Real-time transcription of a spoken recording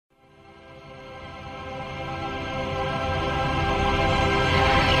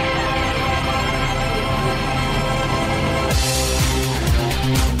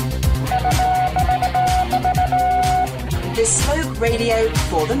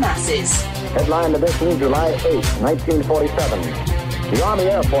for the masses. Headline edition, July 8, 1947. The Army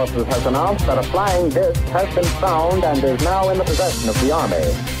Air Forces has announced that a flying disc has been found and is now in the possession of the Army.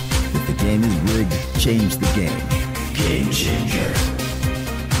 If the game is rigged, change the game. Game changer.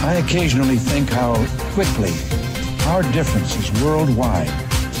 I occasionally think how quickly our differences worldwide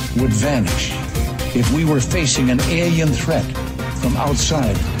would vanish if we were facing an alien threat from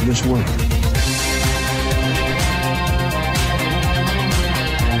outside this world.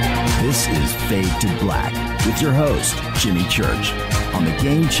 This is Fade to Black with your host, Jimmy Church, on the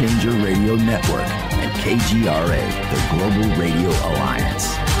Game Changer Radio Network and KGRA, the Global Radio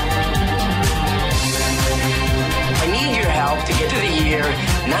Alliance. I need your help to get to the year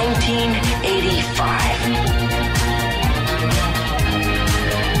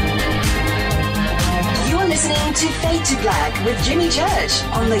 1985. You're listening to Fade to Black with Jimmy Church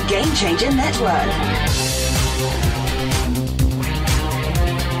on the Game Changer Network.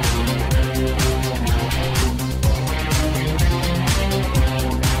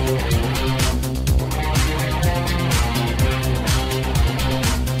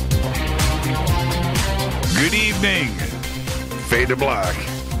 Good evening, Fade to Black.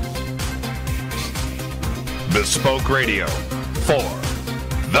 Bespoke radio for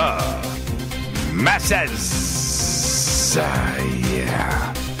the masses.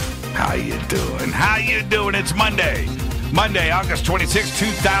 Yeah. How you doing? How you doing? It's Monday, August 26,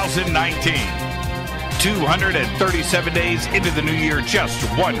 2019. 237 days into the new year, just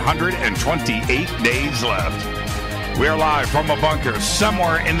 128 days left. We are live from a bunker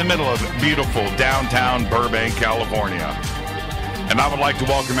somewhere in the middle of beautiful downtown Burbank, California. And I would like to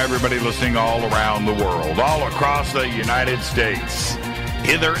welcome everybody listening all around the world, all across the United States.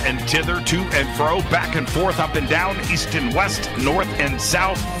 Hither and thither, to and fro, back and forth, up and down, east and west, north and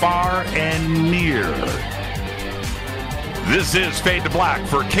south, far and near. This is Fade to Black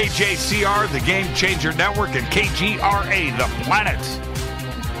for KJCR, the Game Changer Network, and KGRA, the Planet.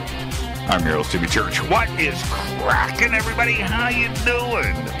 I'm your host, Jimmy Church. What is cracking, everybody? How you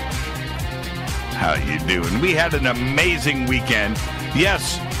doing? How you doing? We had an amazing weekend.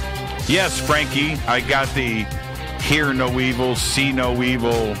 Yes, Frankie, I got the hear no evil, see no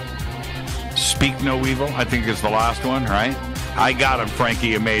evil, speak no evil, I think is the last one, right? I got him,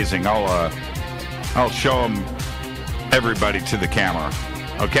 Frankie. Amazing. I'll show him everybody to the camera.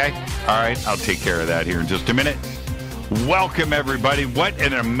 Okay? All right, I'll take care of that here in just a minute. Welcome, everybody. What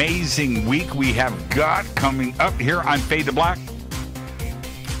an amazing week we have got coming up here on Fade to Black.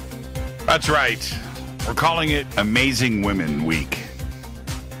 That's right. We're calling it Amazing Women Week.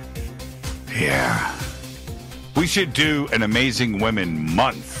 Yeah. We should do an Amazing Women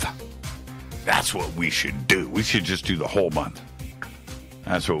Month. That's what we should do. We should just do the whole month.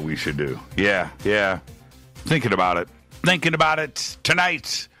 That's what we should do. Yeah. Thinking about it.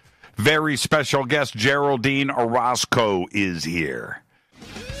 Tonight, very special guest Geraldine Orozco is here.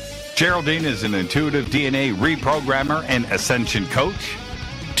 Geraldine is an intuitive DNA reprogrammer and ascension coach.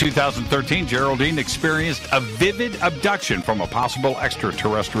 2013, Geraldine experienced a vivid abduction from a possible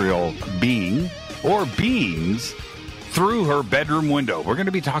extraterrestrial being or beings through her bedroom window. We're going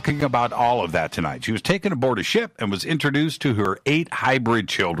to be talking about all of that tonight. She was taken aboard a ship and was introduced to her 8 hybrid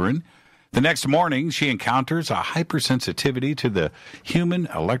children. The next morning, she encounters a hypersensitivity to the human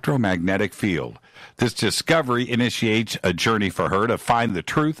electromagnetic field. This discovery initiates a journey for her to find the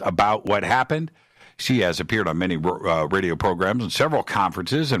truth about what happened. She has appeared on many radio programs and several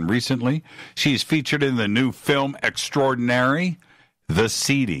conferences, and recently she's featured in the new film Extraordinary, The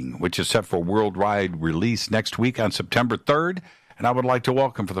Seeding, which is set for worldwide release next week on September 3rd. And I would like to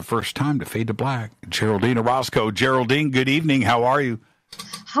welcome for the first time to Fade to Black, Geraldine Orozco. Geraldine, good evening. How are you?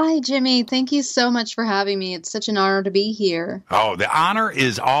 Hi, Jimmy. Thank you so much for having me. It's such an honor to be here. Oh, the honor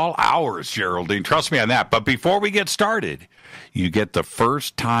is all ours, Geraldine. Trust me on that. But before we get started, you get the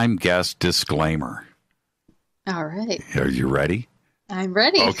first-time guest disclaimer. All right. Are you ready? I'm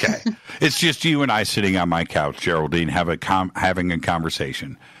ready. Okay. It's just you and I sitting on my couch, Geraldine, having a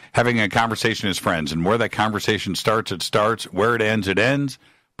conversation. Having a conversation as friends. And where that conversation starts, it starts. Where it ends.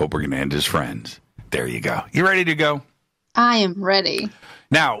 But we're going to end as friends. There you go. You ready to go? I am ready.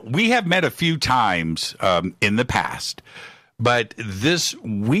 Now, we have met a few times in the past, but this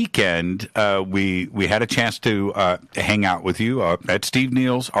weekend we had a chance to hang out with you at Steve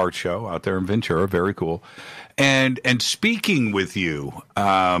Neal's art show out there in Ventura. Very cool. And speaking with you,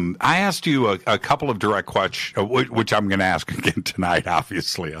 I asked you a couple of direct questions, which I'm going to ask again tonight,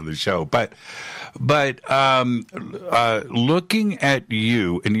 obviously, on the show. But looking at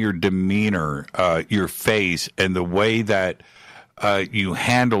you and your demeanor, your face, and the way that you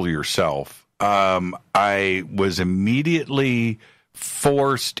handle yourself, I was immediately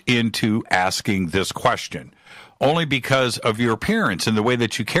forced into asking this question, only because of your appearance and the way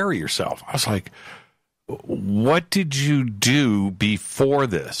that you carry yourself. I was like, what did you do before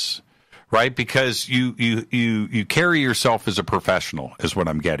this? Right? Because you carry yourself as a professional is what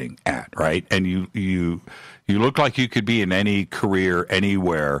I'm getting at, right? And you look like you could be in any career,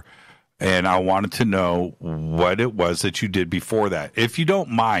 anywhere. And I wanted to know what it was that you did before that. If you don't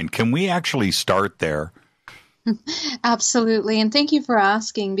mind, can we actually start there? Absolutely. And thank you for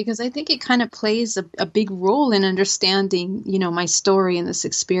asking, because I think it kind of plays a big role in understanding, my story and this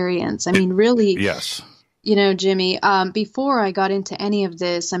experience. I mean, really. Yes. Jimmy, before I got into any of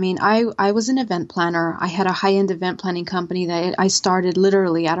this, I mean, I was an event planner. I had a high-end event planning company that I started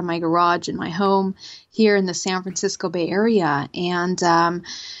literally out of my garage in my home here in the San Francisco Bay Area. And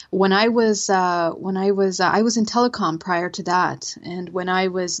when I was in telecom prior to that, and when I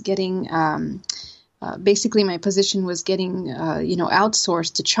was getting basically my position was getting,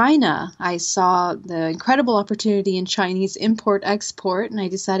 outsourced to China, I saw the incredible opportunity in Chinese import-export, and I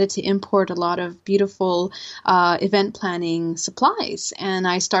decided to import a lot of beautiful event planning supplies. And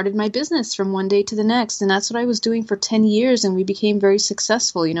I started my business from one day to the next, and that's what I was doing for 10 years, and we became very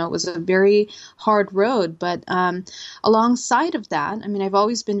successful. It was a very hard road, but alongside of that, I mean, I've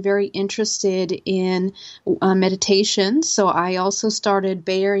always been very interested in meditation, so I also started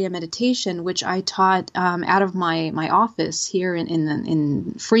Bay Area Meditation, which I taught out of my office here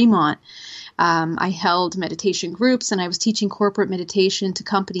in Fremont. I held meditation groups, and I was teaching corporate meditation to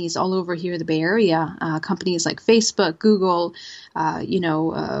companies all over here in the Bay Area, companies like Facebook, Google,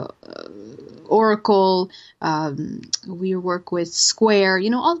 Oracle. We work with Square,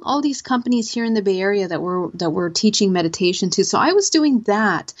 all these companies here in the Bay Area that we're teaching meditation to. So I was doing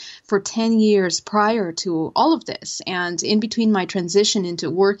that for 10 years prior to all of this, and in between my transition into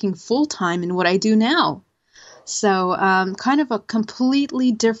working full time in what I do now. So kind of a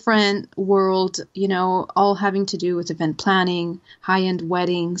completely different world, all having to do with event planning, high-end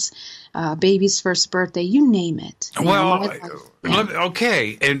weddings, baby's first birthday, you name it.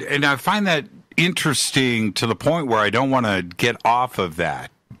 Okay. And I find that interesting to the point where I don't want to get off of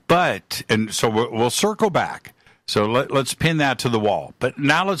that. And so we'll circle back. So let's pin that to the wall. But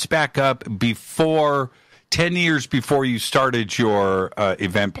now let's back up 10 years before you started your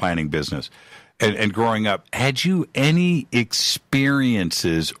event planning business. And growing up, had you any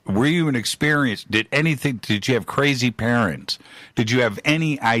experiences? Were you an experience? Did you have crazy parents? Did you have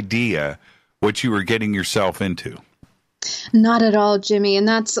any idea what you were getting yourself into? Not at all, Jimmy. And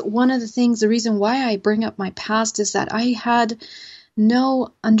that's one of the things, the reason why I bring up my past is that I had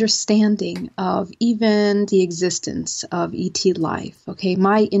no understanding of even the existence of ET life. Okay,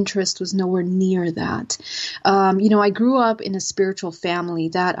 my interest was nowhere near that. I grew up in a spiritual family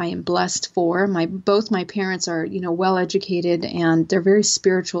that I am blessed for. Both my parents are, well educated, and they're very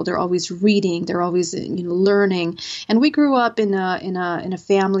spiritual. They're always reading. They're always, learning. And we grew up in a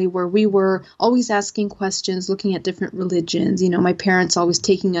family where we were always asking questions, looking at different religions. My parents always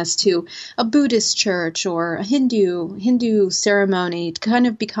taking us to a Buddhist church or a Hindu ceremony to kind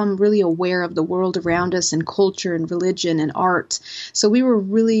of become really aware of the world around us and culture and religion and art. So we were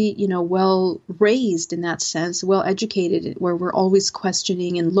really, well raised in that sense, well educated, where we're always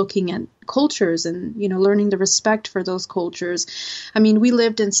questioning and looking at cultures and, learning the respect for those cultures. I mean, we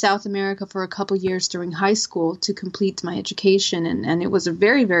lived in South America for a couple years during high school to complete my education. And it was a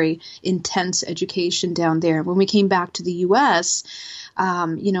very, very intense education down there. When we came back to the U.S.,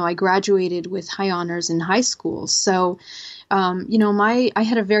 I graduated with high honors in high school. So, I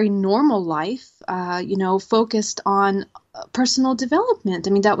had a very normal life, focused on personal development.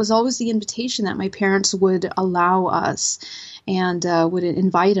 I mean, that was always the invitation that my parents would allow us and would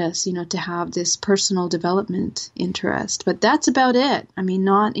invite us, to have this personal development interest. But that's about it. I mean,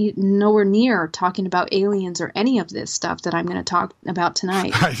 nowhere near talking about aliens or any of this stuff that I'm going to talk about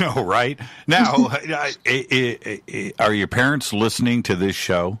tonight. I know, right? Now, are your parents listening to this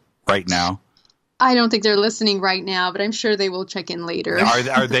show right now? I don't think they're listening right now, but I'm sure they will check in later.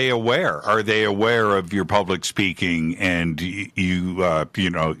 Are they aware? Are they aware of your public speaking and you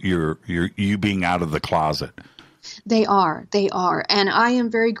being out of the closet? They are. And I am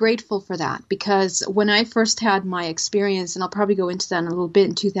very grateful for that, because when I first had my experience, and I'll probably go into that in a little bit,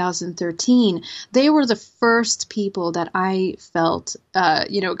 in 2013, they were the first people that I felt,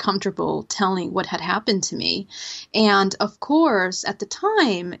 comfortable telling what had happened to me. And of course, at the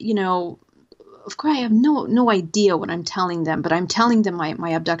time, of course, I have no idea what I'm telling them, but I'm telling them my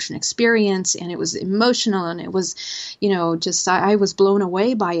abduction experience, and it was emotional, and it was, just I was blown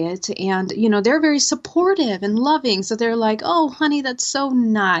away by it. And, they're very supportive and loving. So they're like, oh, honey, that's so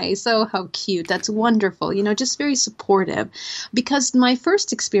nice. Oh, how cute. That's wonderful. Just very supportive, because my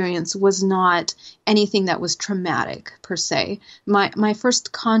first experience was not anything that was traumatic per se. My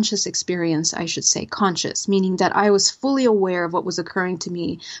first conscious experience, I should say, conscious, meaning that I was fully aware of what was occurring to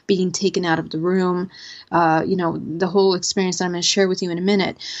me, being taken out of the room, the whole experience that I'm going to share with you in a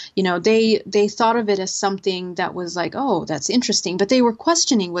minute. They thought of it as something that was like, oh, that's interesting, but they were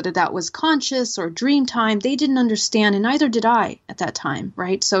questioning whether that was conscious or dream time. They didn't understand, and neither did I at that time,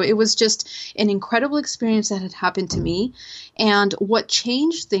 right? So it was just an incredible experience that had happened to me. And what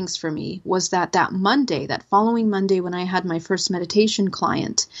changed things for me was that Monday, that following Monday, when I had my first meditation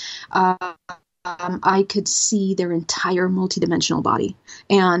client, I could see their entire multidimensional body,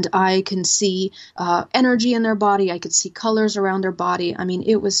 and I can see energy in their body. I could see colors around their body. I mean,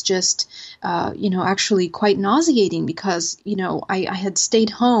 it was just, actually quite nauseating, because, I had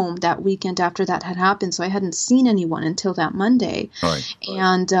stayed home that weekend after that had happened, so I hadn't seen anyone until that Monday. Right.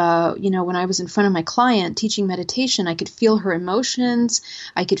 And, when I was in front of my client teaching meditation, I could feel her emotions.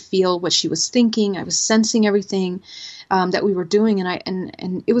 I could feel what she was thinking. I was sensing everything that we were doing,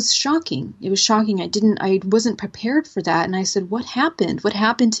 and it was shocking. It was shocking. I wasn't prepared for that. And I said, what happened? What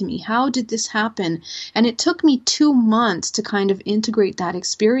happened to me? How did this happen? And it took me 2 months to kind of integrate that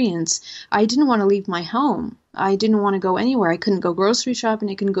experience. I didn't want to leave my home. I didn't want to go anywhere. I couldn't go grocery shopping.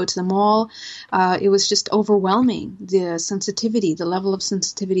 I couldn't go to the mall. It was just overwhelming, the sensitivity, the level of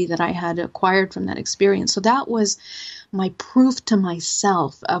sensitivity that I had acquired from that experience. So that was my proof to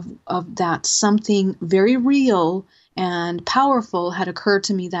myself of that something very real and powerful had occurred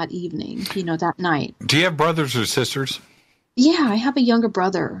to me that evening, that night. Do you have brothers or sisters? Yeah, I have a younger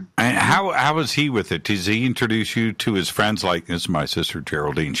brother. And how was he with it? Does he introduce you to his friends? Like, this is my sister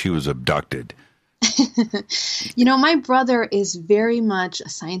Geraldine. She was abducted. My brother is very much a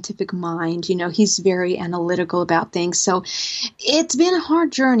scientific mind. He's very analytical about things. So it's been a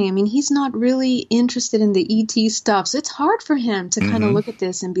hard journey. I mean, he's not really interested in the ET stuff. So it's hard for him to kind of look at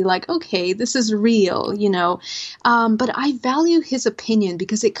this and be like, okay, this is real, But I value his opinion,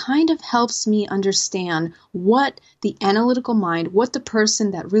 because it kind of helps me understand what the analytical mind, what the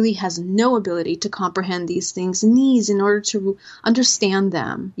person that really has no ability to comprehend these things needs in order to understand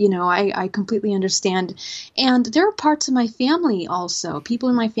them. I completely understand. And there are parts of my family also, people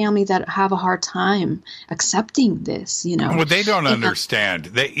in my family that have a hard time accepting this, Well, they don't understand.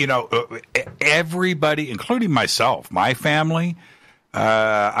 They, everybody, including myself, my family,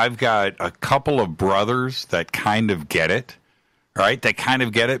 I've got a couple of brothers that kind of get it. Right, they kind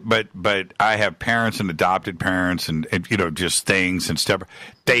of get it, but I have parents and adopted parents, and just things and stuff.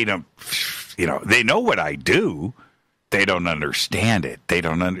 They don't, they know what I do. They don't understand it. They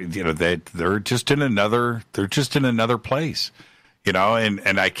don't, they're just in another place, and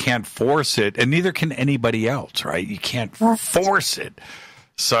I can't force it, and neither can anybody else. Right, you can't force it.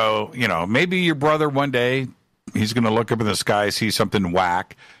 So maybe your brother one day, he's going to look up in the sky, see something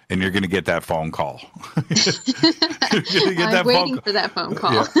whack, and you're going to get that phone call. I'm waiting for that phone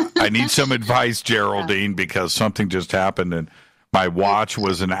call. Yeah. I need some advice, Geraldine, because something just happened and my watch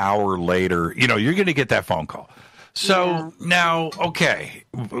was an hour later. You're going to get that phone call. So now, okay,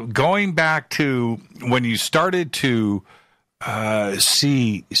 going back to when you started to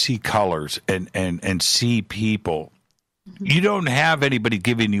see colors and see people, you don't have anybody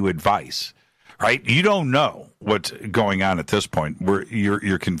giving you advice. Right? You don't know what's going on at this point. Where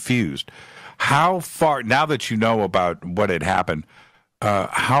you're confused. How far, now that you know about what had happened,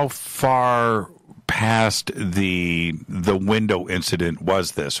 how far past the window incident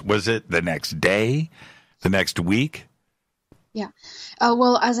was this? Was it the next day, the next week? Yeah.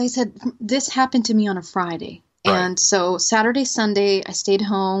 Well, as I said, this happened to me on a Friday. Right. And so Saturday, Sunday, I stayed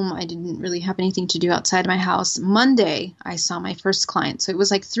home. I didn't really have anything to do outside my house. Monday, I saw my first client. So it was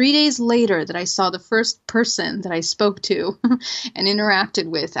like 3 days later that I saw the first person that I spoke to and interacted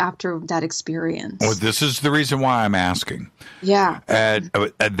with after that experience. Well, this is the reason why I'm asking. Yeah. At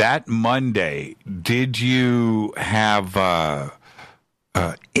that Monday, did you have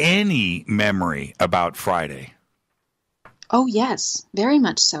any memory about Friday? Oh, yes, very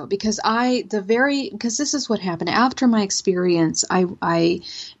much so. Because this is what happened. After my experience, I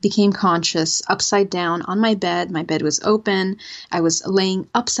became conscious upside down on my bed. My bed was open. I was laying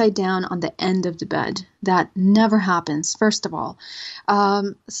upside down on the end of the bed. That never happens, first of all.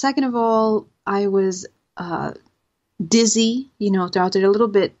 Second of all, I was dizzy, throughout it, a little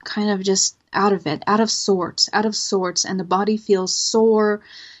bit kind of just out of it, out of sorts, and the body feels sore.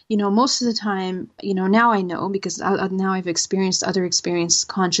 most of the time, now I know because now I've experienced other experiences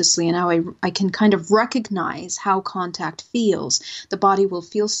consciously, and now I can kind of recognize how contact feels. The body will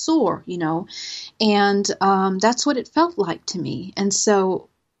feel sore, and that's what it felt like to me. And so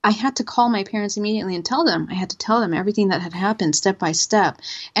I had to call my parents immediately and tell them. I had to tell them everything that had happened step by step.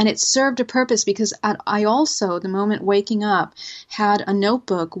 And it served a purpose because I also, the moment waking up, had a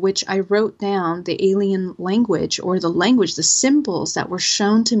notebook which I wrote down the alien language or the symbols that were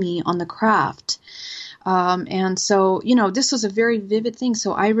shown to me on the craft. And so, this was a very vivid thing.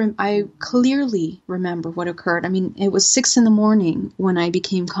 So I clearly remember what occurred. I mean, it was 6 a.m. when I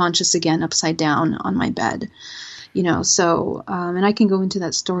became conscious again, upside down on my bed. So, and I can go into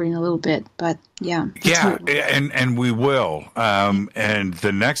that story in a little bit, but yeah. Yeah, and we will. And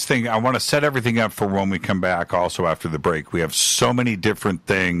the next thing, I want to set everything up for when we come back also after the break. We have so many different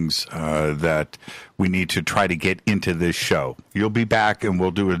things that we need to try to get into this show. You'll be back and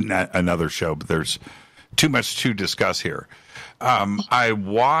we'll do another show, but there's too much to discuss here. I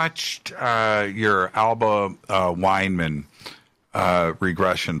watched your Alba Weinman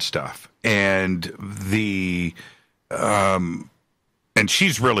regression stuff, and and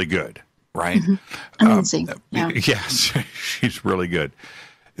she's really good, right? Mm-hmm. Amazing. Yeah. Yes, she's really good.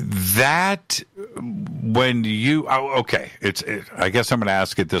 That when you okay, I guess I'm going to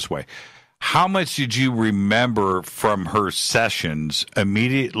ask it this way: how much did you remember from her sessions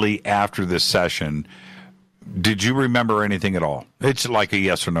immediately after this session? Did you remember anything at all? It's like a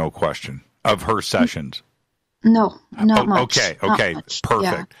yes or no question of her sessions. No, not much. Okay, not much.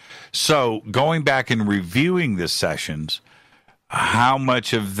 Perfect. Yeah. So going back and reviewing the sessions, how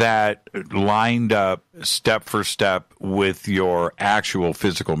much of that lined up step for step with your actual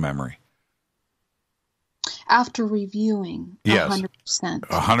physical memory? After reviewing, yes, 100%.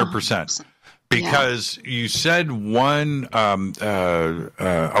 100%. Because you said one, I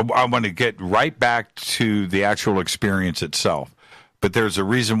want to get right back to the actual experience itself, but there's a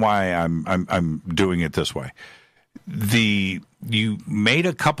reason why I'm doing it this way. You made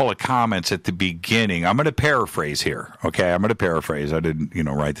a couple of comments at the beginning. I'm going to paraphrase here. Okay. I'm going to paraphrase. I didn't,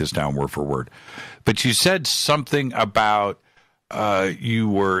 write this down word for word, but you said something about, you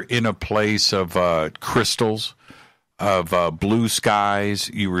were in a place of, crystals, of, blue skies.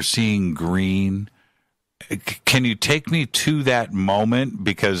 You were seeing green. Can you take me to that moment?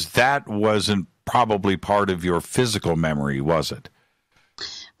 Because that wasn't probably part of your physical memory, was it?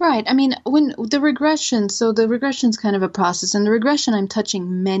 Right. I mean, when the regression is kind of a process. And the regression, I'm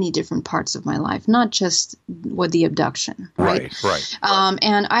touching many different parts of my life, not just with the abduction. Right.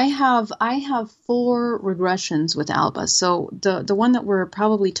 And I have 4 regressions with Alba. So the one that we're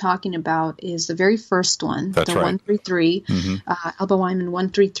probably talking about is the very first one, That's the right. 133, Alba Weinman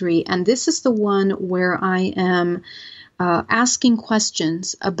 133. And this is the one where I am asking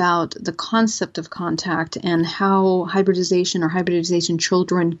questions about the concept of contact and how hybridization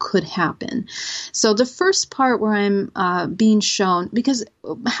children could happen. So the first part where I'm being shown, because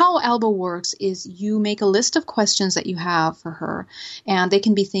how Alba works is you make a list of questions that you have for her, and they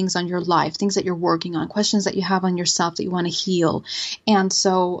can be things on your life, things that you're working on, questions that you have on yourself that you want to heal. And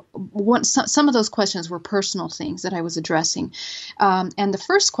so some of those questions were personal things that I was addressing. And the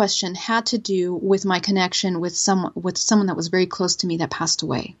first question had to do with my connection with someone that was very close to me that passed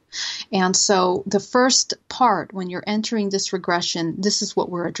away. And so the first part, when you're entering this regression, this is what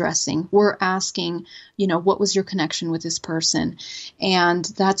we're addressing. We're asking, what was your connection with this person? And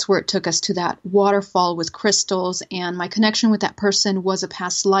that's where it took us to that waterfall with crystals. And my connection with that person was a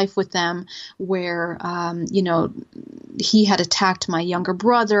past life with them where, he had attacked my younger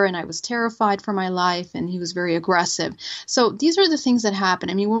brother and I was terrified for my life and he was very aggressive. So these are the things that happen.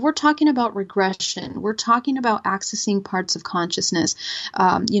 I mean, when we're talking about regression, we're talking about accessing parts of consciousness,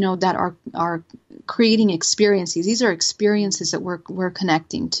 that are creating experiences. These are experiences that we're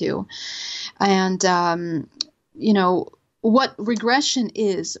connecting to. And, what regression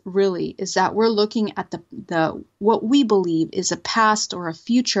is really is that we're looking at the what we believe is a past or a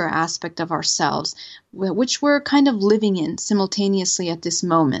future aspect of ourselves, which we're kind of living in simultaneously at this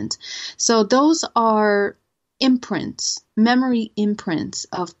moment. So those are memory imprints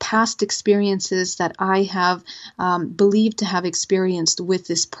of past experiences that I have believed to have experienced with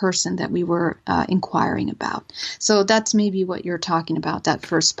this person that we were inquiring about. So that's maybe what you're talking about, that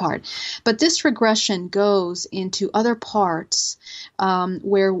first part. But this regression goes into other parts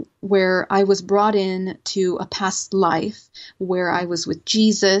where I was brought in to a past life where I was with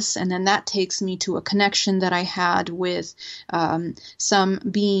Jesus, and then that takes me to a connection that I had with some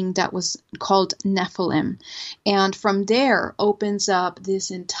being that was called Nephilim. And from there opens up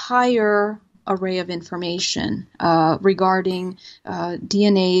this entire array of information regarding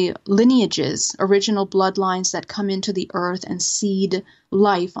DNA lineages, original bloodlines that come into the earth and seed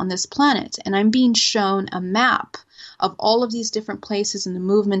life on this planet. And I'm being shown a map of all of these different places in the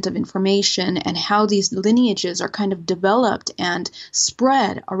movement of information and how these lineages are kind of developed and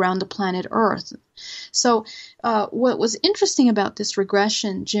spread around the planet Earth. So what was interesting about this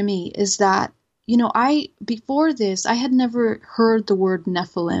regression, Jimmy, is that before this, I had never heard the word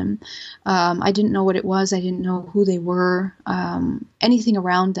Nephilim. I didn't know what it was. I didn't know who they were, anything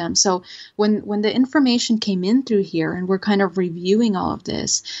around them. So when the information came in through here and we're kind of reviewing all of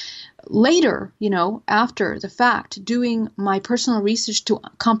this, later, after the fact, doing my personal research to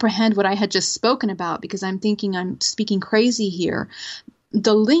comprehend what I had just spoken about, because I'm thinking I'm speaking crazy here,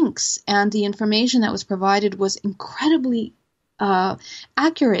 the links and the information that was provided was incredibly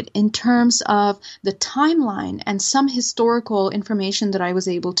accurate in terms of the timeline and some historical information that I was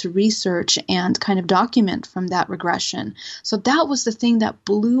able to research and kind of document from that regression. So that was the thing that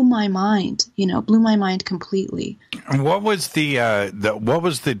blew my mind, blew my mind completely. And what was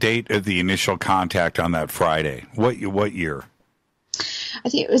the date of the initial contact on that Friday? What year? I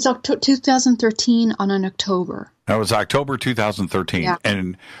think it was 2013 on an October. That was October 2013, yeah.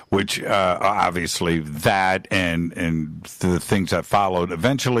 And which obviously that and the things that followed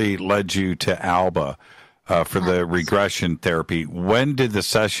eventually led you to Alba for the regression therapy. When did the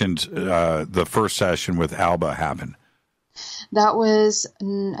sessions, the first session with Alba happen? That was,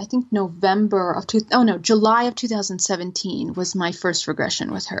 I think, July of 2017 was my first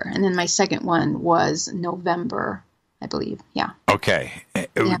regression with her, and then my second one was November, I believe. Yeah. Okay.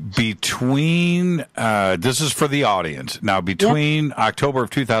 Yeah. Between, this is for the audience. Now, between October of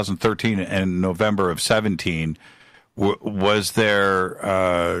 2013 and November of 17, was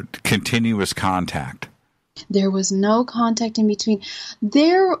there continuous contact? There was no contact in between.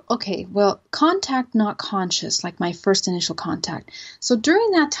 Contact not conscious, like my first initial contact. So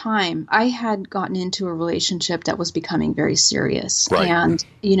during that time, I had gotten into a relationship that was becoming very serious. Right. And,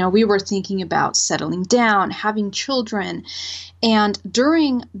 we were thinking about settling down, having children. And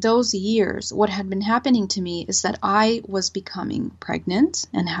during those years, what had been happening to me is that I was becoming pregnant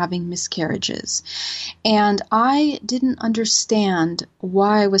and having miscarriages. And I didn't understand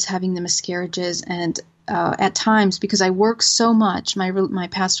why I was having the miscarriages, and at times, because I work so much, my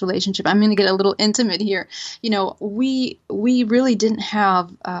past relationship, I'm going to get a little intimate here. We really didn't have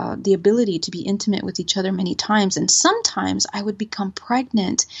the ability to be intimate with each other many times. And sometimes I would become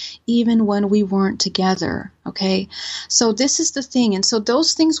pregnant even when we weren't together. Okay. So this is the thing. And so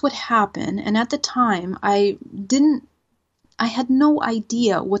those things would happen. And at the time, I had no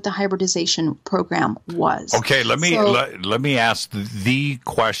idea what the hybridization program was. Okay, let me ask the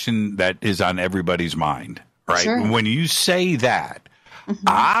question that is on everybody's mind, right? Sure. When you say that,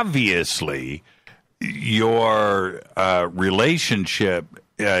 obviously your relationship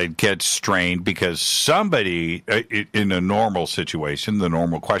gets strained because somebody, in a normal situation, the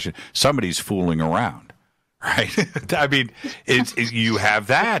normal question, somebody's fooling around. Right? I mean, you have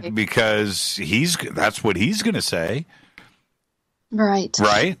that because that's what he's going to say. Right.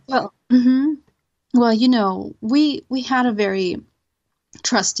 Right. Well, Well, we had a very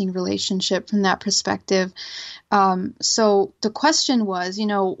trusting relationship from that perspective. So the question was,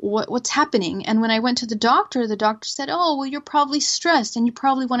 what's happening? And when I went to the doctor said, oh, well, you're probably stressed and you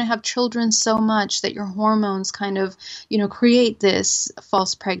probably want to have children so much that your hormones kind of, create this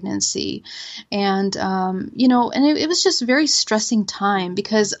false pregnancy. And, and it was just a very stressing time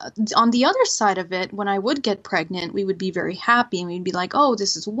because on the other side of it, when I would get pregnant, we would be very happy and we'd be like, oh,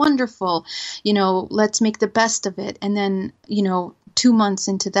 this is wonderful. Let's make the best of it. And then, 2 months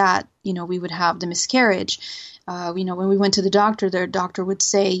into that, we would have the miscarriage. When we went to the doctor would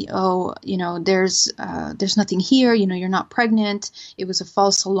say, oh, there's nothing here, you're not pregnant. It was a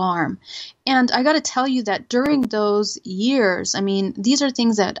false alarm. And I got to tell you that during those years, these are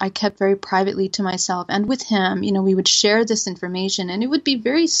things that I kept very privately to myself and with him, we would share this information and it would be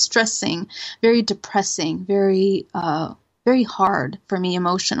very stressing, very depressing, very hard for me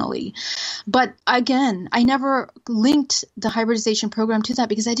emotionally. But again, I never linked the hybridization program to that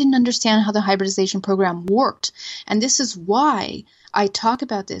because I didn't understand how the hybridization program worked. And this is why I talk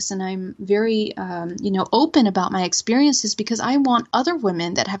about this and I'm very, open about my experiences because I want other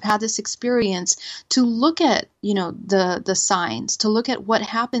women that have had this experience to look at, the signs, to look at what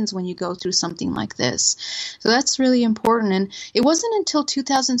happens when you go through something like this. So that's really important. And it wasn't until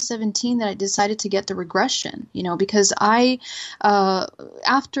 2017 that I decided to get the regression, because I,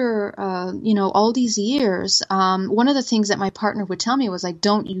 after, all these years, one of the things that my partner would tell me was like,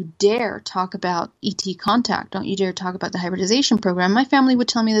 don't you dare talk about ET contact. Don't you dare talk about the hybridization program. program. My family would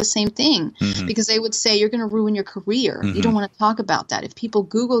tell me the same thing because they would say, you're going to ruin your career. You don't want to talk about that. If people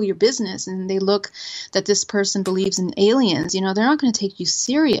Google your business and they look that this person believes in aliens, they're not going to take you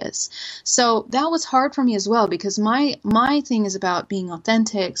serious. So that was hard for me as well, because my thing is about being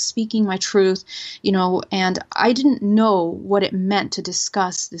authentic, speaking my truth, and I didn't know what it meant to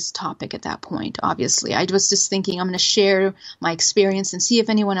discuss this topic at that point. Obviously, I was just thinking I'm going to share my experience and see if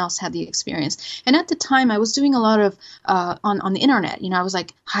anyone else had the experience. And at the time, I was doing a lot of on the internet. I was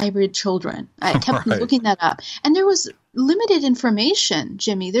like hybrid children. I kept looking that up, and there was limited information,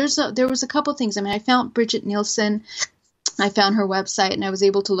 Jimmy. There was a couple things. I found Bridget Nielsen. I found her website and I was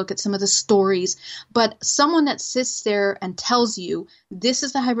able to look at some of the stories, but someone that sits there and tells you, this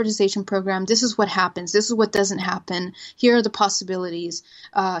is the hybridization program, this is what happens, this is what doesn't happen, here are the possibilities,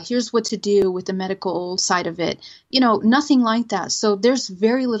 here's what to do with the medical side of it, nothing like that. So there's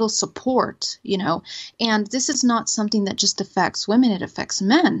very little support, and this is not something that just affects women, it affects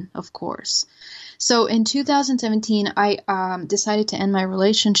men, of course. So in 2017, I decided to end my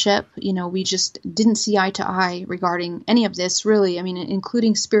relationship. We just didn't see eye to eye regarding any of this, really.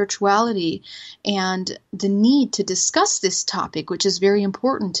 Including spirituality and the need to discuss this topic, which is very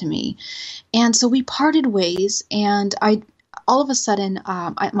important to me. And so we parted ways, and all of a sudden,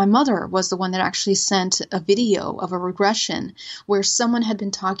 my mother was the one that actually sent a video of a regression where someone had been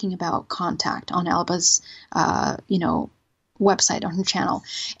talking about contact on Alba's, website on her channel.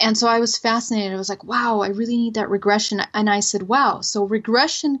 And so I was fascinated. I was like, wow, I really need that regression. And I said, wow, so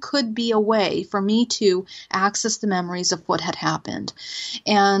regression could be a way for me to access the memories of what had happened.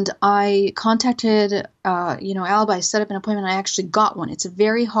 And I contacted, Alba. I set up an appointment. I actually got one. It's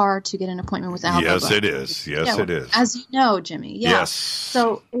very hard to get an appointment with Alba. Yes, it is. Yes, it is. As you know, Jimmy. Yeah. Yes.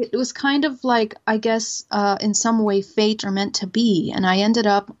 So it was kind of like, I guess, in some way, fate or meant to be. And I ended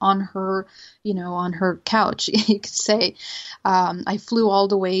up on her, on her couch, you could say. I flew all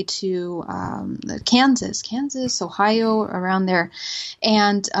the way to Kansas, Ohio, around there.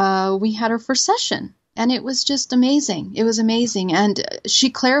 And we had our first session. And it was just amazing. It was amazing. And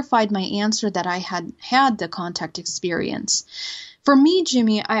she clarified my answer that I had the contact experience. For me,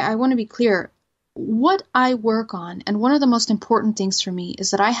 Jimmy, I want to be clear. What I work on, and one of the most important things for me,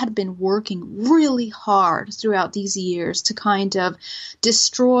 is that I had been working really hard throughout these years to kind of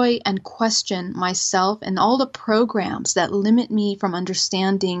destroy and question myself and all the programs that limit me from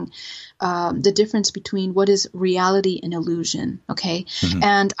understanding the difference between what is reality and illusion, okay?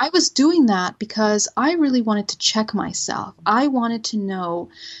 And I was doing that because I really wanted to check myself. I wanted to know,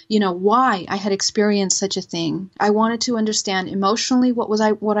 why I had experienced such a thing. I wanted to understand emotionally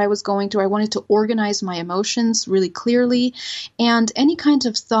what I was going through. I wanted to organize my emotions really clearly, and any kinds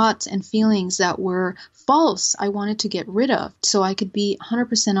of thoughts and feelings that were false, I wanted to get rid of so I could be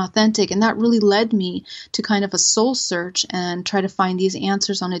 100% authentic. And that really led me to kind of a soul search and try to find these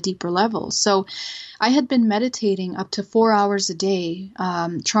answers on a deeper level. So I had been meditating up to 4 hours a day,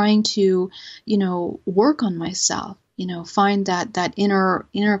 trying to, work on myself, find that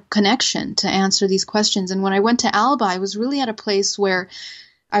inner connection to answer these questions. And when I went to Alba, I was really at a place where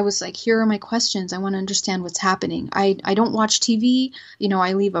I was like, here are my questions. I want to understand what's happening. I don't watch TV.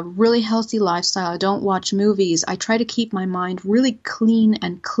 I leave a really healthy lifestyle. I don't watch movies. I try to keep my mind really clean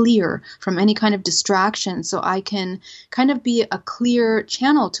and clear from any kind of distraction so I can kind of be a clear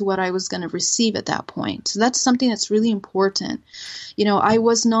channel to what I was going to receive at that point. So that's something that's really important. I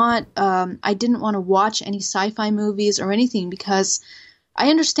was not, I didn't want to watch any sci-fi movies or anything because I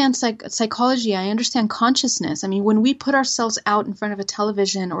understand psychology. I understand consciousness. When we put ourselves out in front of a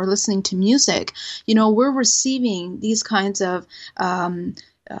television or listening to music, we're receiving these kinds of,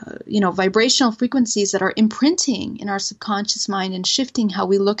 vibrational frequencies that are imprinting in our subconscious mind and shifting how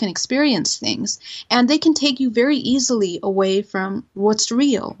we look and experience things. And they can take you very easily away from what's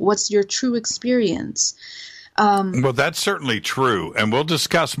real, what's your true experience. Well, that's certainly true, and we'll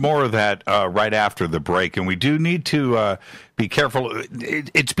discuss more of that right after the break. And we do need to be careful.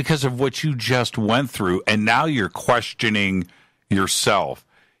 It's because of what you just went through, and now you're questioning yourself.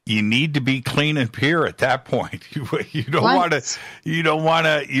 You need to be clean and pure at that point. You don't want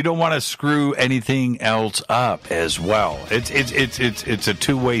to screw anything else up as well. It's a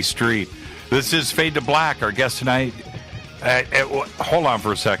two-way street. This is Fade to Black. Our guest tonight. Hold on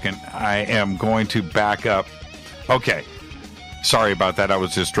for a second. I am going to back up. Okay. Sorry about that. I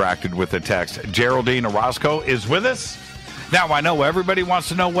was distracted with the text. Geraldine Orozco is with us. Now, I know everybody wants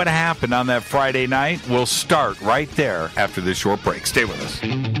to know what happened on that Friday night. We'll start right there after this short break. Stay with us.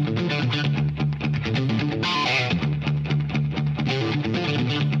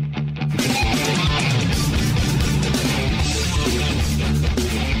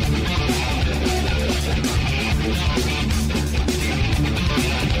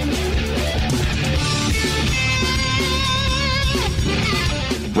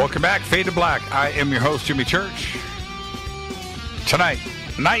 Welcome back, Fade to Black. I am your host, Jimmy Church. Tonight,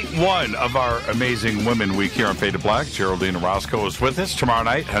 night one of our Amazing Women Week here on Fade to Black. Geraldine Orozco is with us. Tomorrow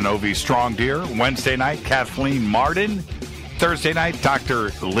night, Hanovi Strong Deer. Wednesday night, Kathleen Martin. Thursday night, Dr.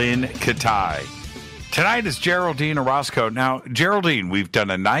 Lynn Katai. Tonight is Geraldine Orozco. Now, Geraldine, we've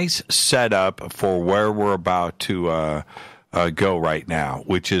done a nice setup for where we're about to go right now,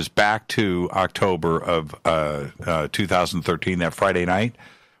 which is back to October of 2013, that Friday night.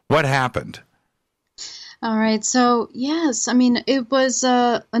 What happened? All right. So, yes, I mean, it was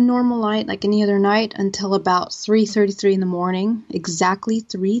a normal night like any other night until about 3:33 in the morning. Exactly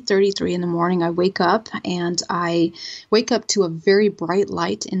 3:33 in the morning, I wake up, and I wake up to a very bright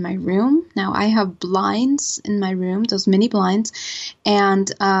light in my room. Now, I have blinds in my room, those mini blinds,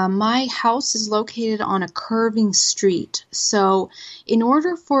 and my house is located on a curving street. So, in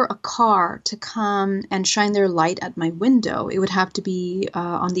order for a car to come and shine their light at my window, it would have to be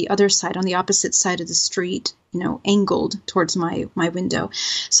on the other side, on the opposite side of the street, angled towards my window.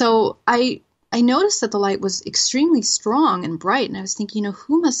 So I noticed that the light was extremely strong and bright, and I was thinking,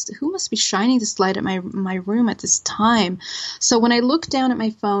 who must be shining this light at my room at this time? So when I look down at my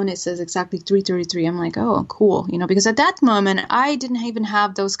phone, it says exactly 3:33. I'm like, oh, cool, because at that moment I didn't even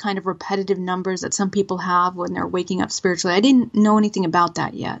have those kind of repetitive numbers that some people have when they're waking up spiritually. I didn't know anything about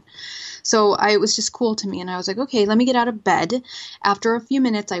that yet. So it was just cool to me. And I was like, okay, let me get out of bed. After a few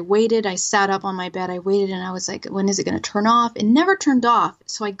minutes, I waited. I sat up on my bed. I waited, and I was like, when is it going to turn off? It never turned off.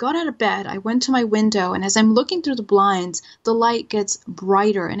 So I got out of bed. I went to my window. And as I'm looking through the blinds, the light gets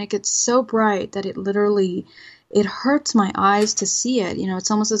brighter. And it gets so bright that it hurts my eyes to see it.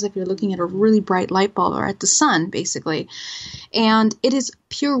 It's almost as if you're looking at a really bright light bulb or at the sun, basically. And it is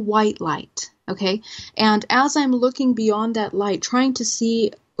pure white light. Okay. And as I'm looking beyond that light, trying to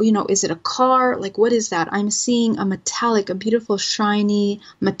see, is it a car? Like, what is that? I'm seeing a beautiful, shiny,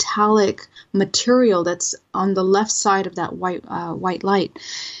 metallic material that's on the left side of that white light.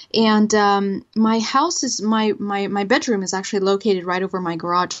 And my house is, my bedroom is actually located right over my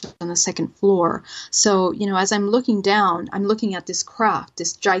garage on the second floor. So, as I'm looking down, I'm looking at this craft,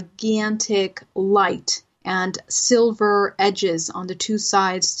 this gigantic light, and silver edges on the two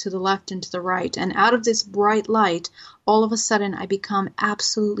sides, to the left and to the right. And out of this bright light, all of a sudden, I become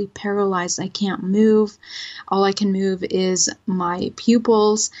absolutely paralyzed. I can't move. All I can move is my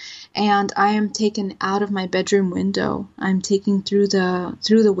pupils, and I am taken out of my bedroom window. I'm taken through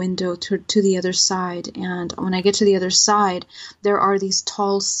the window to the other side. And when I get to the other side, there are these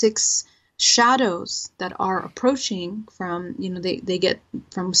tall 6 shadows that are approaching from, they get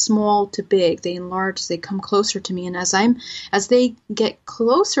from small to big, they enlarge, they come closer to me. And as they get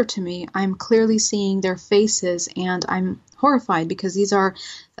closer to me, I'm clearly seeing their faces, and I'm horrified because these are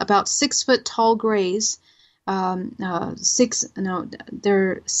about 6 foot tall grays. There are 6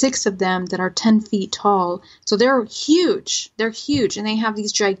 of them that are 10 feet tall. So they're huge, and they have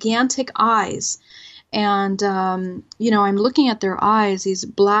these gigantic eyes. And, I'm looking at their eyes, these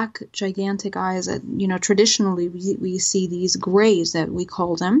black, gigantic eyes that, traditionally we see these grays that we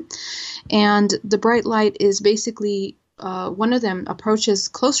call them. And the bright light is basically, one of them approaches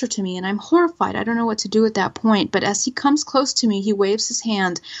closer to me, and I'm horrified. I don't know what to do at that point. But as he comes close to me, he waves his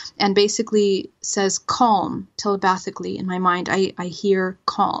hand and basically says, calm, telepathically. In my mind, I hear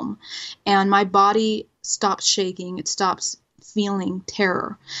calm. And my body stops shaking. It stops feeling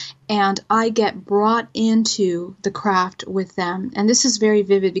terror, and I get brought into the craft with them. And this is very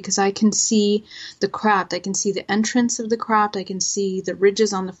vivid because I can see the craft, I can see the entrance of the craft, I can see the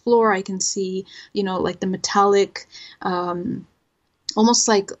ridges on the floor, I can see, like the metallic, almost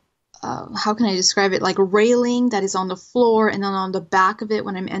like, how can I describe it? Like a railing that is on the floor, and then on the back of it,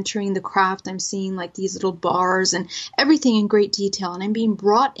 when I'm entering the craft, I'm seeing like these little bars and everything in great detail. And I'm being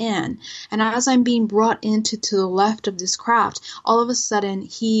brought in. And as I'm being brought to the left of this craft, all of a sudden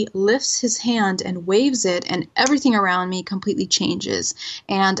he lifts his hand and waves it, and everything around me completely changes.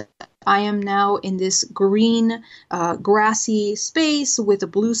 And I am now in this green, grassy space with a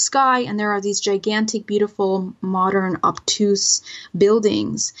blue sky, and there are these gigantic, beautiful, modern, obtuse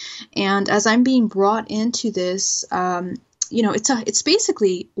buildings. And as I'm being brought into this, it's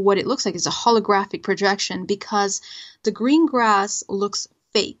basically what it looks like. It's a holographic projection, because the green grass looks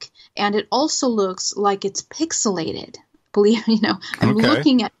fake, and it also looks like it's pixelated. I'm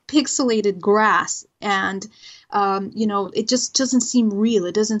looking at pixelated grass, and it just doesn't seem real.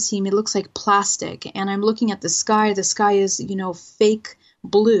 It looks like plastic. And I'm looking at the sky. The sky is, fake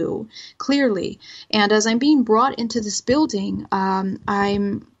blue, clearly. And as I'm being brought into this building,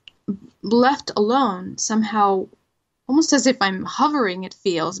 I'm left alone somehow, almost as if I'm hovering, it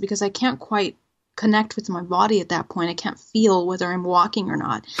feels, because I can't quite connect with my body at that point. I can't feel whether I'm walking or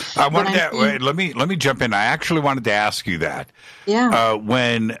not. Let me jump in. I actually wanted to ask you that. Yeah.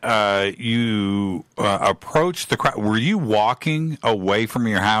 When you approached the craft, were you walking away from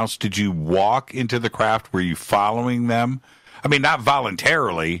your house? Did you walk into the craft? Were you following them? I mean, not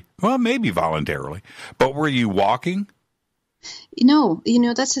voluntarily. Well, maybe voluntarily, but were you walking? No,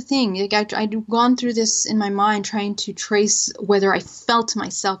 that's the thing. Like I'd gone through this in my mind, trying to trace whether I felt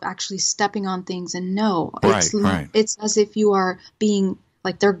myself actually stepping on things, and no, it's as if you are being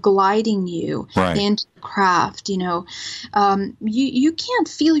like they're gliding you into the craft. You can't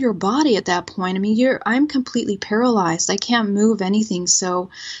feel your body at that point. I mean, I'm completely paralyzed. I can't move anything. So,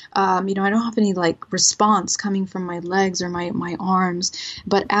 I don't have any like response coming from my legs or my arms.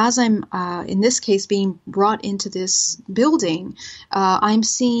 But as I'm, in this case, being brought into this building, I'm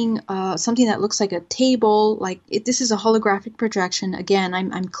seeing something that looks like a table. This is a holographic projection. Again,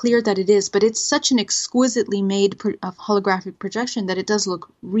 I'm clear that it is, but it's such an exquisitely made holographic projection that it does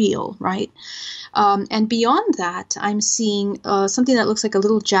look real, right? And beyond that, I'm seeing something that looks like a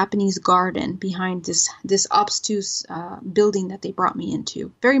little Japanese garden behind this obtuse building that they brought me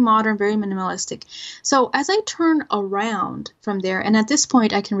into. Very modern, very minimalistic. So as I turn around from there, and at this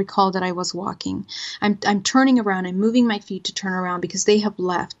point I can recall that I was walking. I'm turning around. I'm moving my feet to turn around because they have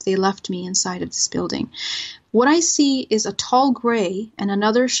left. They left me inside of this building. What I see is a tall gray and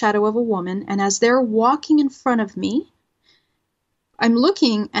another shadow of a woman. And as they're walking in front of me, I'm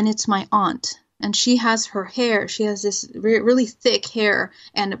looking, and it's my aunt. And she has her hair. She has this really thick hair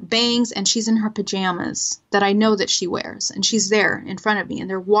and bangs, and she's in her pajamas that I know that she wears. And she's there in front of me, and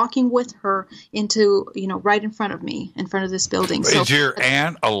they're walking with her into, right in front of me, in front of this building. Is your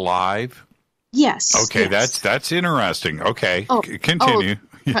aunt alive? Yes. Okay, yes. That's interesting. Okay, continue.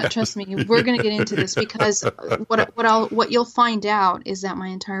 Yes. Trust me, we're going to get into this because what you'll find out is that my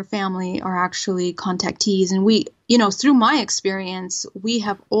entire family are actually contactees, and we, through my experience, we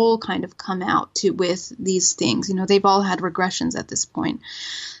have all kind of come out with these things. They've all had regressions at this point.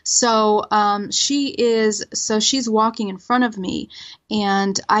 So she's walking in front of me,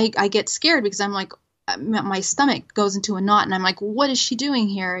 and I get scared because I'm like, my stomach goes into a knot, and I'm like, what is she doing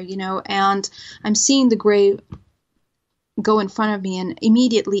here? And I'm seeing the gray go in front of me, and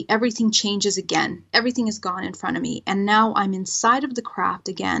immediately everything changes again. Everything is gone in front of me, and now I'm inside of the craft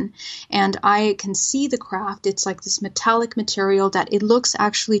again, and I can see the craft. It's like this metallic material that it looks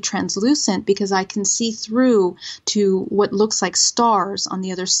actually translucent because I can see through to what looks like stars on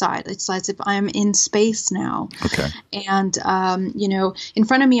the other side. It's as if I'm in space now. Okay. And in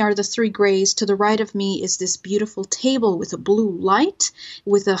front of me are the three grays. To the right of me is this beautiful table with a blue light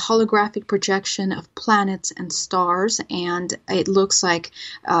with a holographic projection of planets and stars, and it looks like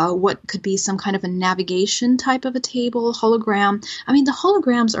what could be some kind of a navigation type of a table, hologram. I mean, the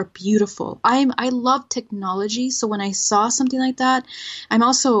holograms are beautiful. I love technology, so when I saw something like that, I'm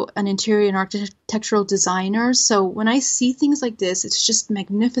also an interior and architectural designer, so when I see things like this, it's just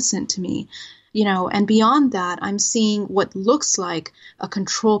magnificent to me. And beyond that, I'm seeing what looks like a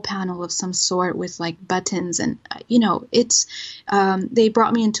control panel of some sort with like buttons, and it's they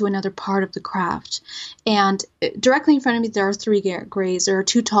brought me into another part of the craft, and directly in front of me there are three grays. There are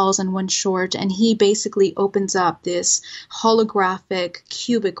two talls and one short, and he basically opens up this holographic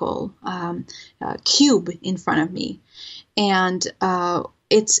cubicle cube in front of me, and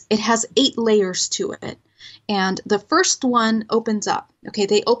it has 8 layers to it. And the first one opens up. Okay,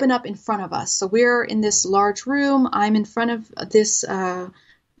 they open up in front of us. So we're in this large room. I'm in front of this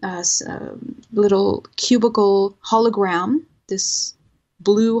little cubicle hologram, this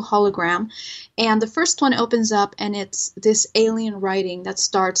blue hologram. And the first one opens up, and it's this alien writing that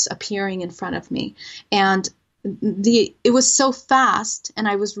starts appearing in front of me. And it was so fast, and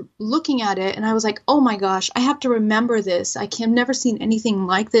I was looking at it, and I was like, oh my gosh, I have to remember this. I've never seen anything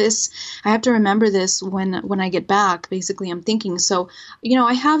like this. I have to remember this when I get back, basically, I'm thinking. So,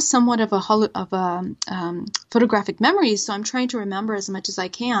 I have somewhat of a photographic memory, so I'm trying to remember as much as I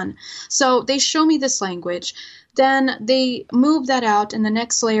can. So they show me this language. Then they move that out, and the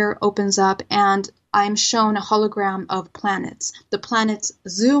next layer opens up, and I'm shown a hologram of planets. The planets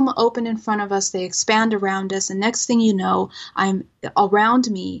zoom open in front of us. They expand around us. And next thing you know, I'm around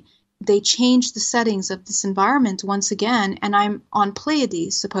me. They change the settings of this environment once again. And I'm on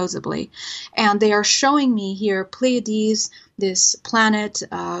Pleiades, supposedly. And they are showing me here Pleiades, this planet.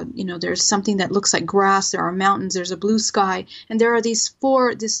 There's something that looks like grass. There are mountains. There's a blue sky. And there are this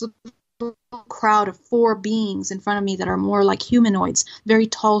little crowd of 4 beings in front of me that are more like humanoids, very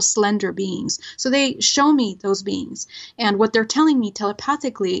tall, slender beings. So they show me those beings. And what they're telling me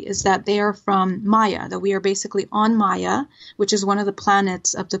telepathically is that they are from Maya, that we are basically on Maya, which is one of the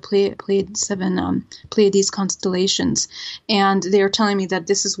planets of the Pleiades constellations. And they are telling me that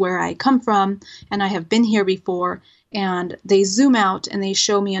this is where I come from, and I have been here before. And they zoom out and they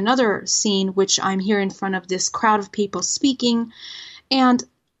show me another scene, which I'm here in front of this crowd of people speaking. And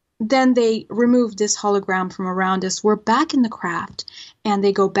then they remove this hologram from around us. We're back in the craft, and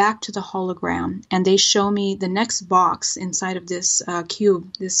they go back to the hologram, and they show me the next box inside of this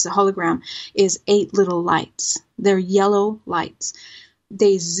cube, this hologram, is 8 little lights. They're yellow lights.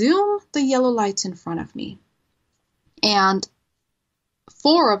 They zoom the yellow lights in front of me, and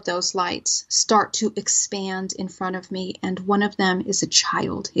 4 of those lights start to expand in front of me, and one of them is a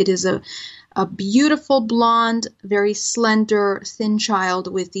child. It is a beautiful, blonde, very slender, thin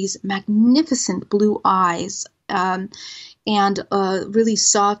child with these magnificent blue eyes, and really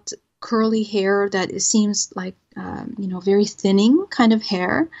soft, curly hair that seems like, very thinning kind of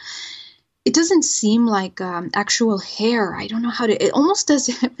hair. It doesn't seem like actual hair. I don't know how to. It almost does.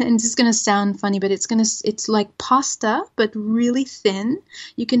 And this is going to sound funny, but it's like pasta, but really thin.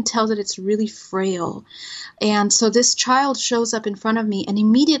 You can tell that it's really frail. And so this child shows up in front of me, and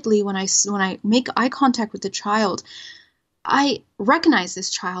immediately when I make eye contact with the child, I recognize this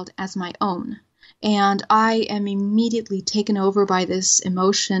child as my own. And I am immediately taken over by this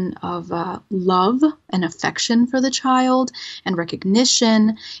emotion of love and affection for the child and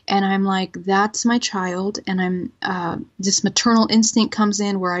recognition. And I'm like, that's my child. And I'm this maternal instinct comes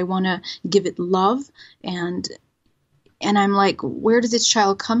in where I want to give it love. And I'm like, where did this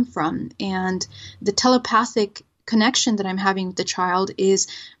child come from? And the telepathic connection that I'm having with the child is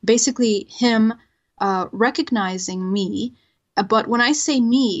basically him recognizing me. But when I say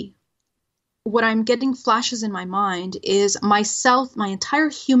me, what I'm getting flashes in my mind is myself, my entire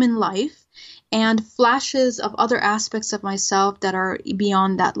human life, and flashes of other aspects of myself that are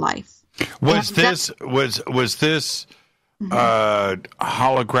beyond that life. Was this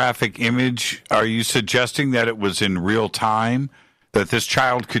holographic image? Are you suggesting that it was in real time, that this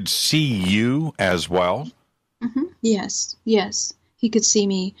child could see you as well? Mm-hmm. Yes, he could see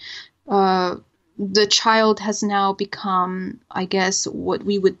me. The child has now become, I guess, what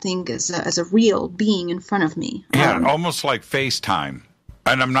we would think as a real being in front of me. Yeah, almost like FaceTime.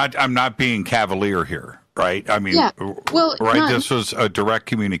 And I'm not being cavalier here, right? I mean, yeah. Well, right? This was a direct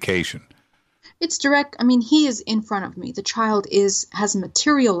communication. It's direct. I mean, he is in front of me. The child has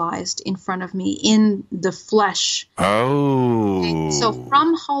materialized in front of me in the flesh. Oh. Okay? So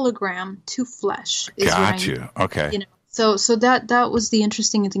from hologram to flesh is got you. Okay. So that was the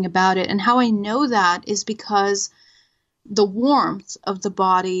interesting thing about it. And how I know that is because the warmth of the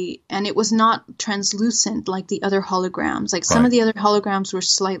body, and it was not translucent like the other holograms. Like some of the other holograms were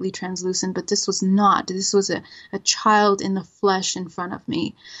slightly translucent, but this was not. This was a child in the flesh in front of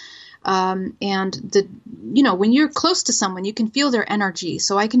me. And when you're close to someone, you can feel their energy.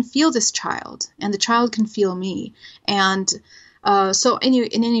 So I can feel this child, and the child can feel me. And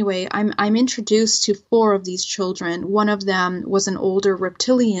anyway, I'm introduced to 4 of these children. One of them was an older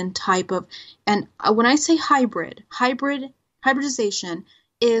reptilian type of, and when I say hybridization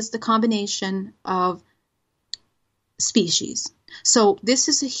is the combination of species. So this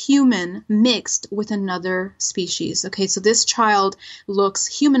is a human mixed with another species. Okay, so this child looks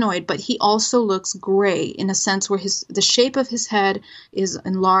humanoid, but he also looks gray in a sense where the shape of his head is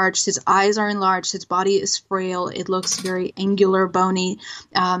enlarged, his eyes are enlarged, his body is frail, it looks very angular, bony.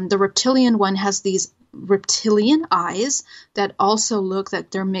 The reptilian one has these reptilian eyes that also look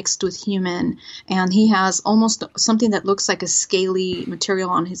like they're mixed with human, and he has almost something that looks like a scaly material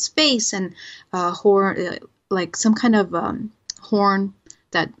on his face, and like some kind of horn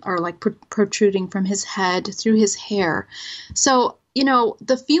that are like protruding from his head through his hair. So,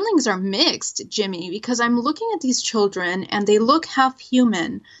 the feelings are mixed, Jimmy, because I'm looking at these children and they look half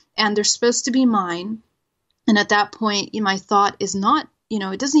human and they're supposed to be mine. And at that point, my thought is not,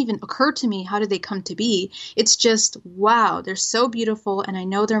 it doesn't even occur to me, how did they come to be? It's just, wow, they're so beautiful and I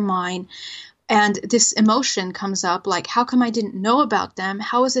know they're mine. And this emotion comes up, like, how come I didn't know about them?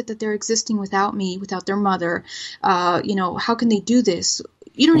 How is it that they're existing without me, without their mother? How can they do this?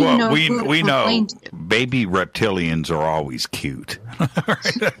 You don't even know. We know baby reptilians are always cute.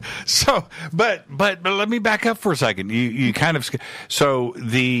 Right? So, but let me back up for a second. You kind of, so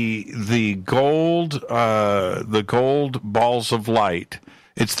the gold balls of light.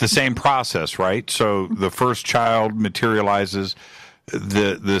 It's the same process, right? So the first child materializes.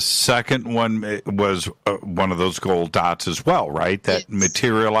 The second one was one of those gold dots as well, right? That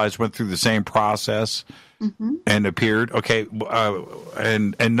materialized, went through the same process and appeared. Okay,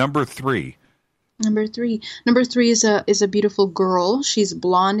 and number three. Number three is a beautiful girl. She's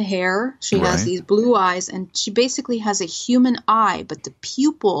blonde hair. She has these blue eyes, and she basically has a human eye, but the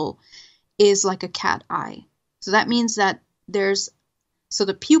pupil is like a cat eye. So that means that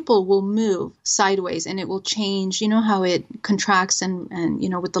the pupil will move sideways and it will change. You know how it contracts and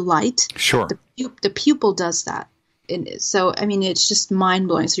with the light? Sure. The pupil does that. So, I mean, it's just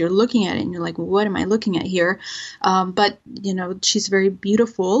mind-blowing. So you're looking at it and you're like, what am I looking at here? But, she's very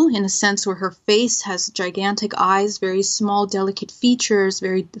beautiful in a sense where her face has gigantic eyes, very small, delicate features,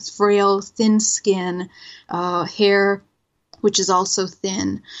 very frail, thin skin, hair, which is also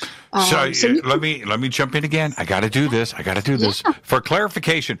thin. Let me jump in again. I got to do this. For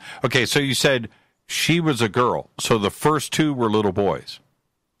clarification. Okay, so you said she was a girl. So the first two were little boys.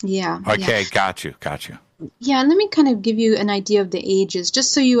 Yeah. Okay, got you. Yeah, and let me kind of give you an idea of the ages,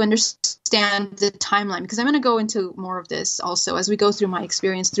 just so you understand the timeline, because I'm going to go into more of this also as we go through my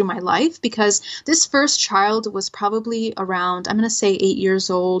experience through my life, because this first child was probably around, I'm going to say 8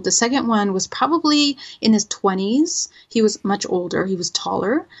 years old. The second one was probably in his 20s. He was much older. He was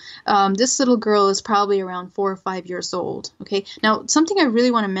taller. This little girl is probably around 4 or 5 years old. Okay. Now, something I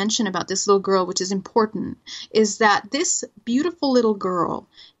really want to mention about this little girl, which is important, is that this beautiful little girl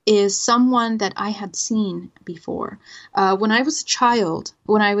is someone that I had seen before. When I was a child,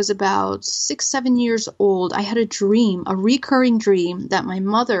 when I was about 6, 7 years old, I had a recurring dream that my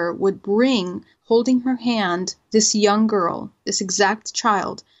mother would bring, holding her hand, this young girl, this exact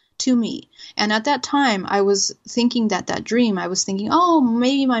child, to me. And at that time, I was thinking I was thinking, oh,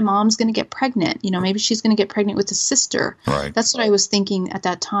 maybe my mom's going to get pregnant. Maybe she's going to get pregnant with a sister. Right. That's what I was thinking at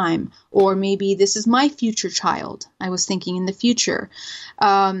that time. Or maybe this is my future child. I was thinking in the future.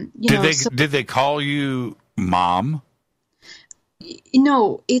 Did they call you mom?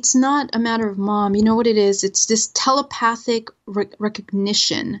 No, it's not a matter of mom. You know what it is? It's this telepathic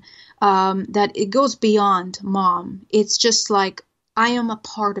recognition that it goes beyond mom. It's just like, I am a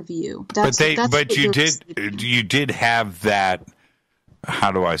part of you. You did have that.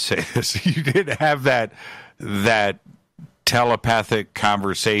 How do I say this? You did have that telepathic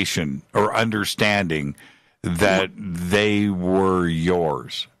conversation or understanding that they were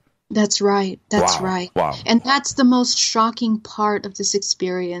yours. That's right. Right. Wow. And that's the most shocking part of this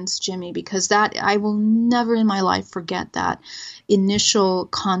experience, Jimmy, because I will never in my life forget that initial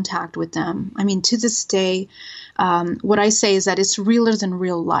contact with them. I mean, to this day, what I say is that it's realer than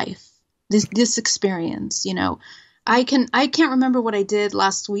real life. This experience, I can't remember what I did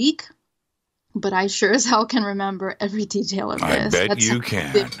last week, but I sure as hell can remember every detail of this. I bet you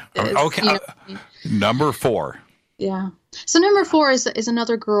can. Okay. Number 4. Yeah. So number 4 is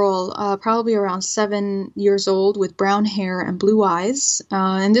another girl, probably around 7 years old, with brown hair and blue eyes.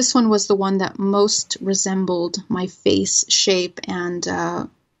 And this one was the one that most resembled my face shape and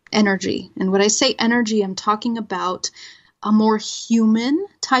energy. And when I say energy, I'm talking about a more human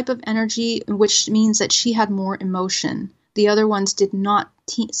type of energy, which means that she had more emotion. The other ones did not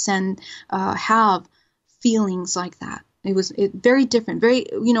have feelings like that. It was very different. Very,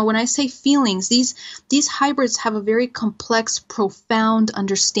 when I say feelings, these hybrids have a very complex, profound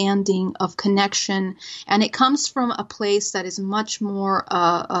understanding of connection, and it comes from a place that is much more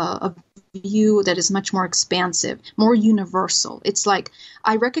a view that is much more expansive, more universal. It's like,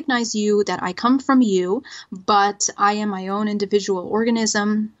 I recognize you, that I come from you, but I am my own individual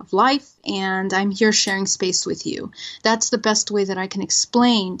organism of life, and I'm here sharing space with you. That's the best way that I can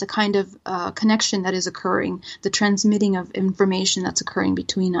explain the kind of connection that is occurring, the transmitting of information that's occurring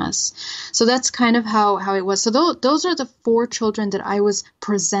between us. So that's kind of how it was. So those are the 4 children that I was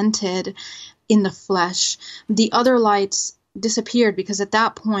presented in the flesh. The other lights disappeared because at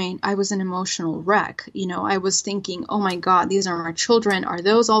that point I was an emotional wreck. I was thinking, oh my God, these are my children. Are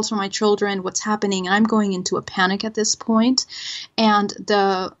those also my children? What's happening? And I'm going into a panic at this point. And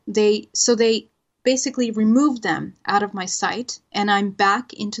they basically removed them out of my sight, and I'm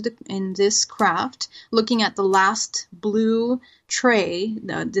back in this craft, looking at the last blue tray,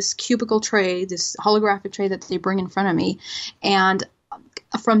 this cubicle tray, this holographic tray that they bring in front of me, and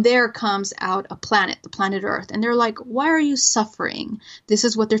from there comes out a planet, the planet Earth. And they're like, why are you suffering? This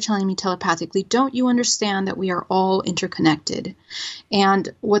is what they're telling me telepathically. Don't you understand that we are all interconnected?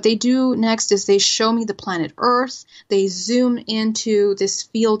 And what they do next is they show me the planet Earth. They zoom into this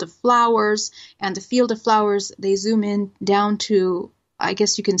field of flowers, and the field of flowers, they zoom in down to, I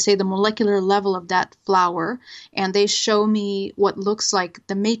guess you can say, the molecular level of that flower. And they show me what looks like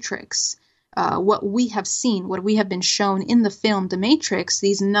the matrix. what we have seen, what we have been shown in the film, The Matrix,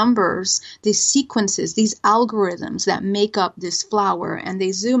 these numbers, these sequences, these algorithms that make up this flower, and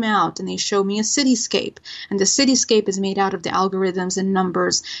they zoom out and they show me a cityscape. And the cityscape is made out of the algorithms and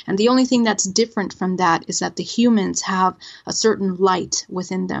numbers. And the only thing that's different from that is that the humans have a certain light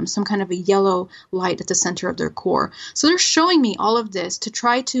within them, some kind of a yellow light at the center of their core. So they're showing me all of this to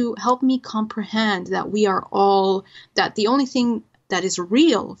try to help me comprehend that we are all, that the only thing that is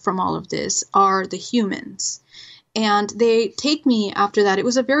real from all of this are the humans. And they take me after that. It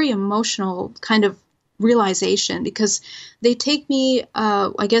was a very emotional kind of realization, because they take me,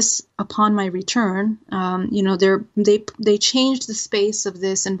 I guess, upon my return, they changed the space of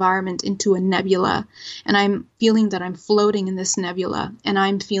this environment into a nebula. And I'm feeling that I'm floating in this nebula, and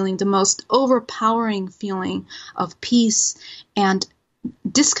I'm feeling the most overpowering feeling of peace and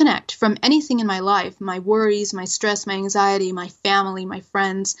disconnect from anything in my life, my worries, my stress, my anxiety, my family, my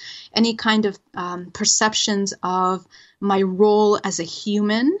friends, any kind of perceptions of my role as a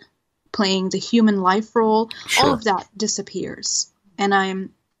human, playing the human life role. Sure. All of that disappears. And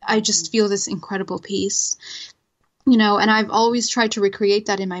I just feel this incredible peace. And I've always tried to recreate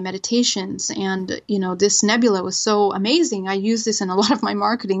that in my meditations. And, this nebula was so amazing. I use this in a lot of my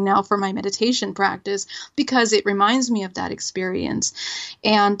marketing now for my meditation practice, because it reminds me of that experience.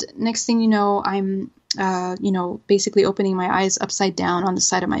 And next thing you know, I'm, basically opening my eyes upside down on the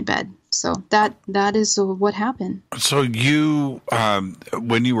side of my bed. So that is what happened. So you,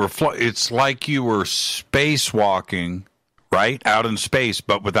 when you were, it's like you were spacewalking, right? Out in space,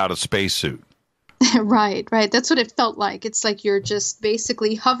 but without a spacesuit. Right. That's what it felt like. It's like you're just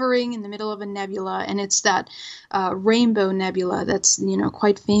basically hovering in the middle of a nebula, and it's that rainbow nebula that's,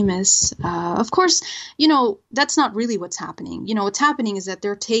 quite famous. Of course, that's not really what's happening. What's happening is that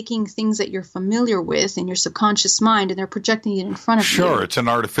they're taking things that you're familiar with in your subconscious mind, and they're projecting it in front of you. Sure, it's an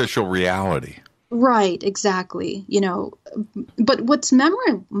artificial reality. Right, exactly. But what's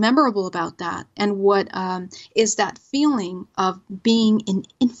memorable about that, and what is that feeling of being an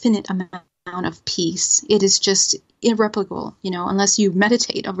infinite amount of peace. It is just irreplicable, unless you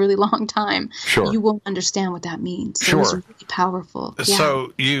meditate a really long time. Sure. You won't understand what that means. So sure. It's really powerful. Yeah.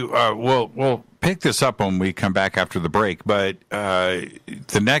 So you, we'll pick this up when we come back after the break, but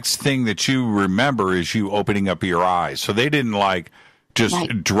the next thing that you remember is you opening up your eyes. So they didn't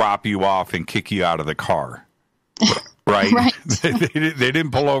just drop you off and kick you out of the car. Right? Right. They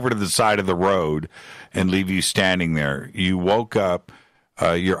didn't pull over to the side of the road and leave you standing there. You woke up.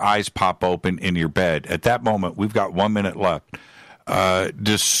 Your eyes pop open in your bed. At that moment, we've got 1 minute left.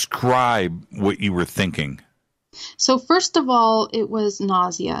 Describe what you were thinking. So first of all, it was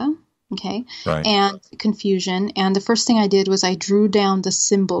nausea, okay, right. And confusion. And the first thing I did was I drew down the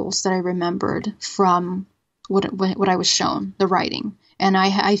symbols that I remembered from what I was shown, the writing. And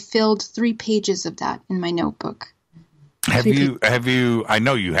I filled 3 pages of that in my notebook. Have you, I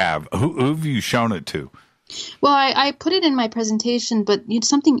know you have. Who have you shown it to? Well, I put it in my presentation, but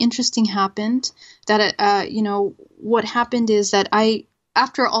something interesting happened. That what happened is that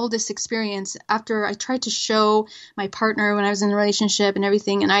after all this experience, after I tried to show my partner when I was in a relationship and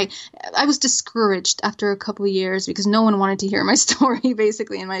everything, and I was discouraged after a couple of years because no one wanted to hear my story,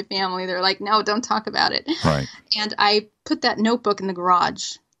 basically, in my family. They're like, no, don't talk about it. Right. And I put that notebook in the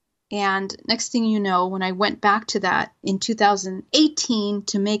garage. And next thing you know, when I went back to that in 2018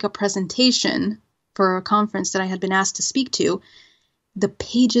 to make a presentation for a conference that I had been asked to speak to, the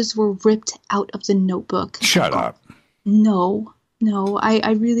pages were ripped out of the notebook. Shut up. No, I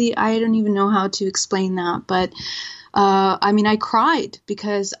don't even know how to explain that. But, I cried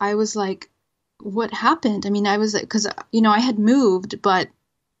because I was like, what happened? I was like, because, I had moved, but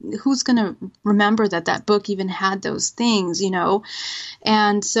who's going to remember that book even had those things,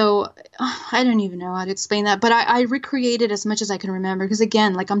 And so I don't even know how to explain that, but I recreated as much as I can remember, because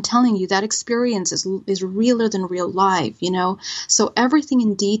again, like I'm telling you, that experience is realer than real life, So everything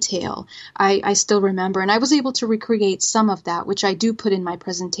in detail, I still remember, and I was able to recreate some of that, which I do put in my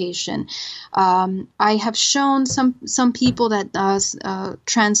presentation. I have shown some people that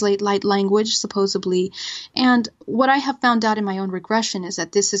translate light language, supposedly, and what I have found out in my own regression is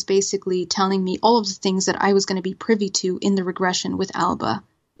that this is basically telling me all of the things that I was going to be privy to in the regression with Alba,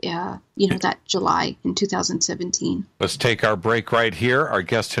 that July in 2017. Let's take our break right here. Our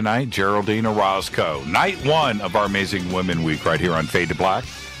guest tonight, Geraldine Orozco. Night 1 of our Amazing Women Week right here on Fade to Black.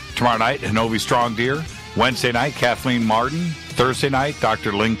 Tomorrow night, Hanovi Strong Deer. Wednesday night, Kathleen Martin. Thursday night,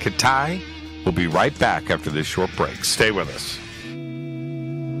 Dr. Lynn Katai. We'll be right back after this short break. Stay with us.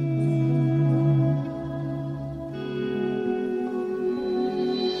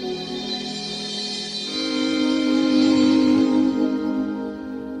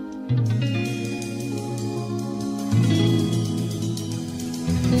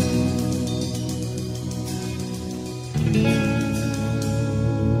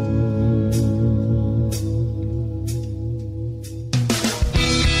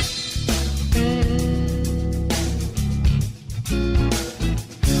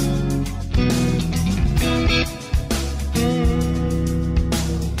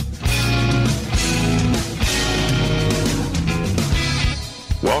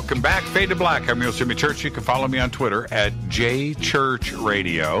 Welcome back, Fade to Black. I'm your Jimmy Church. You can follow me on Twitter at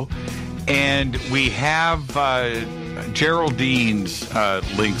JChurchRadio. And we have Geraldine's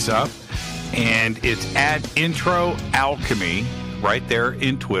links up, and it's at Intro Alchemy right there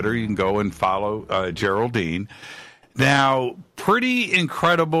in Twitter. You can go and follow Geraldine. Now, pretty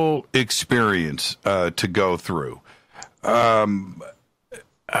incredible experience to go through.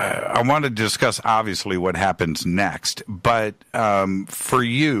 I want to discuss, obviously, what happens next. But for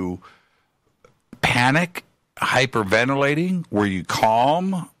you, panic, hyperventilating, were you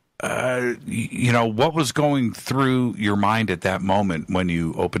calm? What was going through your mind at that moment when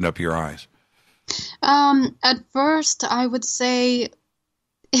you opened up your eyes? At first, I would say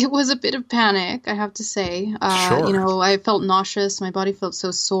it was a bit of panic, I have to say. Sure. I felt nauseous. My body felt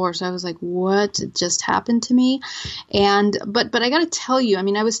so sore. So I was like, what just happened to me? But I got to tell you,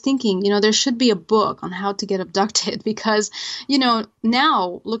 I was thinking, there should be a book on how to get abducted because,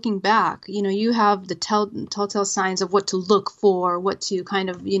 now looking back, you have the telltale signs of what to look for, what to kind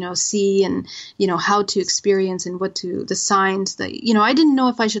of, see and, how to experience and the signs that, I didn't know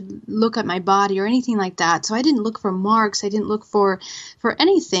if I should look at my body or anything like that. So I didn't look for marks. I didn't look for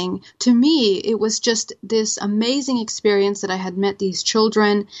anything. To me, it was just this amazing experience that I had met these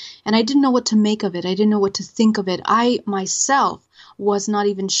children, and I didn't know what to make of it. I didn't know what to think of it. I myself was not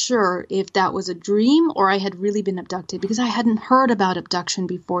even sure if that was a dream or I had really been abducted because I hadn't heard about abduction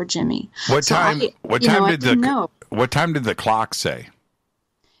before, Jimmy. What time did the clock say?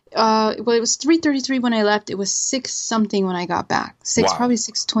 It was 3:33 when I left. It was 6 something when I got back. Probably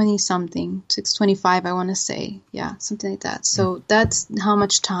 6:20 something, 6:25. I want to say, yeah, something like that. So that's how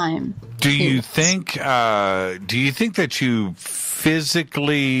much time. Do you think that you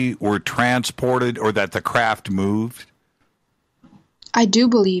physically were transported, or that the craft moved? I do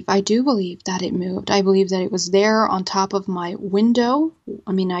believe that it moved. I believe that it was there on top of my window.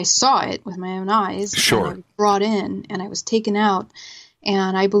 I saw it with my own eyes. Sure. I was brought in and I was taken out.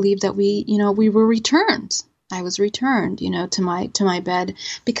 And I believe that we were returned. I was returned, to my bed,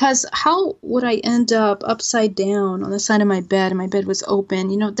 because how would I end up upside down on the side of my bed? And my bed was open.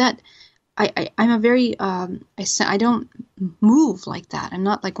 That I'm a very I don't move like that. I'm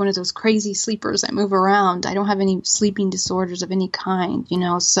not like one of those crazy sleepers that move around. I don't have any sleeping disorders of any kind.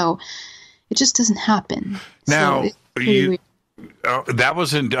 So it just doesn't happen. Now so weird. That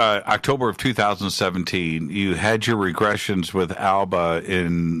was in October of 2017. You had your regressions with Alba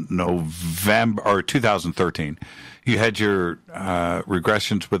in November or 2013. You had your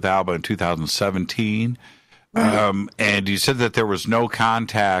regressions with Alba in 2017. Right. And you said that there was no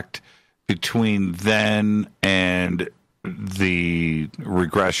contact between then and the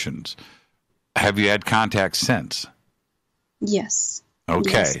regressions. Have you had contact since? Yes.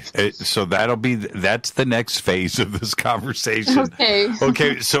 Okay, yes. So that's the next phase of this conversation.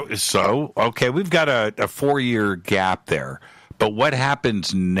 Okay. So we've got a 4-year gap there. But what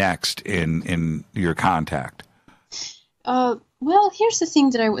happens next in your contact? Well, here's the thing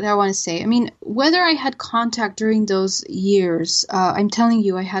that I want to say. Whether I had contact during those years, I'm telling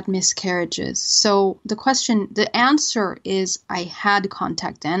you, I had miscarriages. So the answer is I had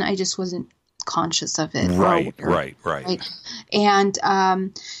contact then. I just wasn't conscious of it. Right. And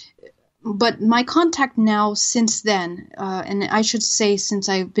but my contact now since then, and I should say since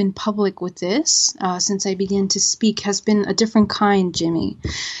I've been public with this, since I began to speak, has been a different kind, Jimmy.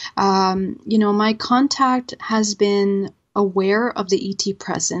 My contact has been aware of the ET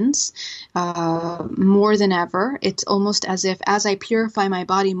presence more than ever. It's almost as if as I purify my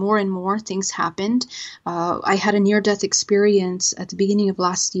body more and more, things happened. I had a near-death experience at the beginning of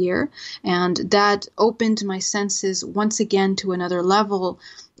last year, and that opened my senses once again to another level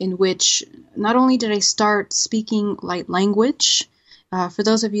in which not only did I start speaking light language. For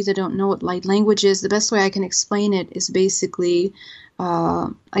those of you that don't know what light language is, the best way I can explain it is basically,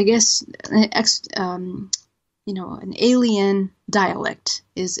 an alien dialect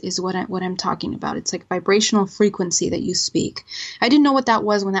is what I'm talking about. It's like vibrational frequency that you speak. I didn't know what that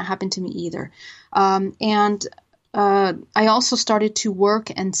was when that happened to me either. And I also started to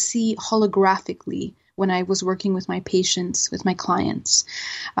work and see holographically when I was working with my patients, with my clients,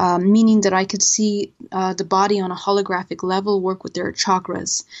 meaning that I could see the body on a holographic level, work with their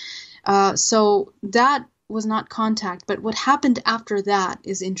chakras. So that was not contact, but what happened after that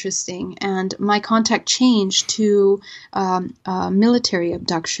is interesting. And my contact changed to military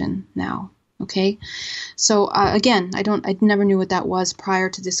abduction now. Okay. So again, I never knew what that was prior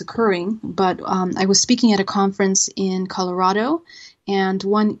to this occurring, but I was speaking at a conference in Colorado, and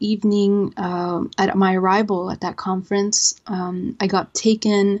one evening at my arrival at that conference, I got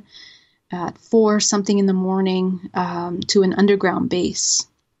taken at 4 something in the morning to an underground base.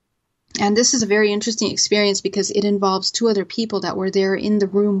 And this is a very interesting experience because it involves two other people that were there in the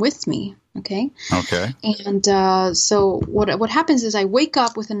room with me. Okay. And so what happens is I wake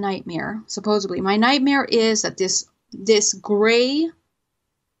up with a nightmare. Supposedly, my nightmare is that this gray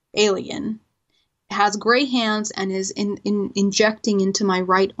alien has gray hands and is injecting into my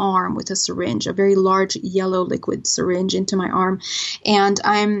right arm with a syringe, a very large yellow liquid syringe into my arm. And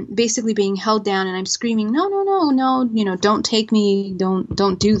I'm basically being held down and I'm screaming, no, don't take me.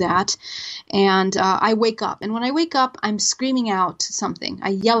 Don't do that. And I wake up. And when I wake up, I'm screaming out something.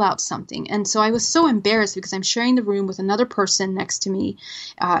 I yell out something. And so I was so embarrassed because I'm sharing the room with another person next to me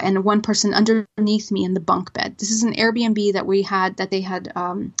and one person underneath me in the bunk bed. This is an Airbnb that they had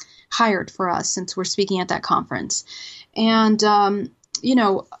hired for us since we're speaking at that conference. And,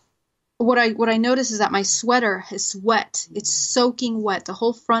 what I notice is that my sweater is wet. It's soaking wet. The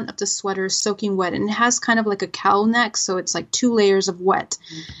whole front of the sweater is soaking wet. And it has kind of like a cowl neck. So it's like 2 layers of wet.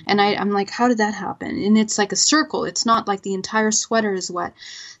 And I'm like, how did that happen? And it's like a circle. It's not like the entire sweater is wet.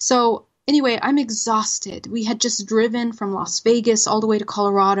 So anyway, I'm exhausted. We had just driven from Las Vegas all the way to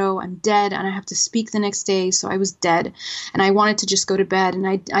Colorado. I'm dead, and I have to speak the next day, so I was dead. And I wanted to just go to bed, and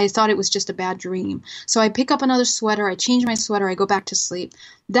I thought it was just a bad dream. So I pick up another sweater, I change my sweater, I go back to sleep.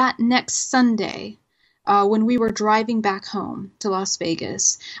 That next Sunday, when we were driving back home to Las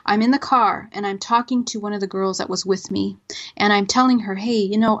Vegas, I'm in the car, and I'm talking to one of the girls that was with me, and I'm telling her, hey,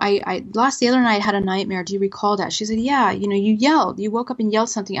 the other night I had a nightmare. Do you recall that? She said, yeah, you woke up and yelled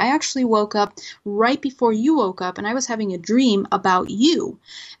something. I actually woke up right before you woke up, and I was having a dream about you.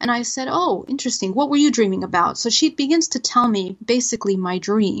 And I said, oh, interesting. What were you dreaming about? So she begins to tell me basically my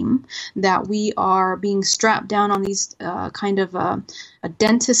dream, that we are being strapped down on these kind of a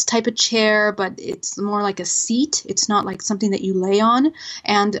dentist type of chair, but it's more like a seat. It's not like something that you lay on.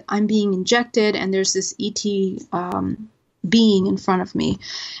 And I'm being injected, and there's this ET being in front of me.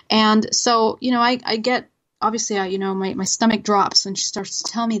 And so, I get, obviously, my stomach drops when she starts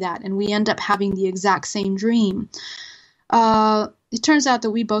to tell me that, and we end up having the exact same dream. It turns out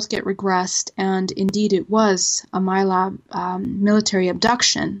that we both get regressed, and indeed it was a MyLab military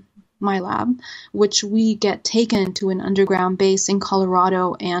abduction. MyLab, which we get taken to an underground base in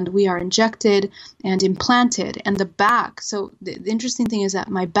Colorado, and we are injected and implanted. And the back, so the interesting thing is that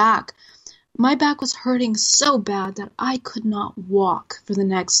my back was hurting so bad that I could not walk for the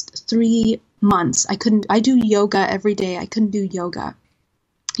next 3 months. I do yoga every day. I couldn't do yoga.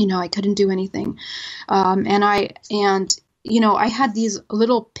 I couldn't do anything. I had these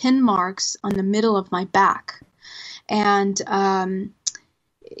little pin marks on the middle of my back. And,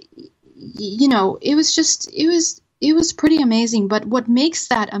 it was pretty amazing. But what makes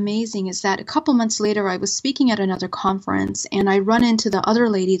that amazing is that a couple months later, I was speaking at another conference, and I run into the other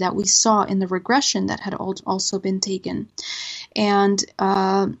lady that we saw in the regression that had also been taken. And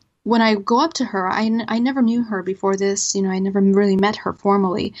when I go up to her, I never knew her before this. I never really met her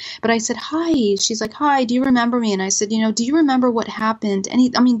formally. But I said, hi. She's like, hi, do you remember me? And I said, do you remember what happened?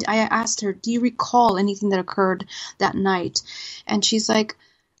 I asked her, do you recall anything that occurred that night? And she's like,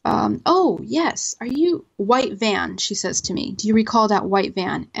 oh, yes. Are you white van? She says to me, do you recall that white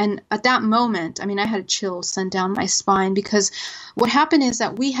van? And at that moment, I had a chill sent down my spine, because what happened is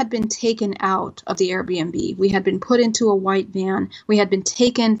that we had been taken out of the Airbnb. We had been put into a white van. We had been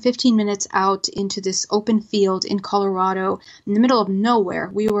taken 15 minutes out into this open field in Colorado in the middle of nowhere.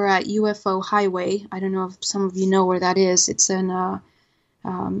 We were at UFO Highway. I don't know if some of you know where that is. It's in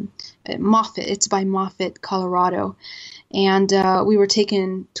Moffett. It's by Moffett, Colorado. And we were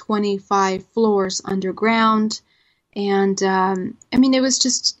taken 25 floors underground. And,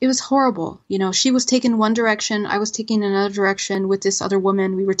 it was horrible. She was taken one direction. I was taken another direction with this other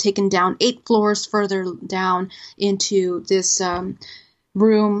woman. We were taken down 8 floors further down into this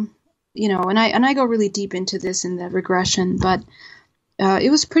room, and I go really deep into this in the regression. But it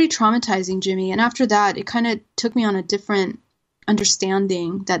was pretty traumatizing, Jimmy. And after that, it kind of took me on a different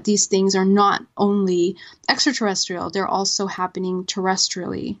understanding that these things are not only extraterrestrial, they're also happening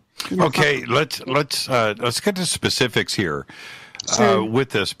terrestrially. Okay, let's get to specifics here. Sure. With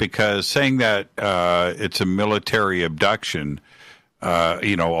this, because saying that it's a military abduction, a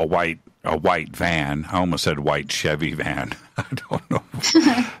white van. I almost said white Chevy van. I don't know.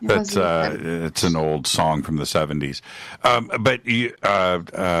 That's it's an old song from the 70s. But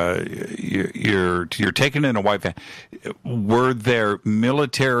you're taken in a white van. Were there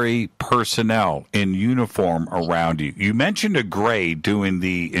military personnel in uniform around you? You mentioned a gray doing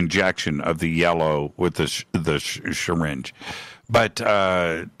the injection of the yellow with the syringe, but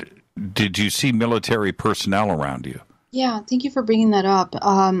did you see military personnel around you? Yeah, thank you for bringing that up.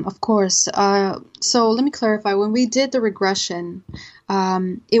 Of course. So let me clarify. When we did the regression,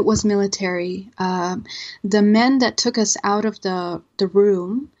 it was military. The men that took us out of the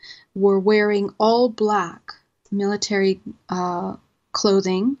room were wearing all black military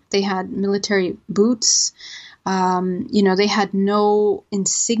clothing. They had military boots. They had no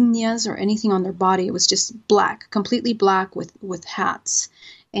insignias or anything on their body. It was just black, completely black with hats.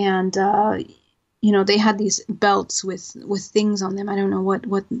 And they had these belts with things on them. I don't know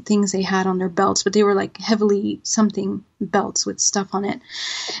what things they had on their belts, but they were like heavily something belts with stuff on it.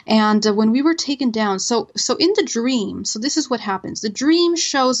 And when we were taken down, so in the dream, so this is what happens. The dream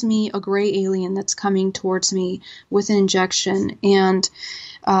shows me a gray alien that's coming towards me with an injection. And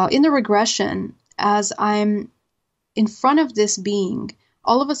in the regression, as I'm in front of this being,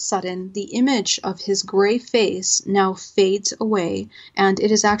 all of a sudden, the image of his gray face now fades away, and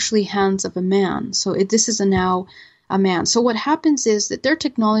it is actually hands of a man. So this is now a man. So what happens is that their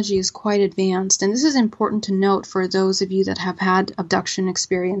technology is quite advanced, and this is important to note for those of you that have had abduction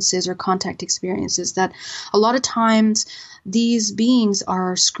experiences or contact experiences, that a lot of times these beings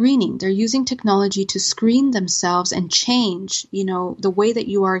are screening. They're using technology to screen themselves and change, the way that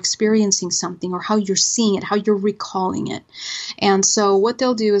you are experiencing something or how you're seeing it, how you're recalling it. And so what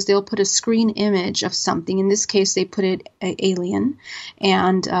they'll do is they'll put a screen image of something. In this case, they put it an alien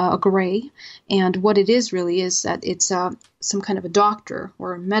and a gray. And what it is really is that it's some kind of a doctor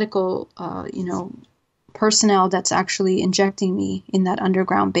or a medical, personnel that's actually injecting me in that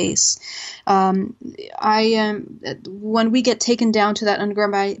underground base. When we get taken down to that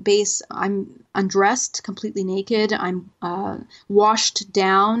underground base, I'm undressed, completely naked. I'm washed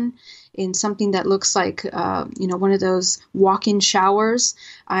down in something that looks like, one of those walk-in showers.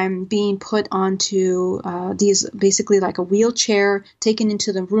 I'm being put onto these, basically like a wheelchair, taken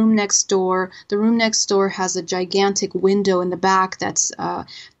into the room next door. The room next door has a gigantic window in the back that's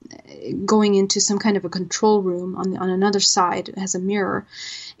going into some kind of a control room on another side. It has a mirror.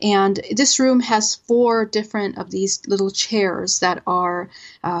 And this room has 4 different of these little chairs that are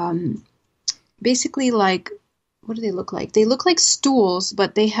basically like, what do they look like? They look like stools,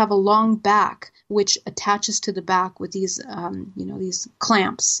 but they have a long back which attaches to the back with these, these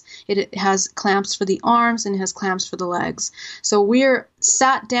clamps. It has clamps for the arms and it has clamps for the legs. So we're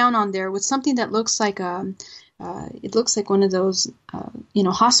sat down on there with something that looks like it looks like one of those,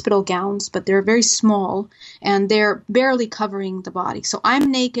 hospital gowns, but they're very small and they're barely covering the body. So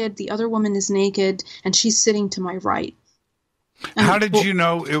I'm naked, the other woman is naked, and she's sitting to my right. How did you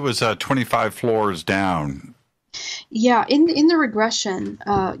know it was 25 floors down? Yeah, in the regression,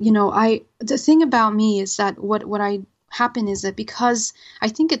 the thing about me is that what I happen is that because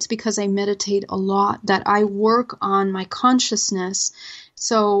I meditate a lot, that I work on my consciousness.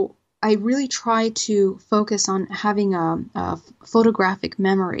 So I really try to focus on having a photographic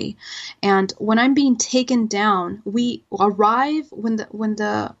memory. And when I'm being taken down, we arrive when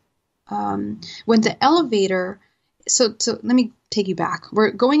the elevator. So let me take you back.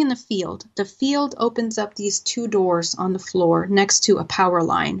 We're going in the field. The field opens up these 2 doors on the floor next to a power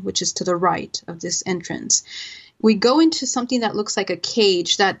line, which is to the right of this entrance. We go into something that looks like a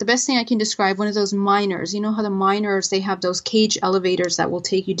cage. That the best thing I can describe, one of those miners. You know how the miners, they have those cage elevators that will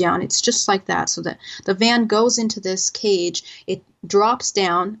take you down. It's just like that. So that the van goes into this cage. It drops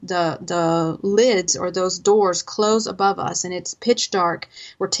down. The lids or those doors close above us, and it's pitch dark.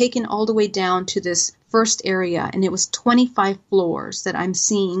 We're taken all the way down to this first area, and it was 25 floors that I'm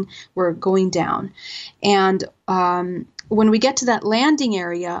seeing we're going down. And when we get to that landing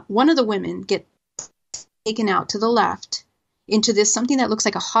area, one of the women gets taken out to the left into this something that looks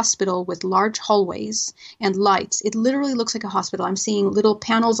like a hospital with large hallways and lights. It literally looks like a hospital. I'm seeing little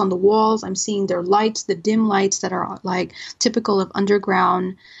panels on the walls. I'm seeing their lights, the dim lights that are like typical of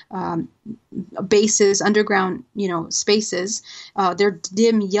underground bases, underground, spaces. They're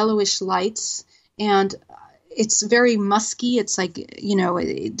dim yellowish lights, and it's very musky. It's like,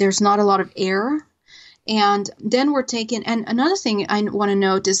 there's not a lot of air. And then we're taken, and another thing I want to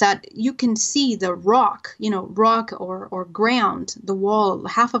note is that you can see the rock or ground, the wall.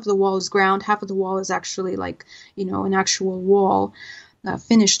 Half of the wall is ground, half of the wall is actually like, an actual wall,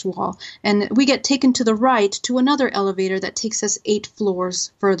 finished wall. And we get taken to the right to another elevator that takes us 8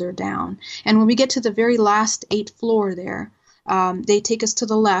 floors further down. And when we get to the very last 8th floor there, they take us to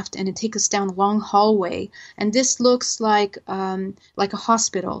the left, and it takes us down a long hallway. And this looks like a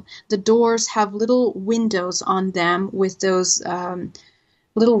hospital. The doors have little windows on them with those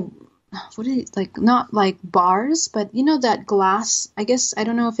little, not like bars, but that glass. I guess, I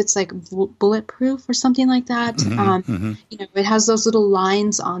don't know if it's like bulletproof or something like that. It has those little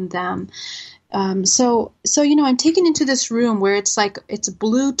lines on them. So I'm taken into this room where it's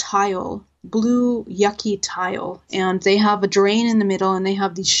blue yucky tile, and they have a drain in the middle, and they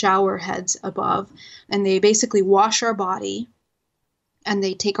have these shower heads above, and they basically wash our body, and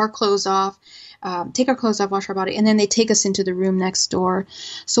they take our clothes off, wash our body, and then they take us into the room next door.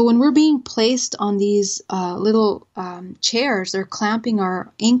 So when we're being placed on these little chairs, they're clamping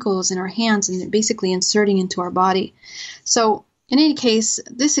our ankles and our hands and basically inserting into our body. So in any case,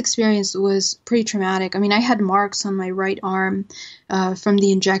 this experience was pretty traumatic. I mean, I had marks on my right arm from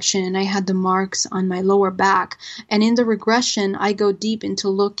the injection, and I had the marks on my lower back. And in the regression, I go deep into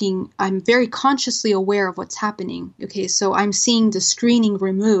looking. I'm very consciously aware of what's happening. Okay, so I'm seeing the screening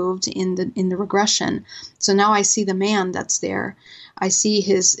removed in the regression. So now I see the man that's there. I see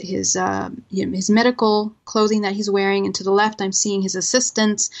his medical clothing that he's wearing, and to the left, I'm seeing his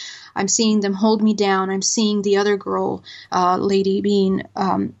assistants. I'm seeing them hold me down. I'm seeing the other girl, lady, being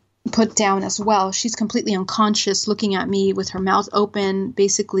put down as well. She's completely unconscious, looking at me with her mouth open,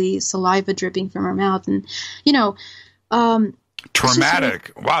 basically saliva dripping from her mouth, and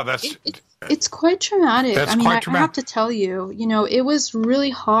traumatic. Wow, that's. It's quite traumatic. That's I quite traumatic. I have to tell you, it was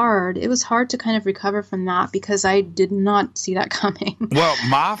really hard. It was hard to kind of recover from that because I did not see that coming. Well,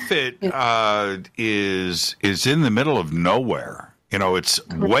 Moffett is in the middle of nowhere. It's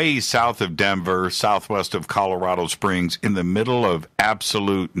way south of Denver, southwest of Colorado Springs, in the middle of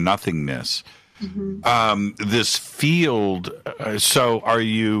absolute nothingness. Mm-hmm. This field. So, are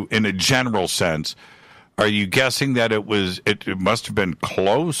you, in a general sense, are you guessing that it must have been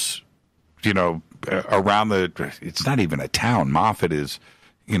close? Around it's not even a town. Moffett is,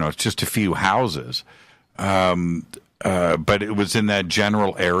 it's just a few houses. But it was in that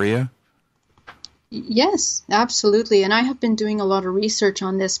general area? Yes, absolutely. And I have been doing a lot of research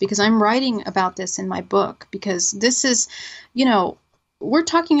on this because I'm writing about this in my book, because this is, we're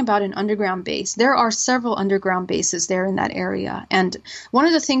talking about an underground base. There are several underground bases there in that area. And one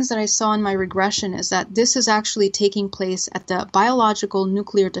of the things that I saw in my regression is that this is actually taking place at the Biological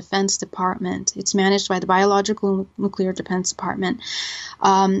Nuclear Defense Department. It's managed by the Biological Nuclear Defense Department.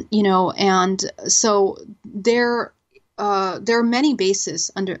 And so there are many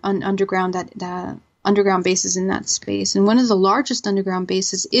bases underground underground bases in that space, and one of the largest underground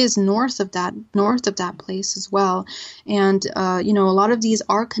bases is north of that place as well. And a lot of these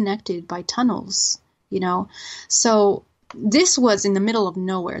are connected by tunnels. So this was in the middle of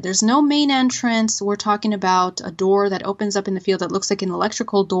nowhere. There's no main entrance. We're talking about a door that opens up in the field that looks like an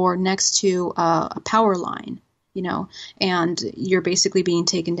electrical door next to a power line. And you're basically being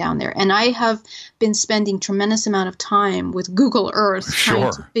taken down there. And I have been spending tremendous amount of time with Google Earth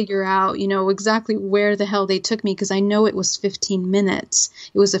trying to figure out, exactly where the hell they took me, because I know it was 15 minutes.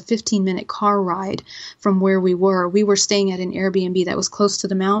 It was a 15-minute car ride from where we were. We were staying at an Airbnb that was close to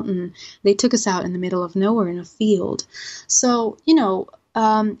the mountain. They took us out in the middle of nowhere in a field. So,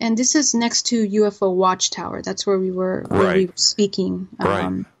 and this is next to UFO Watchtower. That's where we were, speaking.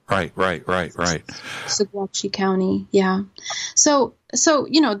 Right. Saguache County, yeah. So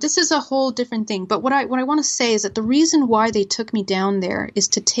this is a whole different thing. But what I want to say is that the reason why they took me down there is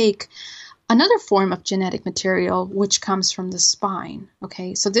to take another form of genetic material, which comes from the spine.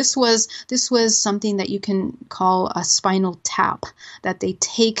 Okay, so this was something that you can call a spinal tap, that they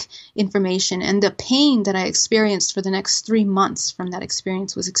take information, and the pain that I experienced for the next 3 months from that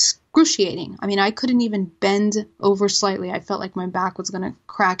experience was excruciating. I mean, I couldn't even bend over slightly. I felt like my back was going to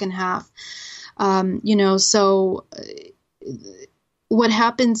crack in half. So what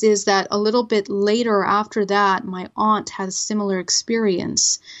happens is that a little bit later after that, my aunt had a similar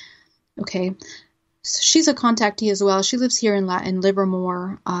experience. Okay, so she's a contactee as well. She lives here in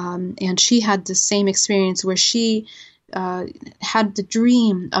Livermore, and she had the same experience where she had the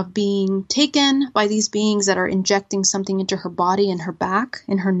dream of being taken by these beings that are injecting something into her body and her back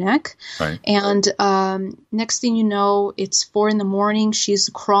and her neck. Right. And next thing you know, it's 4 a.m. She's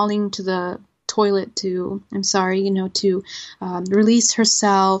crawling to the toilet to release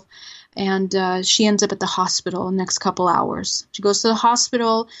herself. And she ends up at the hospital the next couple hours. She goes to the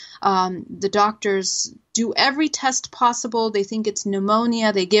hospital. The doctors do every test possible. They think it's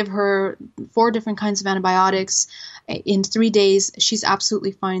pneumonia. They give her 4 different kinds of antibiotics. In 3 days, she's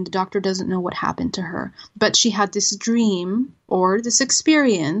absolutely fine. The doctor doesn't know what happened to her. But she had this dream or this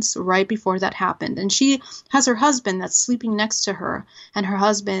experience right before that happened. And she has her husband that's sleeping next to her. And her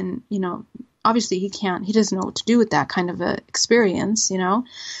husband, obviously he doesn't know what to do with that kind of a experience,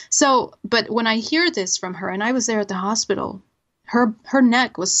 So, but when I hear this from her, and I was there at the hospital, her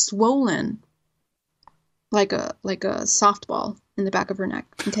neck was swollen like a softball in the back of her neck.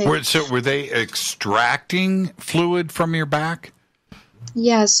 Okay. So were they extracting fluid from your back?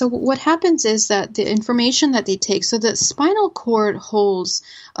 Yeah, so what happens is that the information that they take, so the spinal cord holds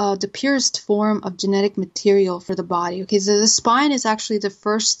the purest form of genetic material for the body. Okay, so the spine is actually the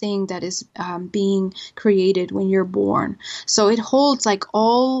first thing that is being created when you're born. So it holds like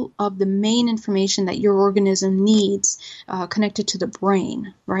all of the main information that your organism needs connected to the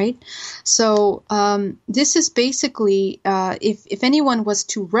brain, right? So this is basically, if anyone was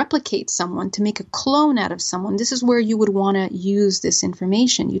to replicate someone, to make a clone out of someone, this is where you would want to use this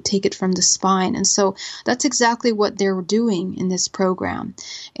information. You take it from the spine. And so that's exactly what they're doing in this program.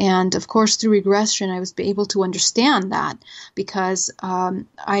 And of course, through regression, I was able to understand that because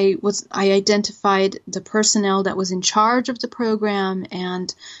I identified the personnel that was in charge of the program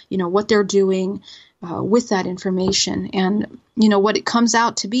and, what they're doing with that information. And, what it comes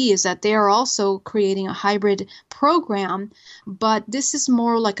out to be is that they are also creating a hybrid program, but this is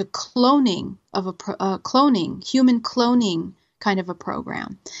more like a cloning of human cloning kind of a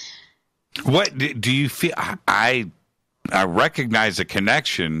program. What do you feel? I recognize a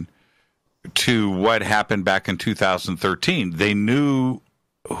connection to what happened back in 2013. They knew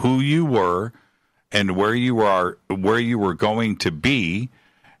who you were and where you were going to be.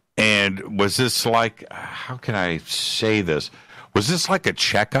 And was this like, how can I say this? Was this like a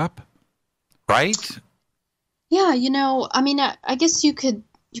checkup, right? Yeah, I guess you could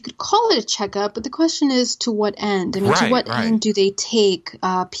call it a checkup, but the question is to what end? To what end do they take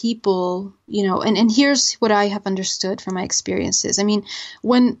people, and here's what I have understood from my experiences.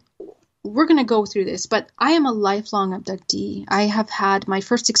 When we're going to go through this, but I am a lifelong abductee. I have had my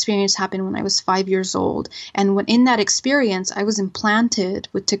first experience happen when I was 5 years old. And in that experience, I was implanted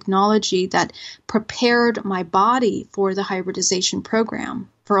with technology that prepared my body for the hybridization program,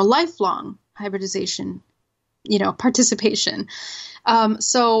 for a lifelong hybridization participation.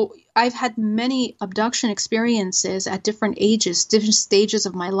 So I've had many abduction experiences at different ages, different stages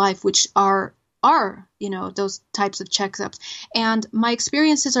of my life, which are those types of checkups. And my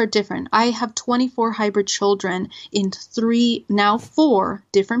experiences are different. I have 24 hybrid children in 4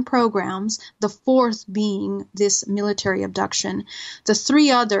 different programs, the 4th being this military abduction. The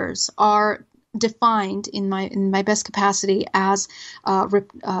 3 others are defined in my best capacity as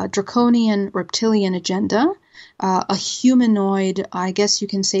draconian reptilian agenda, a humanoid, I guess you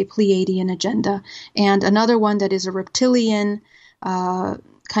can say Pleiadian agenda, and another one that is a reptilian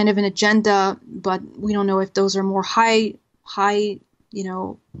kind of an agenda, but we don't know if those are more high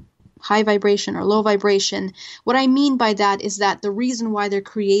vibration or low vibration. What I mean by that is that the reason why they're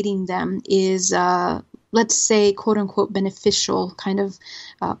creating them is, let's say, quote unquote, beneficial kind of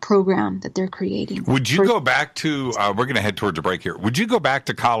program that they're creating. Would you go back to, we're going to head towards a break here. Would you go back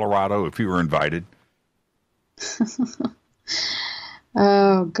to Colorado if you were invited?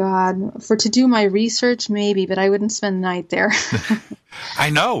 Oh, God. To do my research, maybe, but I wouldn't spend the night there. I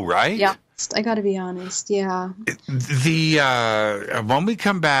know, right? Yeah, I got to be honest, yeah. When we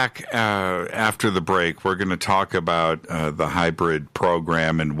come back after the break, we're going to talk about the hybrid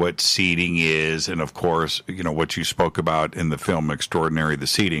program and what seeding is, and, of course, what you spoke about in the film Extraordinary, the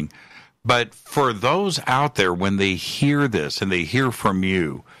seeding. But for those out there, when they hear this and they hear from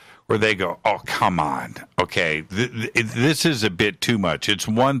you, where they go, oh, come on, okay, this is a bit too much. It's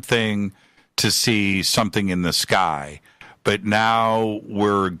one thing to see something in the sky, but now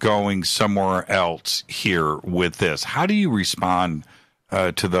we're going somewhere else here with this. How do you respond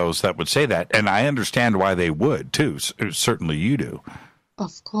to those that would say that? And I understand why they would, too. Certainly you do.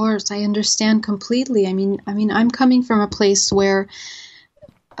 Of course, I understand completely. I'm coming from a place where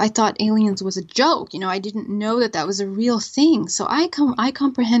I thought aliens was a joke. I didn't know that was a real thing. So I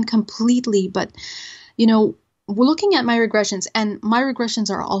comprehend completely. But, looking at my regressions, and my regressions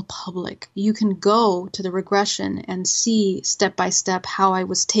are all public. You can go to the regression and see step by step how I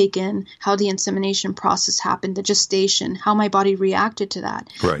was taken, how the insemination process happened, the gestation, how my body reacted to that.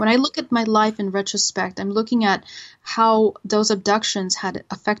 Right. When I look at my life in retrospect, I'm looking at how those abductions had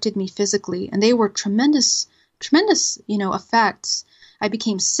affected me physically, and they were tremendous, effects. I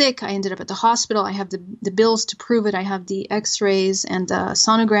became sick. I ended up at the hospital. I have the bills to prove it. I have the x-rays and the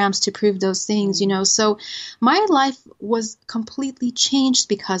sonograms to prove those things, So my life was completely changed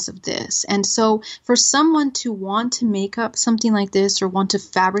because of this. And so for someone to want to make up something like this or want to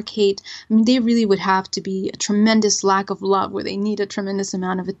fabricate, they really would have to be a tremendous lack of love where they need a tremendous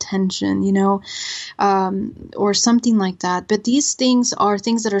amount of attention, or something like that. But these things are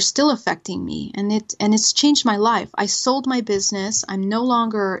things that are still affecting me, and it's changed my life. I sold my business. I'm no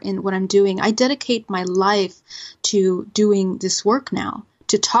longer in what I'm doing. I dedicate my life to doing this work now,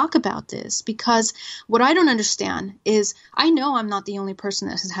 to talk about this, because what I don't understand is, I know I'm not the only person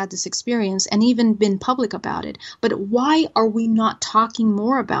that has had this experience and even been public about it, but why are we not talking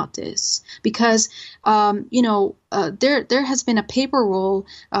more about this? Because, there has been a paper roll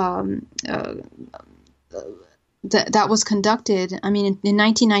that was conducted, in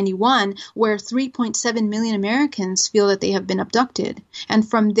 1991, where 3.7 million Americans feel that they have been abducted. And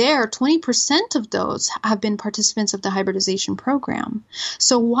from there, 20% of those have been participants of the hybridization program.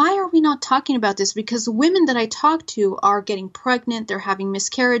 So why are we not talking about this? Because the women that I talk to are getting pregnant, they're having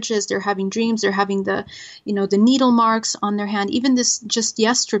miscarriages, they're having dreams, they're having the needle marks on their hand. Even just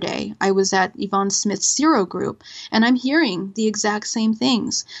yesterday, I was at Yvonne Smith's Zero group, and I'm hearing the exact same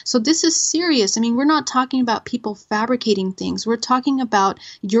things. So this is serious. We're not talking about people fabricating things. We're talking about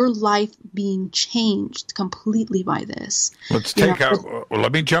your life being changed completely by this.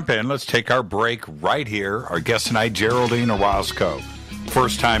 Let me jump in. Let's take our break right here. Our guest tonight, Geraldine Orozco.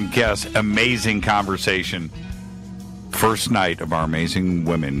 First-time guest, amazing conversation. First night of our Amazing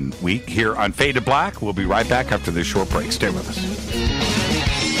Women Week here on Fade to Black. We'll be right back after this short break. Stay with us.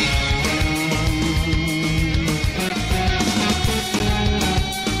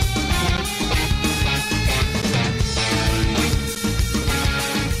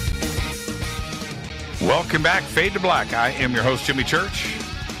 Welcome back, Fade to Black. I am your host, Jimmy Church.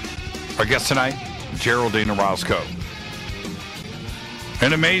 Our guest tonight, Geraldine Orozco.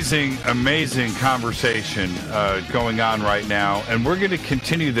 An amazing conversation going on right now, and we're going to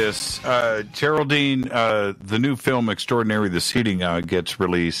continue this. Geraldine, the new film Extraordinary the Seating gets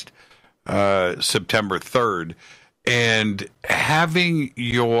released September 3rd, and having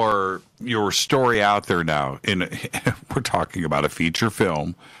your story out there now, we're talking about a feature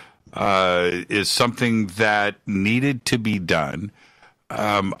film, is something that needed to be done.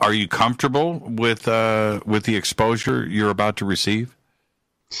 Are you comfortable with the exposure you're about to receive?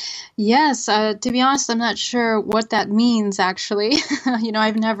 Yes, to be honest, I'm not sure what that means, actually.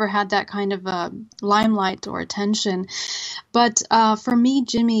 I've never had that kind of limelight or attention. But for me,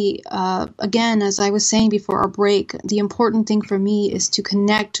 Jimmy, again, as I was saying before our break, the important thing for me is to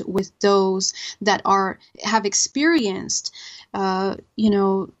connect with those that have experienced,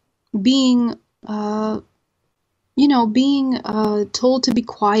 being told to be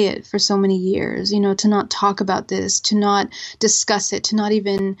quiet for so many years, to not talk about this, to not discuss it, to not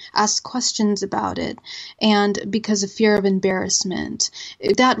even ask questions about it, and because of fear of embarrassment.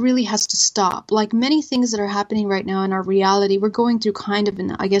 That really has to stop. Like many things that are happening right now in our reality, we're going through kind of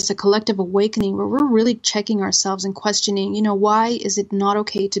a collective awakening where we're really checking ourselves and questioning, why is it not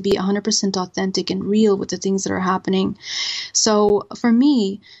okay to be 100% authentic and real with the things that are happening? So for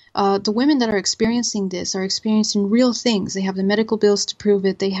me, the women that are experiencing this are experiencing real things. They have the medical bills to prove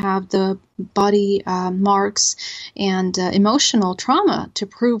it. They have the body marks and emotional trauma to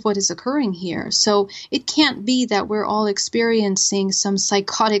prove what is occurring here. So it can't be that we're all experiencing some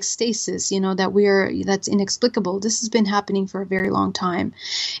psychotic stasis, that's inexplicable. This has been happening for a very long time.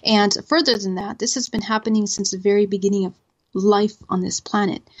 And further than that, this has been happening since the very beginning of life on this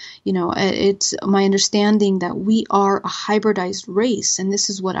planet. It's my understanding that we are a hybridized race, and this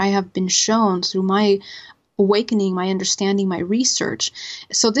is what I have been shown through my awakening, my understanding, my research.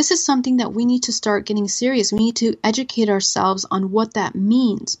 So this is something that we need to start getting serious. We need to educate ourselves on what that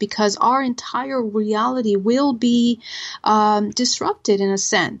means, because our entire reality will be disrupted in a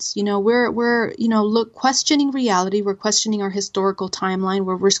sense. We're questioning reality. We're questioning our historical timeline.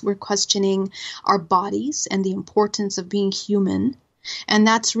 We're questioning our bodies and the importance of being human. And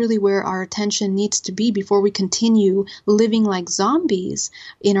that's really where our attention needs to be before we continue living like zombies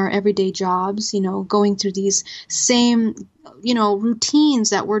in our everyday jobs, going through these same, routines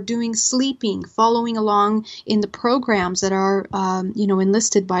that we're doing, sleeping, following along in the programs that are,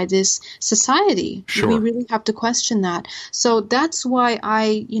 enlisted by this society. Sure. We really have to question that. So that's why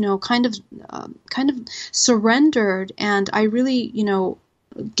I, kind of surrendered, and I really,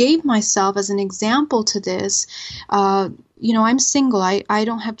 gave myself as an example to this. I'm single. I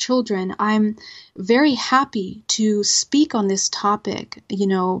don't have children. I'm very happy to speak on this topic,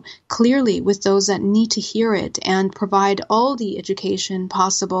 clearly with those that need to hear it and provide all the education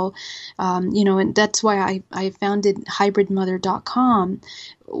possible. And that's why I founded hybridmother.com,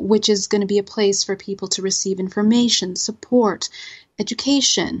 which is going to be a place for people to receive information, support,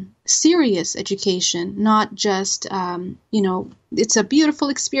 education, serious education, not just, it's a beautiful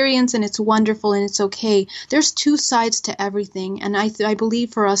experience and it's wonderful and it's okay. There's two sides to everything. And I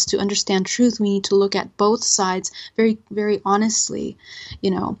believe for us to understand truth, we need to look at both sides very, very honestly,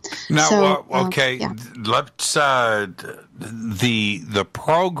 Now, okay, yeah. Let's, the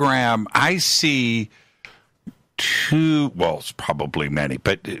program, I see it's probably many,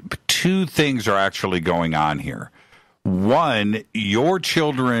 but two things are actually going on here. One, your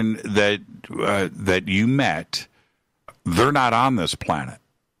children that you met, they're not on this planet,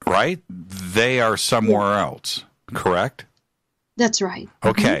 right? They are somewhere else, correct? That's right.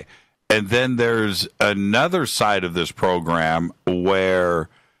 Okay. And then there's another side of this program where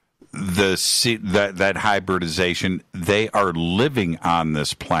that hybridization, they are living on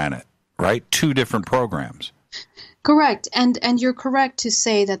this planet, right? Two different programs. Correct. And you're correct to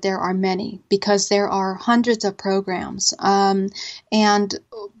say that there are many, because there are hundreds of programs. And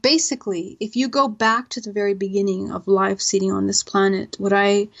basically, if you go back to the very beginning of life seeding on this planet, what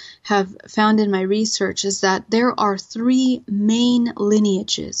I have found in my research is that there are three main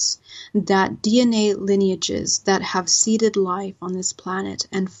lineages, that DNA lineages that have seeded life on this planet.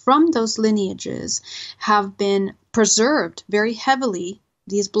 And from those lineages have been preserved very heavily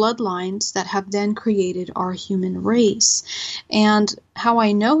these bloodlines that have then created our human race. And how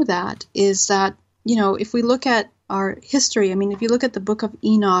I know that is that, if we look at our history, if you look at the Book of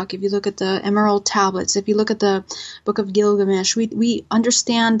Enoch, if you look at the Emerald Tablets, if you look at the Book of Gilgamesh, we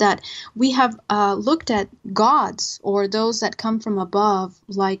understand that we have looked at gods, or those that come from above,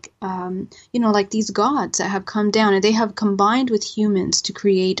 like these gods that have come down, and they have combined with humans to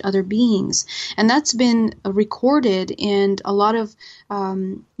create other beings. And that's been recorded in a lot of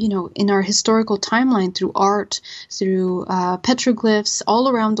in our historical timeline, through art, through petroglyphs all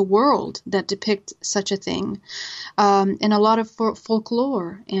around the world that depict such a thing. And a lot of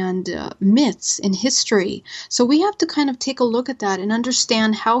folklore and myths in history. So we have to kind of take a look at that and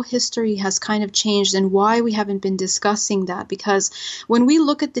understand how history has kind of changed and why we haven't been discussing that. Because when we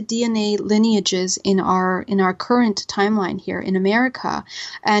look at the DNA lineages in our current timeline here in America,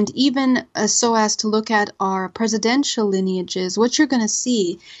 and even so as to look at our presidential lineages, what you're going to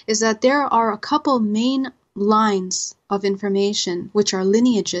see is that there are a couple main lines of information, which are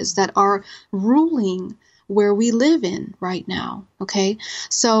lineages that are ruling where we live in right now. Okay,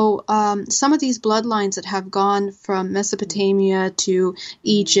 so some of these bloodlines that have gone from Mesopotamia to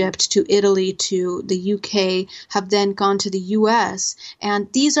Egypt to Italy to the UK have then gone to the US, and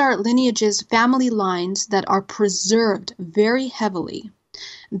these are lineages, family lines that are preserved very heavily,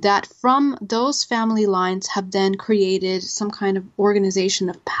 that from those family lines have then created some kind of organization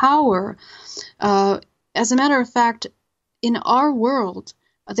of power. As a matter of fact, in our world,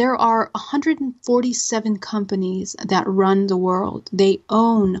 there are 147 companies that run the world. They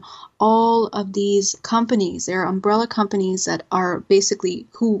own all of these companies. They're umbrella companies that are basically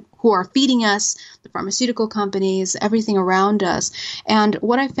who are feeding us, the pharmaceutical companies, everything around us. And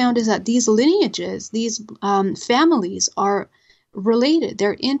what I found is that these lineages, these families are related.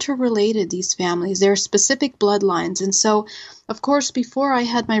 They're interrelated, these families. They're specific bloodlines. And so, of course, before I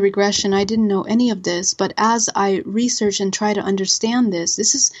had my regression, I didn't know any of this. But as I research and try to understand this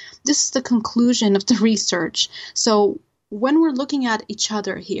is the conclusion of the research. So when we're looking at each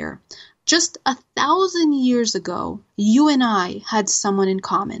other here, just 1,000 years ago, you and I had someone in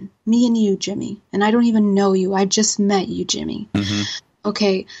common. Me and you, Jimmy. And I don't even know you. I just met you, Jimmy. Mm-hmm.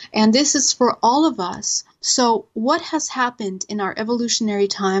 Okay, and this is for all of us. So what has happened in our evolutionary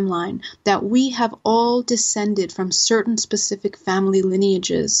timeline that we have all descended from certain specific family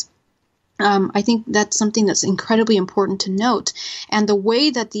lineages? I think that's something that's incredibly important to note. And the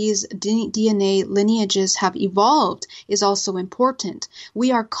way that these DNA lineages have evolved is also important.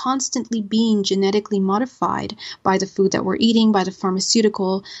 We are constantly being genetically modified by the food that we're eating, by the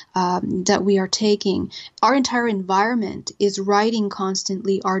pharmaceutical that we are taking. Our entire environment is writing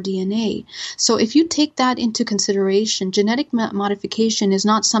constantly our DNA. So if you take that into consideration, genetic modification is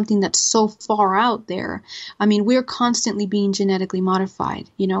not something that's so far out there. I mean, we're constantly being genetically modified.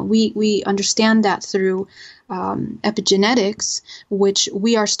 You know, we understand that through epigenetics, which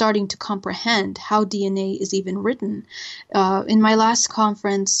we are starting to comprehend how DNA is even written. In my last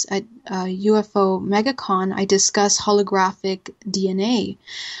conference at UFO MegaCon, I discussed holographic DNA.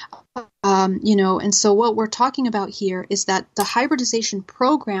 And so what we're talking about here is that the hybridization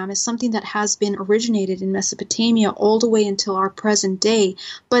program is something that has been originated in Mesopotamia all the way until our present day.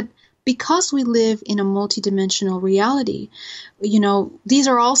 But because we live in a multidimensional reality, these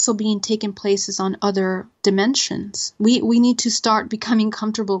are also being taken places on other dimensions. We need to start becoming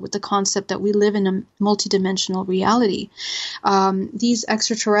comfortable with the concept that we live in a multidimensional reality. These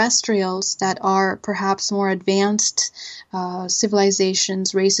extraterrestrials that are perhaps more advanced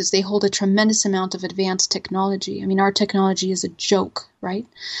civilizations, races, they hold a tremendous amount of advanced technology. I mean, our technology is a joke, right?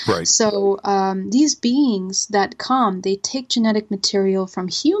 Right. So these beings that come, they take genetic material from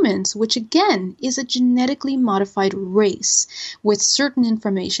humans, which again is a genetically modified race with certain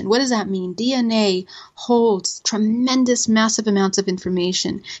information. What does that mean? DNA holds tremendous, massive amounts of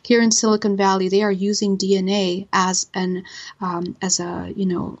information. Here in Silicon Valley, they are using DNA as an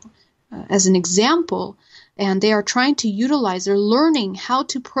example. And they are trying to utilize, they're learning how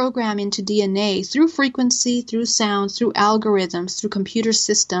to program into DNA through frequency, through sounds, through algorithms, through computer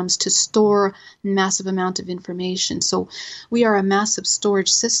systems to store massive amount of information. So we are a massive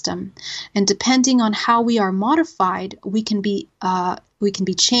storage system. And depending on how we are modified, we can be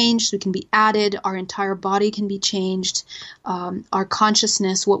changed, we can be added, our entire body can be changed, our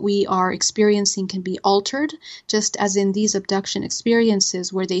consciousness, what we are experiencing can be altered, just as in these abduction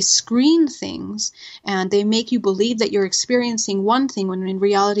experiences where they screen things and they make you believe that you're experiencing one thing when in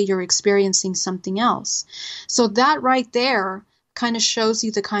reality you're experiencing something else. So that right there kind of shows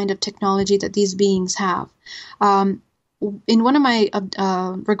you the kind of technology that these beings have. In one of my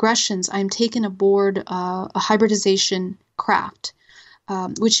regressions, I'm taken aboard a hybridization craft.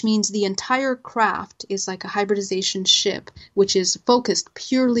 Which means the entire craft is like a hybridization ship, which is focused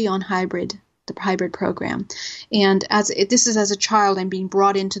purely on the hybrid program. And this is as a child, I'm being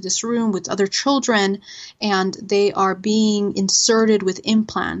brought into this room with other children, and they are being inserted with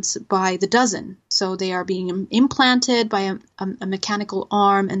implants by the dozen. So they are being implanted by a mechanical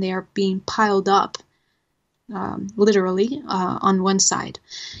arm, and they are being piled up. Literally on one side.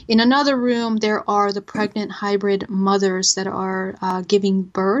 In another room, there are the pregnant hybrid mothers that are giving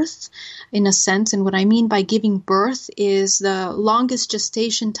birth, in a sense. And what I mean by giving birth is the longest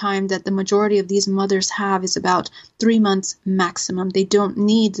gestation time that the majority of these mothers have is about 3 months maximum. They don't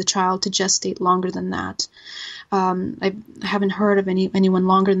need the child to gestate longer than that. I haven't heard of anyone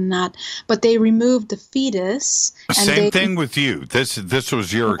longer than that. But they removed the fetus. Same thing with you. This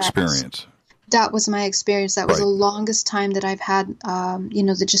was your experience. That was my experience. That was the longest time that I've had,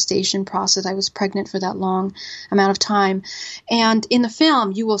 the gestation process. I was pregnant for that long amount of time. And in the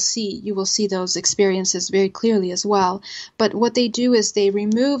film, you will see those experiences very clearly as well. But what they do is they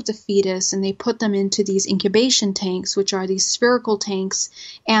remove the fetus and they put them into these incubation tanks, which are these spherical tanks.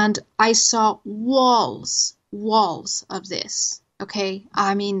 And I saw walls of this. Okay.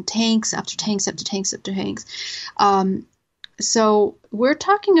 I mean, tanks after tanks after tanks after tanks. So we're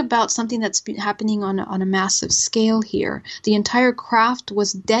talking about something that's been happening on a massive scale here. The entire craft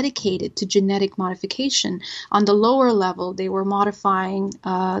was dedicated to genetic modification. On the lower level, they were modifying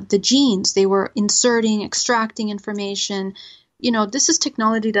the genes. They were inserting, extracting information. This is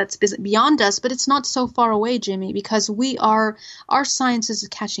technology that's beyond us, but it's not so far away, Jimmy, because our science is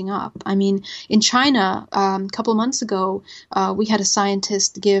catching up. I mean, in China, a couple of months ago, we had a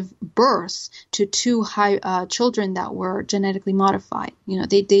scientist give birth to 2 children that were genetically modified.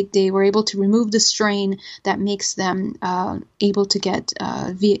 They were able to remove the strain that makes them able to get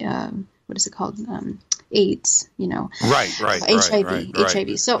what is it called? AIDS, Right.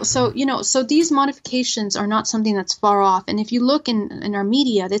 HIV. So these modifications are not something that's far off. And if you look in our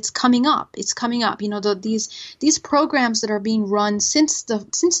media, that's coming up. It's coming up. These programs that are being run since the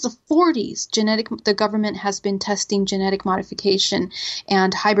 40s, the government has been testing genetic modification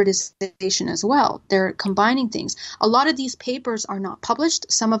and hybridization as well. They're combining things. A lot of these papers are not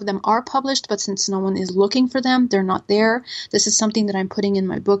published. Some of them are published, but since no one is looking for them, they're not there. This is something that I'm putting in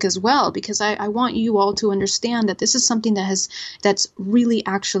my book as well, because I want you all to understand that this is something that's really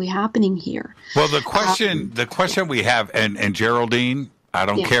actually happening here. Well, the question we have, and Geraldine, I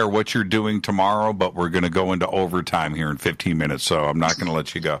don't care what you're doing tomorrow, but we're going to go into overtime here in 15 minutes, so I'm not going to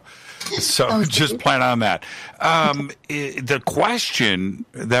let you go. So just plan on that. The question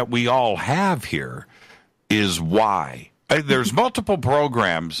that we all have here is why. There's multiple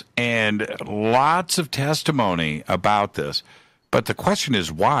programs and lots of testimony about this. But the question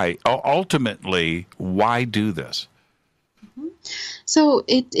is why? Ultimately, why do this? So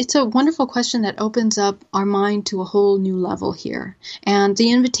it's a wonderful question that opens up our mind to a whole new level here. And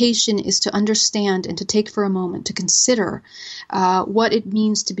the invitation is to understand and to take for a moment to consider what it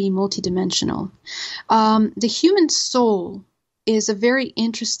means to be multidimensional. The human soul is a very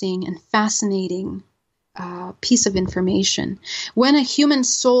interesting and fascinating piece of information. When a human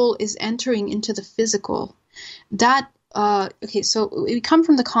soul is entering into the physical, so we come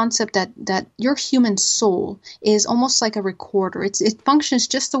from the concept that your human soul is almost like a recorder. It functions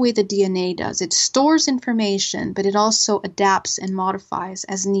just the way the DNA does. It stores information, but it also adapts and modifies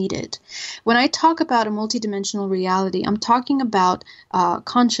as needed. When I talk about a multidimensional reality, I'm talking about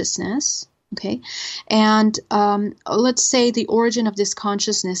consciousness. Okay, and let's say the origin of this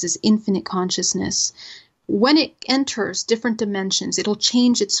consciousness is infinite consciousness. when it enters different dimensions, it'll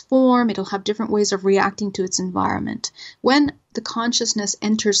change its form, it'll have different ways of reacting to its environment. When the consciousness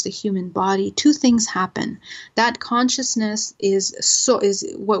enters the human body, two things happen. That consciousness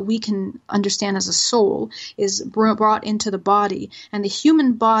is what we can understand as a soul, is brought into the body, and the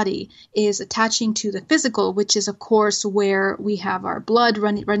human body is attaching to the physical, which is, of course, where we have our blood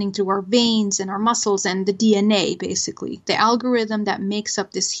running through our veins and our muscles and the DNA, basically, the algorithm that makes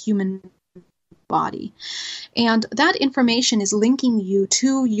up this human body. And that information is linking you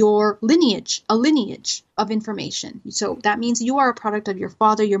to your lineage, a lineage of information. So that means you are a product of your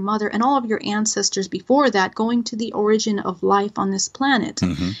father, your mother, and all of your ancestors before that, going to the origin of life on this planet.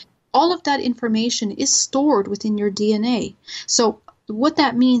 Mm-hmm. All of that information is stored within your DNA. So what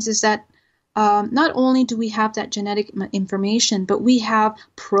that means is that not only do we have that genetic information, but we have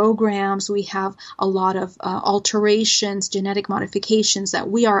programs, we have a lot of alterations, genetic modifications that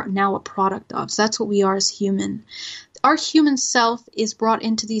we are now a product of. So that's what we are as human. Our human self is brought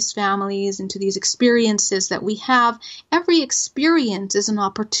into these families, into these experiences that we have. Every experience is an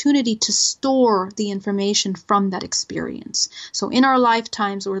opportunity to store the information from that experience. So in our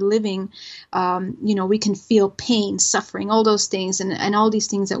lifetimes, we're living, we can feel pain, suffering, all those things, and all these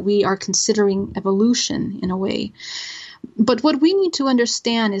things that we are considering evolution in a way. But what we need to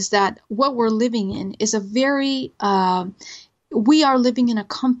understand is that what we're living in is we are living in a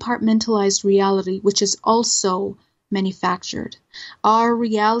compartmentalized reality, which is also manufactured. Our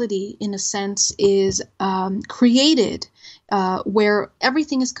reality, in a sense, is created where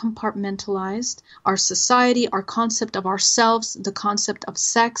everything is compartmentalized. Our society, our concept of ourselves, the concept of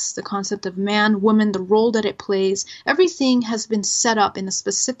sex, the concept of man, woman, the role that it plays, everything has been set up in a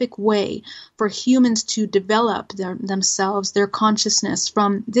specific way for humans to develop themselves, their consciousness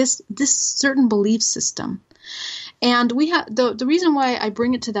from this certain belief system. And we have the reason why I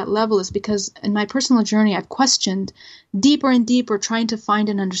bring it to that level is because in my personal journey, I've questioned deeper and deeper, trying to find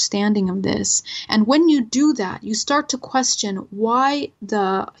an understanding of this. And when you do that, you start to question why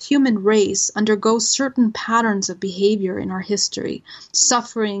the human race undergoes certain patterns of behavior in our history,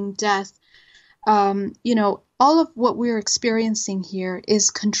 suffering, death. All of what we're experiencing here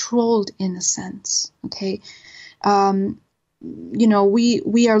is controlled in a sense. Okay.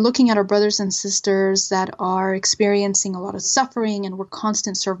 We are looking at our brothers and sisters that are experiencing a lot of suffering, and we're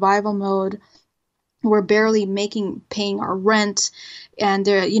constant survival mode. We're barely paying our rent. And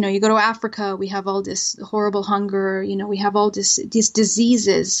you go to Africa, we have all this horrible hunger, we have all these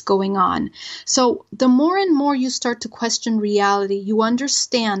diseases going on. So the more and more you start to question reality, you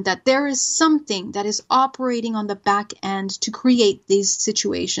understand that there is something that is operating on the back end to create these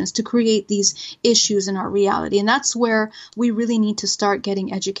situations, to create these issues in our reality. And that's where we really need to start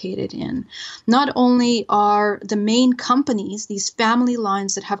getting educated in. Not only are the main companies, these family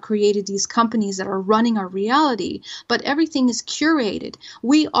lines that have created these companies that are running our reality, but everything is curated.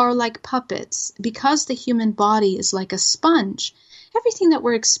 We are like puppets. Because the human body is like a sponge, everything that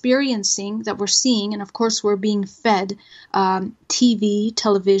we're experiencing, that we're seeing, and of course we're being fed TV,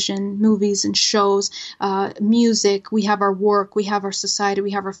 television, movies and shows, music, we have our work, we have our society,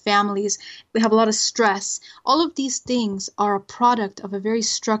 we have our families, we have a lot of stress. All of these things are a product of a very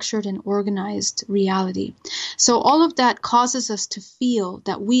structured and organized reality. So all of that causes us to feel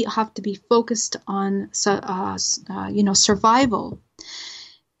that we have to be focused on survival.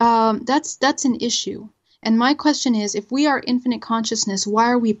 That's an issue. And my question is, if we are infinite consciousness,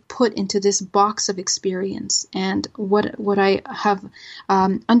 why are we put into this box of experience? And what I have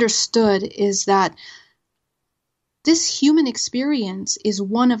understood is that this human experience is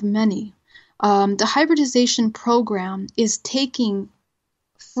one of many. The hybridization program is taking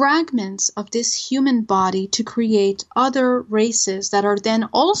fragments of this human body to create other races that are then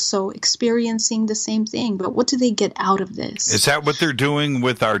also experiencing the same thing. But what do they get out of this? Is that what they're doing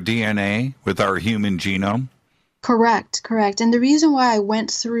with our DNA, with our human genome? Correct. And the reason why I went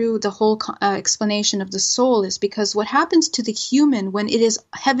through the whole explanation of the soul is because what happens to the human when it is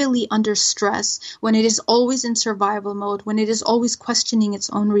heavily under stress, when it is always in survival mode, when it is always questioning its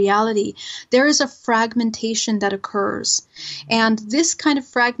own reality, there is a fragmentation that occurs. And this kind of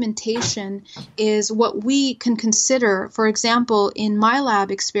fragmentation is what we can consider, for example, in my lab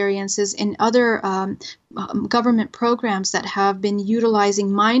experiences, in other government programs that have been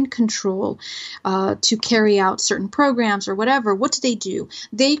utilizing mind control to carry out certain programs or whatever. What do?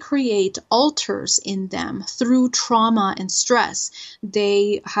 They create alters in them through trauma and stress.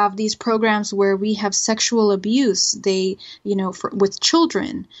 They have these programs where we have sexual abuse. They, with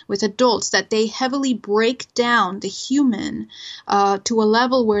children, with adults, that they heavily break down the human to a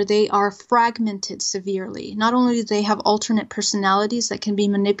level where they are fragmented severely. Not only do they have alternate personalities that can be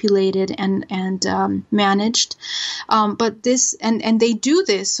manipulated and managed. But this, and they do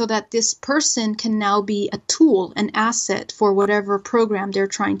this so that this person can now be a tool, an asset for whatever program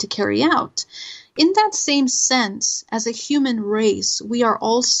they're trying to carry out. In that same sense, as a human race, we are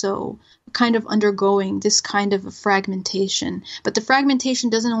also kind of undergoing this kind of a fragmentation. But the fragmentation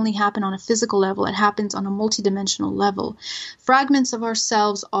doesn't only happen on a physical level, it happens on a multidimensional level. Fragments of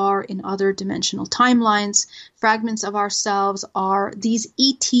ourselves are in other dimensional timelines. Fragments of ourselves are these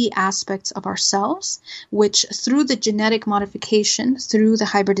ET aspects of ourselves, which through the genetic modification, through the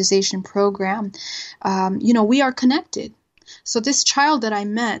hybridization program, we are connected. So this child that I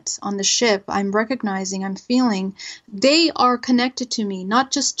met on the ship, I'm recognizing, I'm feeling, they are connected to me,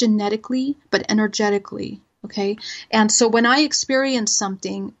 not just genetically, but energetically. Okay. And so when I experience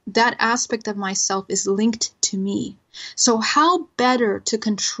something, that aspect of myself is linked to me. So how better to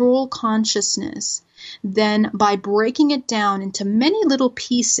control consciousness than by breaking it down into many little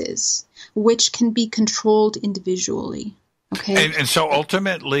pieces, which can be controlled individually. Okay. And so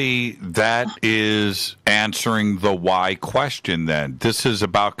ultimately that is answering the why question then. This is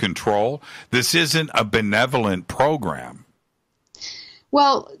about control. This isn't a benevolent program.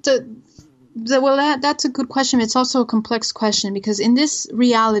 Well, that's a good question. It's also a complex question because in this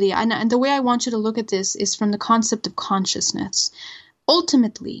reality, and the way I want you to look at this is from the concept of consciousness.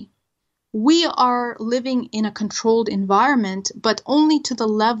 Ultimately, we are living in a controlled environment, but only to the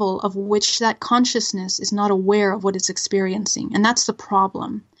level of which that consciousness is not aware of what it's experiencing. And that's the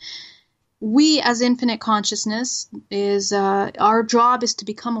problem. We, as infinite consciousness, our job is to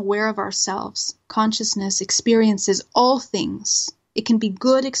become aware of ourselves. Consciousness experiences all things. It can be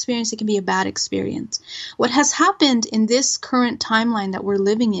good experience, it can be a bad experience. What has happened in this current timeline that we're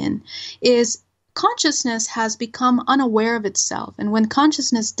living in is consciousness has become unaware of itself. And when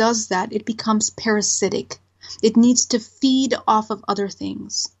consciousness does that, it becomes parasitic. It needs to feed off of other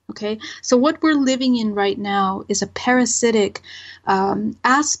things. Okay? So what we're living in right now is a parasitic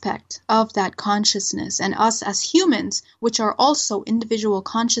aspect of that consciousness. And us as humans, which are also individual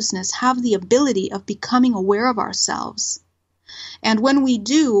consciousness, have the ability of becoming aware of ourselves. And when we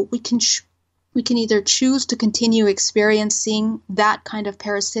do, we can either choose to continue experiencing that kind of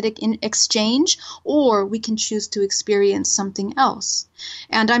parasitic in exchange, or we can choose to experience something else.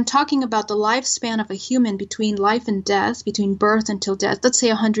 And I'm talking about the lifespan of a human between life and death, between birth until death, let's say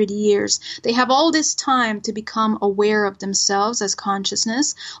 100 years. They have all this time to become aware of themselves as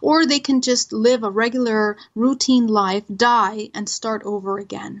consciousness, or they can just live a regular routine life, die, and start over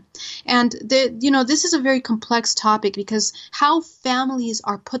again. And this is a very complex topic because how families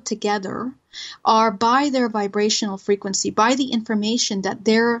are put together are by their vibrational frequency, by the information that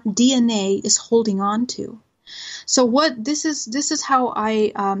their DNA is holding on to. So this is how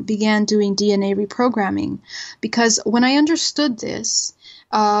I began doing DNA reprogramming, because when I understood this,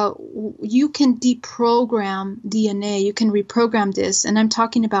 you can deprogram DNA, you can reprogram this, and I'm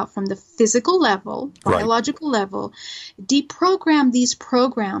talking about from the physical level, biological level, deprogram these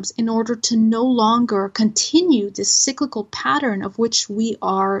programs in order to no longer continue this cyclical pattern of which we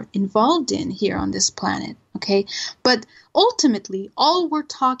are involved in here on this planet. Okay, but ultimately, all we're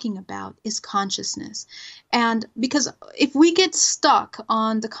talking about is consciousness. And because if we get stuck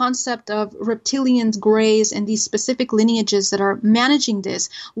on the concept of reptilians, greys, and these specific lineages that are managing this,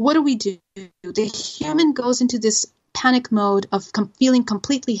 what do? The human goes into this panic mode of feeling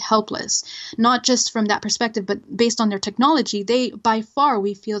completely helpless, not just from that perspective, but based on their technology, by far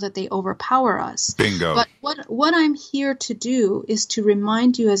we feel that they overpower us. Bingo. But what I'm here to do is to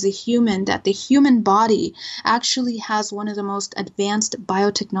remind you as a human that the human body actually has one of the most advanced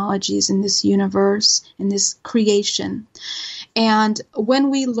biotechnologies in this universe, in this creation. And when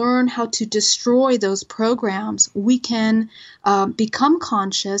we learn how to destroy those programs, we can become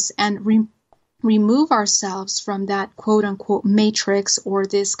conscious and remove ourselves from that quote-unquote matrix or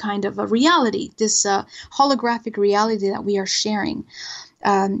this kind of a reality, this holographic reality that we are sharing.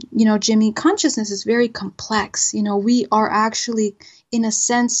 Jimmy, consciousness is very complex. We are actually, in a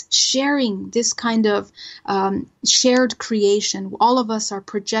sense, sharing this kind of shared creation. All of us are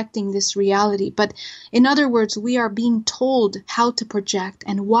projecting this reality. But in other words, we are being told how to project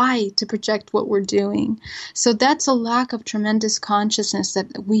and why to project what we're doing. So that's a lack of tremendous consciousness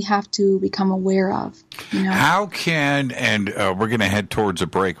that we have to become aware of. How can, and we're going to head towards a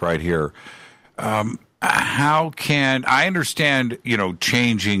break right here. How can I understand,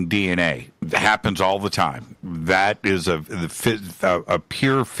 changing DNA happens all the time. That is a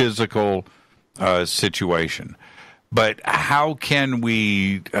pure physical situation. But how can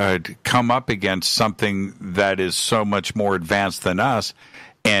we come up against something that is so much more advanced than us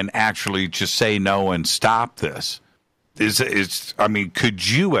and actually just say no and stop this? Could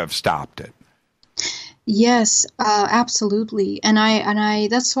you have stopped it? Yes, absolutely. And I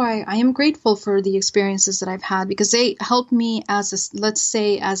that's why I am grateful for the experiences that I've had, because they help me let's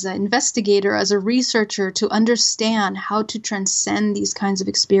say, as an investigator, as a researcher, to understand how to transcend these kinds of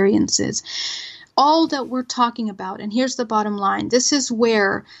experiences. All that we're talking about, and here's the bottom line, this is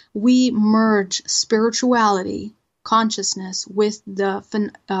where we merge spirituality, consciousness, with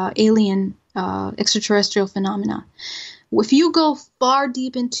the alien extraterrestrial phenomena. If you go far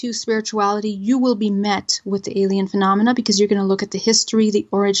deep into spirituality, you will be met with the alien phenomena, because you're going to look at the history, the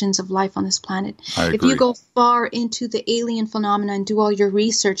origins of life on this planet. If you go far into the alien phenomena and do all your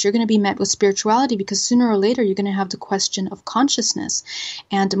research, you're going to be met with spirituality, because sooner or later you're going to have the question of consciousness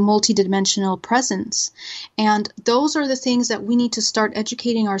and multidimensional presence. And those are the things that we need to start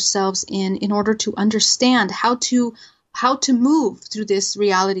educating ourselves in order to understand how to move through this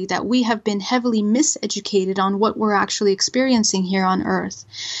reality that we have been heavily miseducated on what we're actually experiencing here on Earth.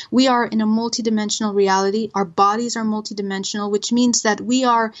 We are in a multidimensional reality. Our bodies are multidimensional, which means that we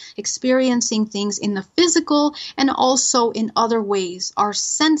are experiencing things in the physical and also in other ways. Our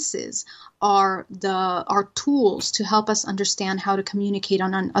senses are our tools to help us understand how to communicate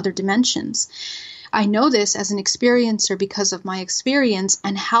on other dimensions. I know this as an experiencer because of my experience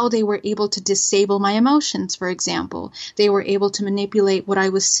and how they were able to disable my emotions, for example. They were able to manipulate what I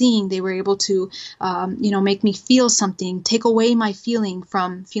was seeing. They were able to, make me feel something, take away my feeling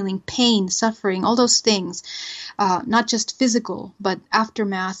from feeling pain, suffering, all those things, not just physical, but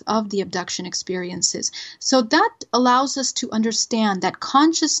aftermath of the abduction experiences. So that allows us to understand that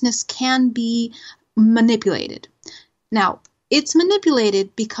consciousness can be manipulated. Now, it's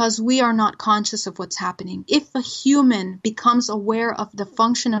manipulated because we are not conscious of what's happening. If a human becomes aware of the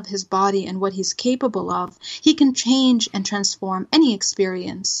function of his body and what he's capable of, he can change and transform any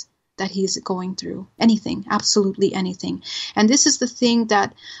experience that he's going through. Anything, absolutely anything. And this is the thing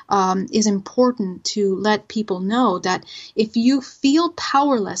that is important to let people know, that if you feel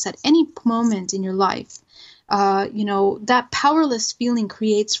powerless at any moment in your life, that powerless feeling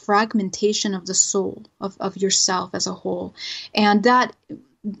creates fragmentation of the soul, of yourself as a whole. And that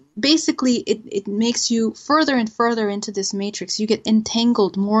basically it makes you further and further into this matrix. You get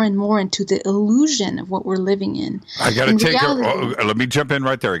entangled more and more into the illusion of what we're living in. I got to let me jump in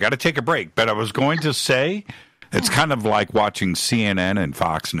right there. I got to take a break, but I was going to say, it's kind of like watching CNN and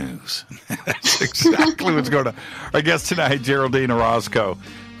Fox News. That's exactly what's going on. Our guest tonight, Geraldine Orozco.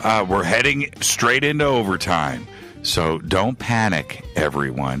 We're heading straight into overtime, so don't panic,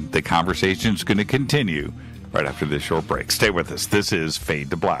 everyone. The conversation is going to continue right after this short break. Stay with us. This is Fade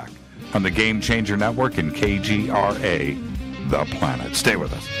to Black on the Game Changer Network and KGRA, The Planet. Stay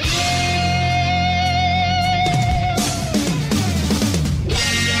with us.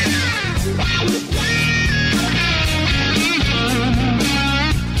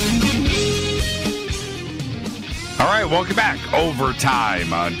 All right, welcome back.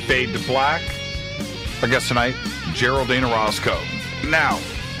 Overtime on Fade to Black. Our guest tonight, Geraldine Orozco. Now,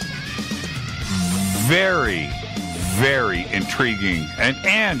 very, very intriguing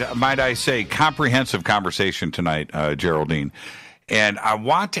and might I say, comprehensive conversation tonight, Geraldine. And I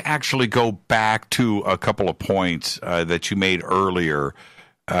want to actually go back to a couple of points that you made earlier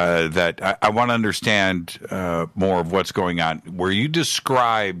that I want to understand more of what's going on, where you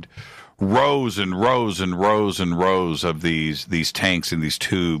described rows and rows and rows and rows of these tanks and these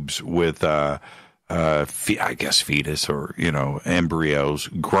tubes with, I guess, fetus or, embryos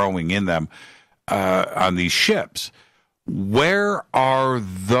growing in them on these ships. Where are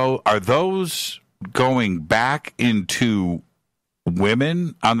those going back into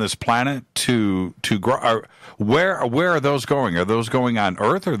women on this planet to grow? Where are those going? Are those going on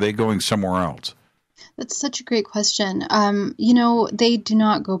Earth, or are they going somewhere else? That's such a great question. They do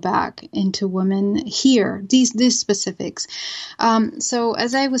not go back into women here, these specifics. So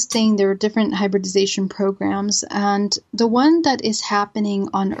as I was saying, there are different hybridization programs, and the one that is happening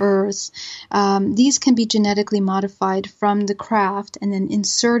on Earth, these can be genetically modified from the craft and then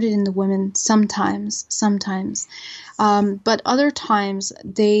inserted in the women sometimes. But other times,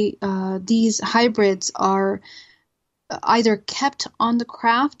 these hybrids are either kept on the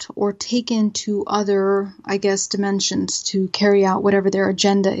craft or taken to other, dimensions to carry out whatever their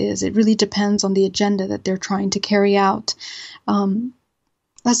agenda is. It really depends on the agenda that they're trying to carry out.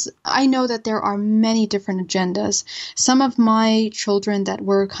 I know that there are many different agendas. Some of my children that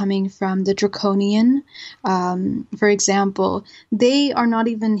were coming from the Draconian, for example, they are not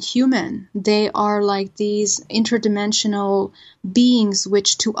even human. They are like these interdimensional beings,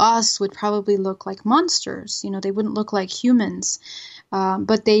 which to us would probably look like monsters. They wouldn't look like humans.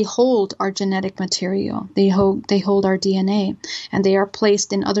 but they hold our genetic material. They hold our DNA, and they are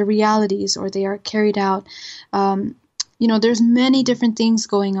placed in other realities, or they are carried out. There's many different things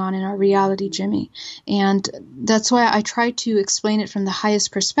going on in our reality, Jimmy. And that's why I try to explain it from the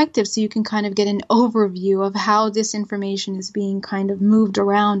highest perspective, so you can kind of get an overview of how this information is being kind of moved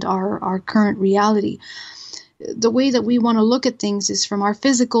around our current reality. The way that we want to look at things is from our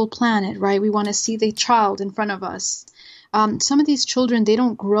physical planet, right? We want to see the child in front of us. Some of these children, they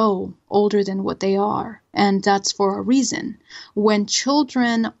don't grow older than what they are, and that's for a reason. When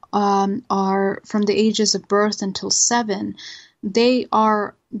children are from the ages of birth until 7, in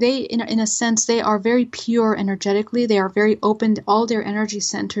a sense, they are very pure energetically. They are very open. All their energy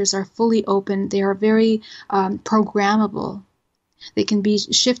centers are fully open. They are very programmable. They can be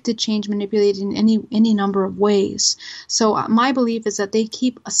shifted, changed, manipulated in any number of ways. So my belief is that they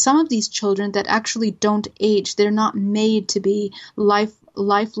keep some of these children that actually don't age. They're not made to be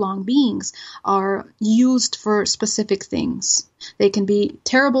lifelong beings, are used for specific things. They can be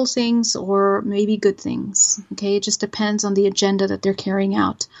terrible things or maybe good things. Okay, it just depends on the agenda that they're carrying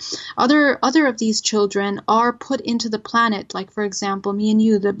out. Other of these children are put into the planet, like for example, me and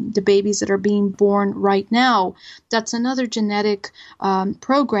you, the babies that are being born right now. That's another genetic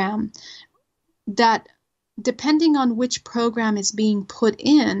program that, depending on which program is being put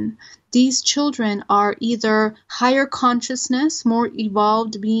in, these children are either higher consciousness, more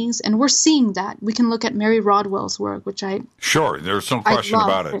evolved beings, and we're seeing that. We can look at Mary Rodwell's work, which Sure, there's no question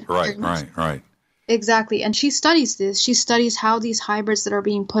about it. Right. Exactly, and she studies this. She studies how these hybrids that are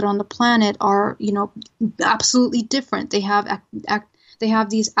being put on the planet are, absolutely different. They have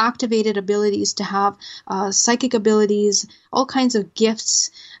these activated abilities to have psychic abilities, all kinds of gifts.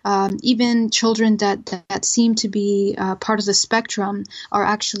 Even children that seem to be part of the spectrum are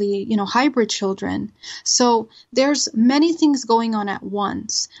actually, hybrid children. So there's many things going on at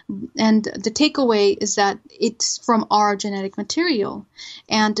once. And the takeaway is that it's from our genetic material.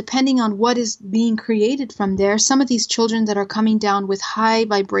 And depending on what is being created from there, some of these children that are coming down with high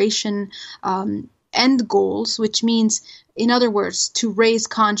vibration end goals, which means, in other words, to raise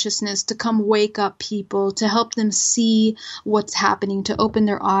consciousness, to come wake up people, to help them see what's happening, to open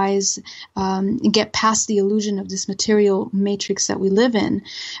their eyes, and get past the illusion of this material matrix that we live in.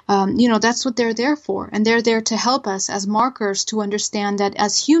 That's what they're there for. And they're there to help us as markers to understand that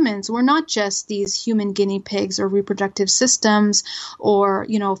as humans, we're not just these human guinea pigs or reproductive systems or,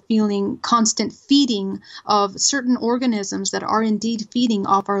 feeling constant feeding of certain organisms that are indeed feeding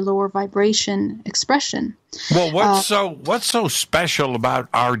off our lower vibration expression. Well, what's so special about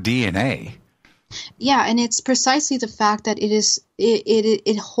our DNA? Yeah, and it's precisely the fact that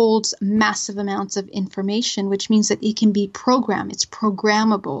it holds massive amounts of information, which means that it can be programmed. It's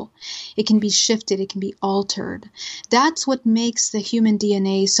programmable. It can be shifted. It can be altered. That's what makes the human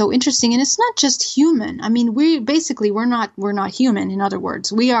DNA so interesting. And it's not just human. I mean, we're not human. In other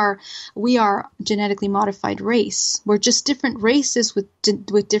words, we are genetically modified race. We're just different races with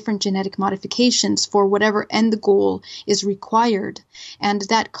different genetic modifications for whatever end goal is required, and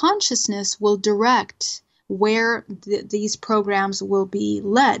that consciousness will direct where these programs will be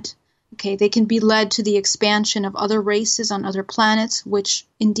led. Okay, they can be led to the expansion of other races on other planets, which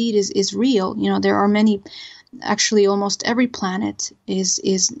indeed is real. There are many, actually almost every planet is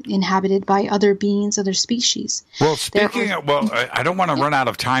inhabited by other beings, other species. Well, I don't want to run out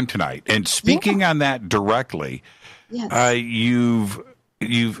of time tonight. And speaking on that directly, yes.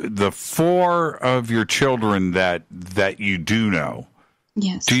 You've the 4 of your children that you do know.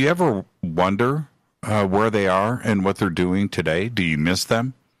 Yes. Do you ever wonder where they are and what they're doing today? Do you miss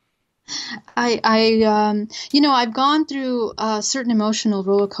them? I've gone through a certain emotional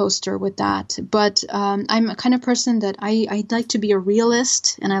roller coaster with that, but I'm a kind of person that I like to be a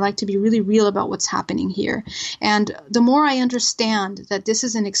realist, and I like to be really real about what's happening here. And the more I understand that this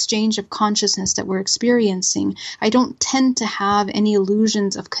is an exchange of consciousness that we're experiencing, I don't tend to have any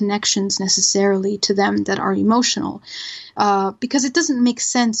illusions of connections necessarily to them that are emotional. Because it doesn't make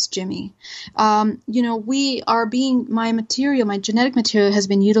sense, Jimmy. We are my genetic material has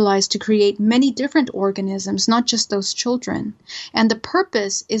been utilized to create many different organisms, not just those children. And the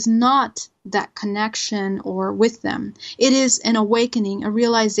purpose is not that connection or with them. It is an awakening, a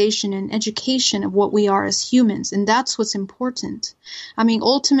realization, an education of what we are as humans. And that's what's important. I mean,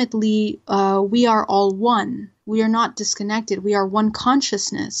 ultimately, we are all one. We are not disconnected. We are one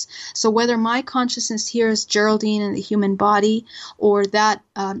consciousness. So whether my consciousness here is Geraldine in the human body, or that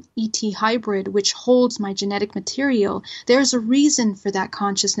ET hybrid, which holds my genetic material, there's a reason for that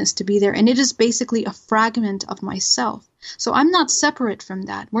consciousness to be there. And it is basically a fragment of myself. So I'm not separate from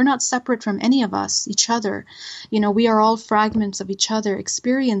that. We're not separate from any of us, each other. We are all fragments of each other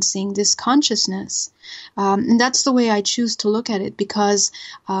experiencing this consciousness. And that's the way I choose to look at it, because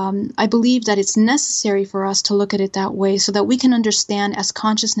I believe that it's necessary for us to look at it that way so that we can understand as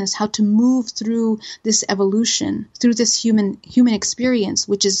consciousness how to move through this evolution, through this human experience,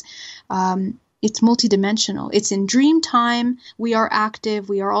 which is it's multidimensional. It's in dream time. We are active.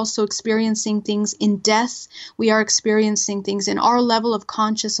 We are also experiencing things in death. We are experiencing things, and our level of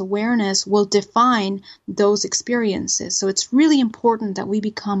conscious awareness will define those experiences. So it's really important that we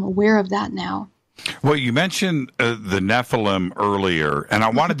become aware of that now. Well, you mentioned the Nephilim earlier, and I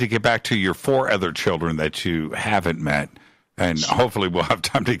wanted to get back to your 4 other children that you haven't met, and hopefully we'll have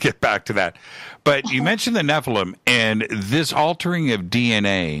time to get back to that. But you mentioned the Nephilim, and this altering of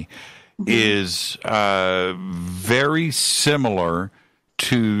DNA is very similar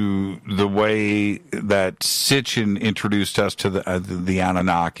to the way that Sitchin introduced us to the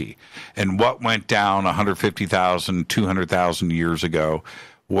Anunnaki and what went down 150,000, 200,000 years ago,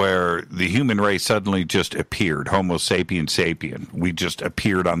 where the human race suddenly just appeared, Homo sapien sapien. We just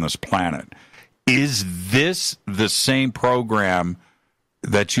appeared on this planet. Is this the same program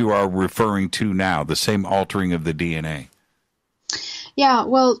that you are referring to now, the same altering of the DNA? Yeah,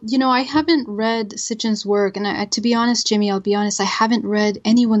 well, I haven't read Sitchin's work, and to be honest, Jimmy, I'll be honest, I haven't read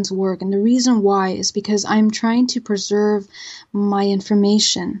anyone's work, and the reason why is because I'm trying to preserve my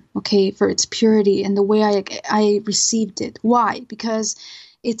information, okay, for its purity and the way I received it. Why? Because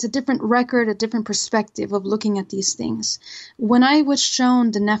it's a different record, a different perspective of looking at these things. When I was shown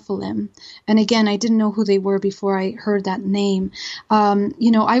the Nephilim, and again, I didn't know who they were before I heard that name,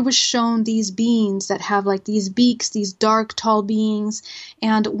 I was shown these beings that have like these beaks, these dark, tall beings.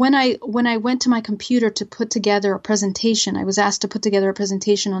 And when I went to my computer to put together a presentation, I was asked to put together a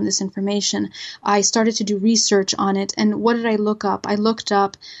presentation on this information. I started to do research on it. And what did I look up? I looked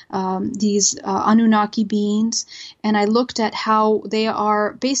up these Anunnaki beings, and I looked at how they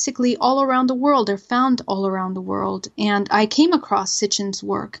are basically all around the world. They're found all around the world. And I came across Sitchin's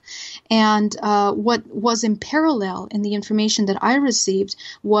work. And what was in parallel in the information that I received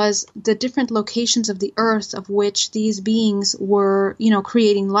was the different locations of the earth of which these beings were,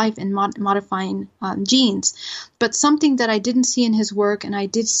 creating life and modifying genes. But something that I didn't see in his work, and I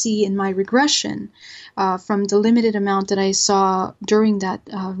did see in my regression from the limited amount that I saw during that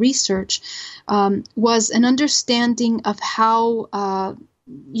research, was an understanding of how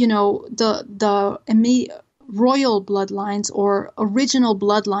the royal bloodlines or original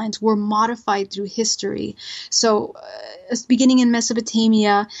bloodlines were modified through history. So beginning in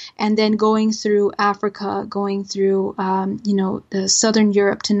Mesopotamia and then going through Africa, going through, the Southern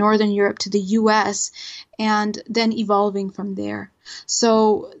Europe to Northern Europe to the U.S., and then evolving from there.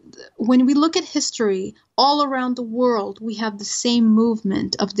 So when we look at history, all around the world, we have the same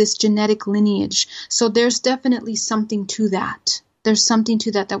movement of this genetic lineage. So there's definitely something to that. There's something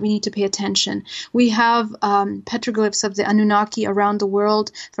to that we need to pay attention. We have petroglyphs of the Anunnaki around the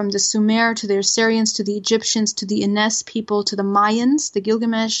world, from the Sumer to the Assyrians to the Egyptians to the Ines people to the Mayans, the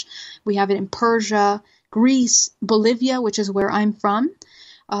Gilgamesh. We have it in Persia, Greece, Bolivia, which is where I'm from.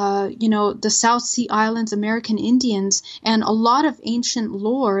 The South Sea Islands, American Indians, and a lot of ancient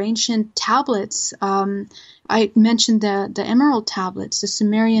lore, ancient tablets. I mentioned the Emerald tablets, the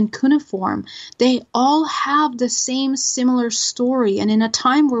Sumerian cuneiform. They all have the same similar story. And in a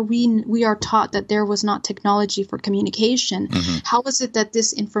time where we are taught that there was not technology for communication, how is it that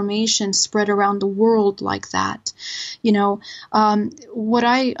this information spread around the world like that? What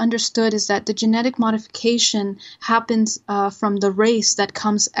I understood is that the genetic modification happens from the race that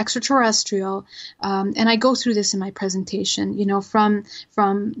comes extraterrestrial. And I go through this in my presentation,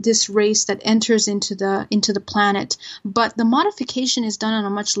 from this race that enters into the planet, but the modification is done on a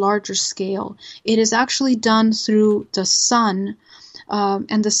much larger scale. It is actually done through the sun,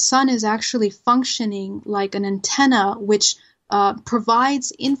 and the sun is actually functioning like an antenna which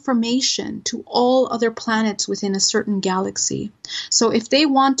provides information to all other planets within a certain galaxy. So if they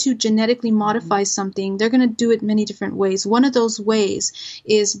want to genetically modify something, they're going to do it many different ways. One of those ways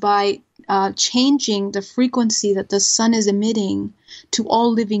is by changing the frequency that the sun is emitting to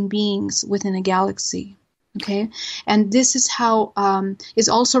all living beings within a galaxy. Okay, and this is how is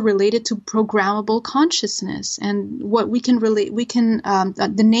also related to programmable consciousness, and what we can relate.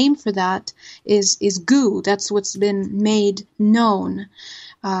 The name for that is goo. That's what's been made known.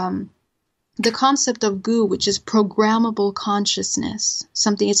 the concept of goo, which is programmable consciousness,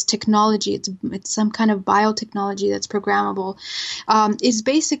 it's technology, it's some kind of biotechnology that's programmable, is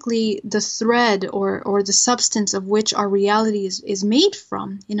basically the thread or the substance of which our reality is made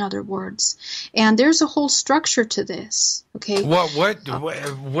from, in other words. And there's a whole structure to this. Okay. Where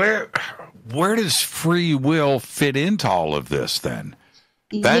does free will fit into all of this then?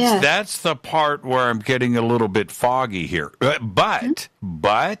 That's the part where I'm getting a little bit foggy here. But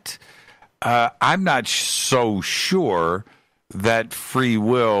I'm not so sure that free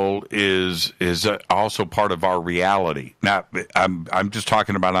will is also part of our reality. Now, I'm just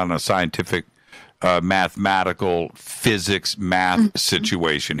talking about on a scientific, mathematical, physics, math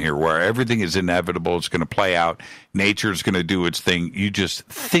situation here, where everything is inevitable. It's going to play out. Nature's going to do its thing. You just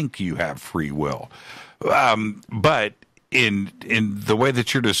think you have free will, but in the way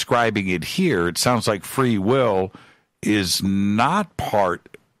that you're describing it here, it sounds like free will is not part.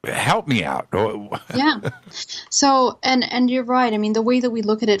 Help me out. Yeah. So, and you're right. I mean, the way that we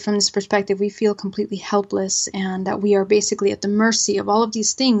look at it from this perspective, we feel completely helpless, and that we are basically at the mercy of all of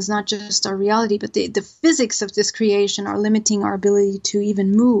these things, not just our reality, but the physics of this creation are limiting our ability to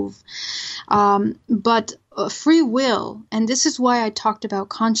even move. But free will, and this is why I talked about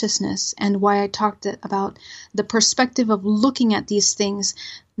consciousness and why I talked about the perspective of looking at these things,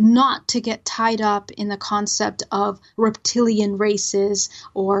 not to get tied up in the concept of reptilian races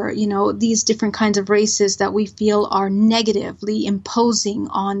or, these different kinds of races that we feel are negatively imposing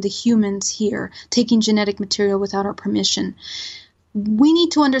on the humans here, taking genetic material without our permission. We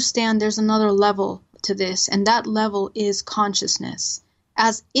need to understand there's another level to this, and that level is consciousness.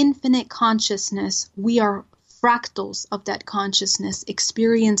 As infinite consciousness, we are fractals of that consciousness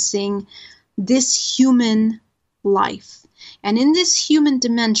experiencing this human life. And in this human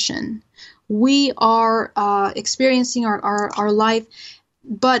dimension, we are experiencing our life,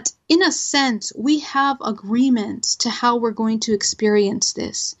 but in a sense, we have agreements to how we're going to experience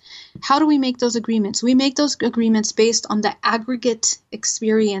this. How do we make those agreements? We make those agreements based on the aggregate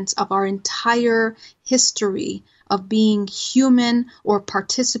experience of our entire history of being human or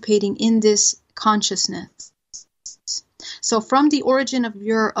participating in this consciousness. So from the origin of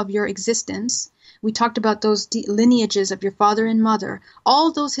your existence, we talked about those lineages of your father and mother,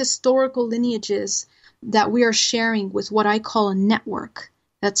 all those historical lineages that we are sharing with what I call a network.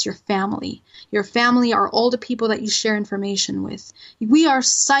 That's your family. Your family are all the people that you share information with. We are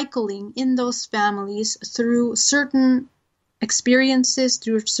cycling in those families through certain experiences,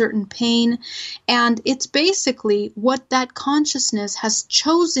 through certain pain, and it's basically what that consciousness has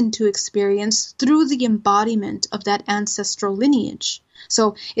chosen to experience through the embodiment of that ancestral lineage.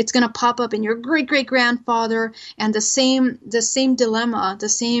 So it's going to pop up in your great-great-grandfather, and the same dilemma, the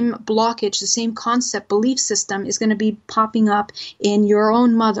same blockage, the same concept, belief system is going to be popping up in your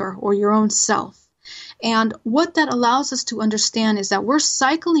own mother or your own self. And what that allows us to understand is that we're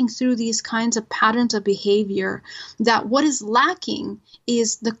cycling through these kinds of patterns of behavior, that what is lacking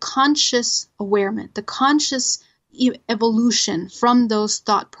is the conscious awareness, the conscious evolution from those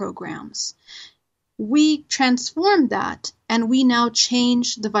thought programs. We transform that, and we now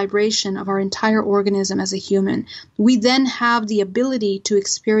change the vibration of our entire organism as a human. We then have the ability to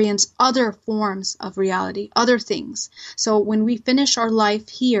experience other forms of reality, other things. So when we finish our life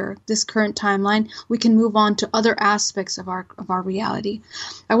here, this current timeline, we can move on to other aspects of our reality.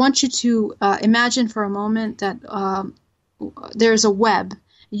 I want you to imagine for a moment that there's a web.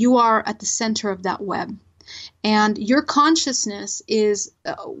 You are at the center of that web. And your consciousness is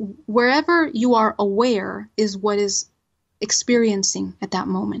wherever you are aware is what is experiencing at that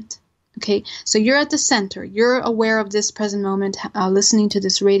moment. Okay, so you're at the center. You're aware of this present moment, listening to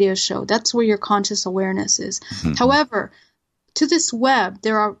this radio show. That's where your conscious awareness is. Mm-hmm. However, to this web,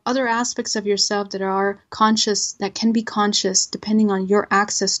 there are other aspects of yourself that are conscious, that can be conscious depending on your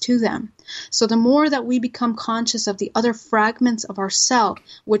access to them. So the more that we become conscious of the other fragments of ourself,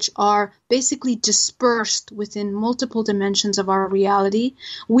 which are basically dispersed within multiple dimensions of our reality,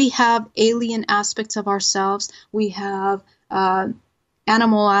 we have alien aspects of ourselves, we have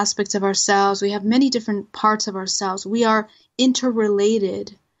animal aspects of ourselves, we have many different parts of ourselves. We are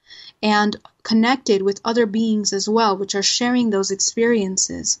interrelated and connected with other beings as well, which are sharing those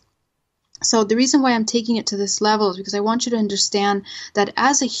experiences. So the reason why I'm taking it to this level is because I want you to understand that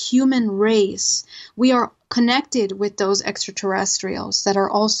as a human race, we are connected with those extraterrestrials that are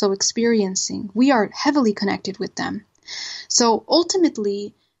also experiencing. We are heavily connected with them. So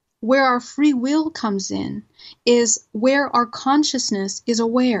ultimately, where our free will comes in is where our consciousness is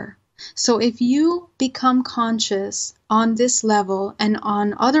aware. So if you become conscious on this level and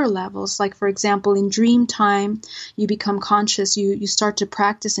on other levels, like for example, in dream time, you become conscious, you start to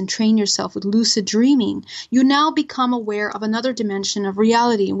practice and train yourself with lucid dreaming, you now become aware of another dimension of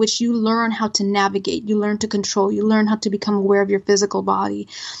reality in which you learn how to navigate, you learn to control, you learn how to become aware of your physical body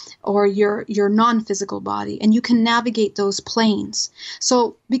or your non-physical body, and you can navigate those planes.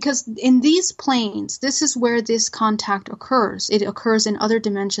 So because in these planes, this is where this contact occurs. It occurs in other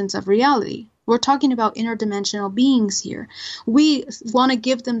dimensions of reality. We're talking about interdimensional beings here. We want to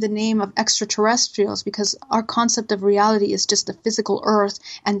give them the name of extraterrestrials because our concept of reality is just the physical earth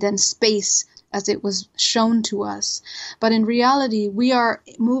and then space as it was shown to us. But in reality, we are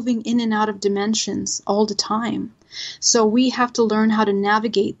moving in and out of dimensions all the time. So we have to learn how to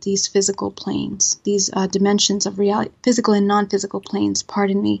navigate these physical planes, these dimensions of reality, physical and non-physical planes,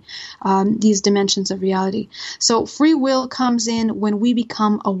 these dimensions of reality. So free will comes in when we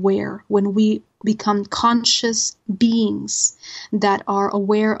become aware, when we become conscious beings that are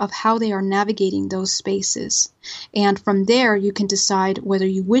aware of how they are navigating those spaces. And from there, you can decide whether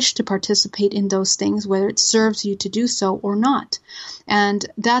you wish to participate in those things, whether it serves you to do so or not. And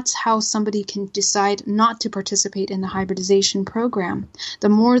that's how somebody can decide not to participate in the hybridization program. The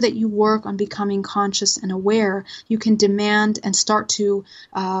more that you work on becoming conscious and aware, you can demand and start to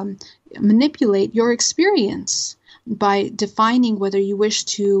manipulate your experience by defining whether you wish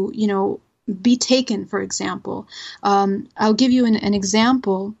to, be taken, for example. I'll give you an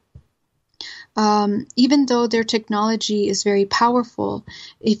example. Even though their technology is very powerful,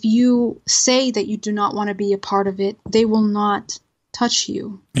 if you say that you do not want to be a part of it, they will not touch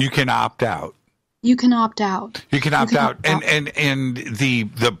you. You can opt out. You can opt out. You can opt out. And the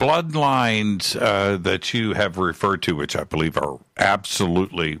bloodlines that you have referred to, which I believe are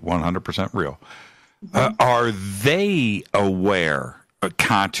absolutely 100% real, are they aware?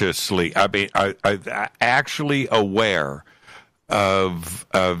 Consciously, actually aware of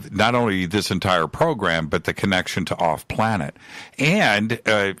not only this entire program, but the connection to off-planet. And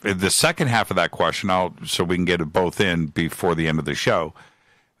the second half of that question, so we can get it both in before the end of the show.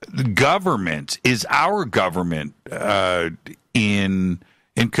 The government, is our government in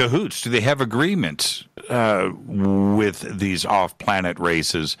cahoots? Do they have agreements with these off-planet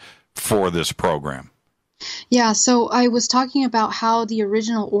races for this program? Yeah, so I was talking about how the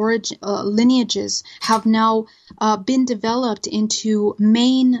original lineages have now been developed into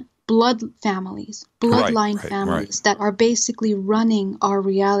main bloodline families that are basically running our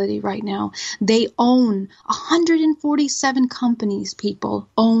reality right now. They own 147 companies, people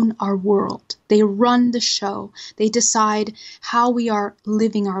own our world. They run the show. They decide how we are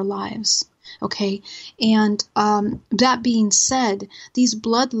living our lives. Okay, and that being said, these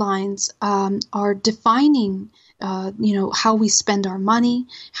bloodlines are defining, how we spend our money,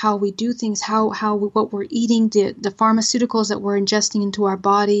 how we do things, what we're eating, the pharmaceuticals that we're ingesting into our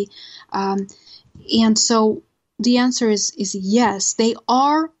body, and so the answer is yes, they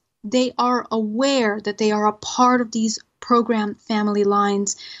are aware that they are a part of these program family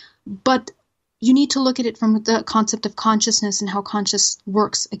lines, but you need to look at it from the concept of consciousness and how conscious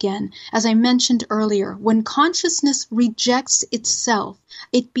works again. As I mentioned earlier, when consciousness rejects itself,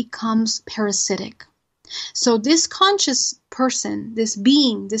 it becomes parasitic. So this conscious person, this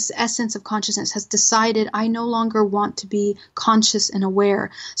being, this essence of consciousness has decided, I no longer want to be conscious and aware.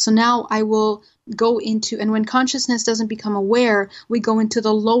 So now I will go into, and when consciousness doesn't become aware, we go into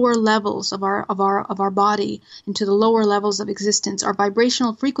the lower levels of our body, into the lower levels of existence. Our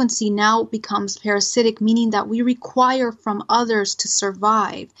vibrational frequency now becomes parasitic, meaning that we require from others to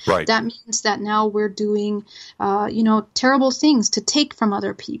survive. Right. That means that now we're doing, terrible things to take from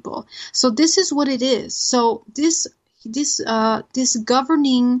other people. So this is what it is. So this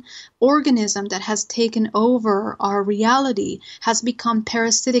governing organism that has taken over our reality has become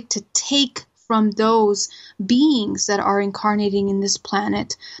parasitic to take from those beings that are incarnating in this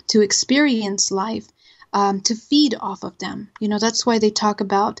planet to experience life, to feed off of them. That's why they talk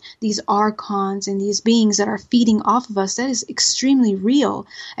about these archons and these beings that are feeding off of us. That is extremely real.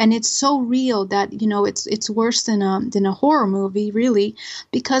 And it's so real that, it's worse than a horror movie, really,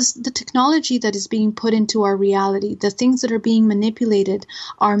 because the technology that is being put into our reality, the things that are being manipulated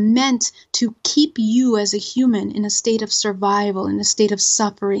are meant to keep you as a human in a state of survival, in a state of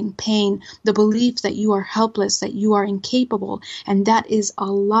suffering, pain, the belief that you are helpless, that you are incapable. And that is a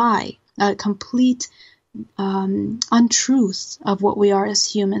lie, a complete untruth of what we are as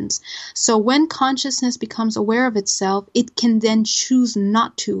humans. So when consciousness becomes aware of itself, it can then choose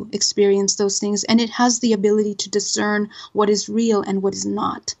not to experience those things, and it has the ability to discern what is real and what is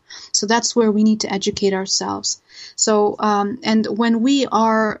not. So that's where we need to educate ourselves. So, and when we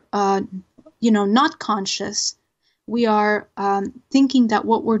are, not conscious, we are thinking that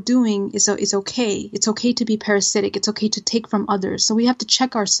what we're doing is okay. It's okay to be parasitic. It's okay to take from others. So we have to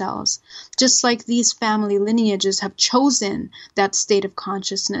check ourselves. Just like these family lineages have chosen that state of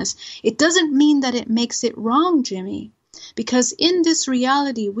consciousness, it doesn't mean that it makes it wrong, Jimmy. Because in this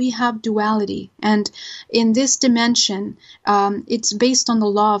reality, we have duality. And in this dimension, it's based on the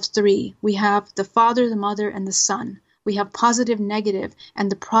law of three. We have the Father, the Mother, and the Son. We have positive, negative,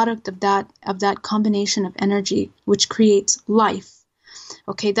 and the product of that combination of energy, which creates life.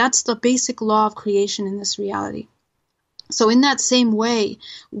 Okay, that's the basic law of creation in this reality. So in that same way,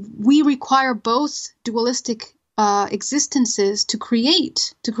 we require both dualistic existences to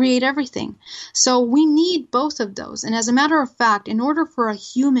create everything. So we need both of those. And as a matter of fact, in order for a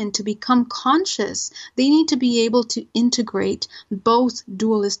human to become conscious, they need to be able to integrate both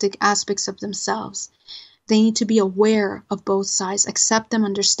dualistic aspects of themselves. They need to be aware of both sides, accept them,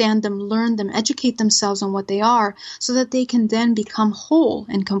 understand them, learn them, educate themselves on what they are, so that they can then become whole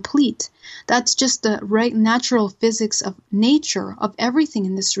and complete. That's just the right natural physics of nature, of everything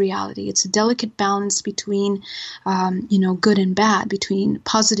in this reality. It's a delicate balance between, good and bad, between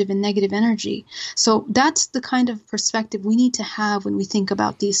positive and negative energy. So that's the kind of perspective we need to have when we think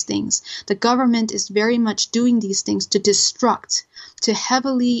about these things. The government is very much doing these things to destruct, to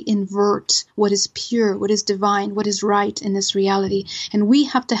heavily invert what is pure, what is divine, what is right in this reality. And we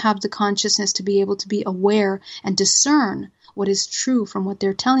have to have the consciousness to be able to be aware and discern what is true from what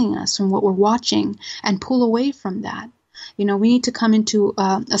they're telling us, from what we're watching, and pull away from that. We need to come into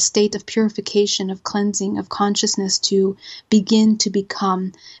a state of purification, of cleansing, of consciousness to begin to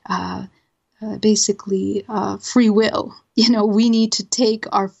become basically free will. We need to take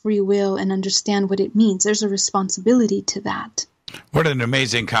our free will and understand what it means. There's a responsibility to that. What an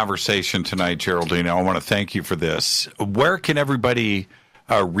amazing conversation tonight, Geraldine. I want to thank you for this. Where can everybody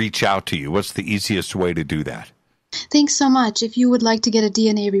reach out to you? What's the easiest way to do that? Thanks so much. If you would like to get a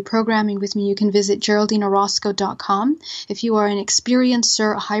DNA reprogramming with me, you can visit GeraldineOrozco.com. If you are an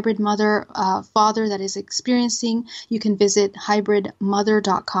experiencer, a hybrid mother, father that is experiencing, you can visit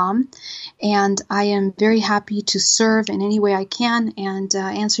hybridmother.com. And I am very happy to serve in any way I can and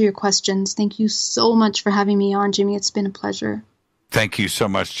answer your questions. Thank you so much for having me on, Jimmy. It's been a pleasure. Thank you so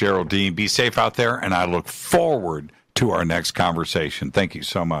much, Geraldine. Be safe out there, and I look forward to our next conversation. Thank you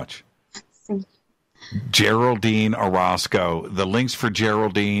so much. Geraldine Orozco. The links for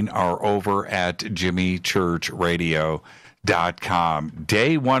Geraldine are over at jimmychurchradio.com.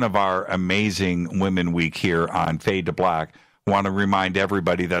 Day one of our amazing Women Week here on Fade to Black. I want to remind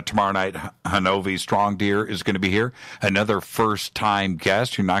everybody that tomorrow night, Hanovi Strong Deer is going to be here. Another first-time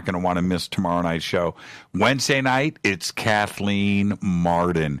guest. You're not going to want to miss tomorrow night's show. Wednesday night, it's Kathleen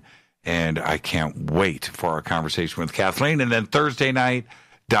Martin. And I can't wait for our conversation with Kathleen. And then Thursday night,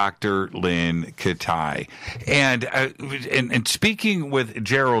 Dr. Lynn Katai. And speaking with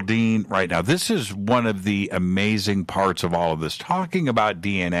Geraldine right now, this is one of the amazing parts of all of this, talking about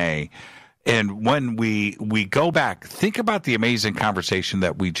DNA. And when we go back, think about the amazing conversation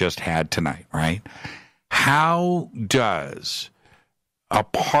that we just had tonight, right? How does a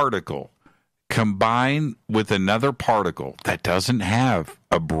particle combine with another particle that doesn't have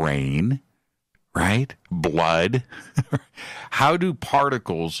a brain, right? Blood. How do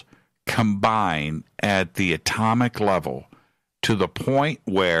particles combine at the atomic level to the point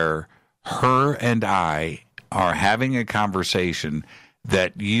where her and I are having a conversation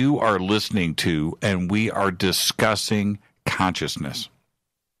that you are listening to, and we are discussing consciousness?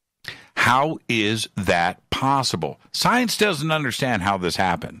 How is that possible? Science doesn't understand how this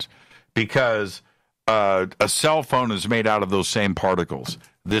happens, because a cell phone is made out of those same particles.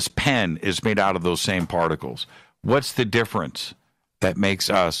 This pen is made out of those same particles. What's the difference that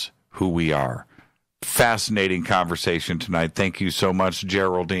makes us who we are? Fascinating conversation tonight. Thank you so much,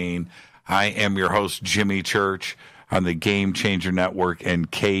 Geraldine. I am your host, Jimmy Church, on the Game Changer Network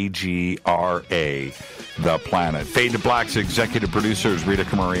and KGRA, The Planet. Fade to Black's executive producers, Rita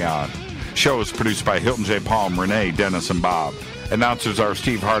Camarion. Show is produced by Hilton J. Palm, Renee, Dennis, and Bob. Announcers are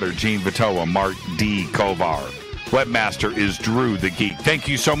Steve Harder, Gene Vitoa, Mark D. Kovar. Webmaster is Drew the Geek. Thank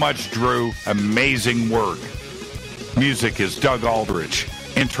you so much, Drew. Amazing work. Music is Doug Aldrich.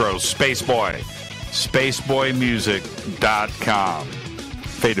 Intro, Spaceboy. SpaceboyMusic.com.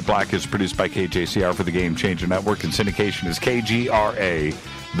 Fade to Black is produced by KJCR for the Game Changer Network, and syndication is KGRA,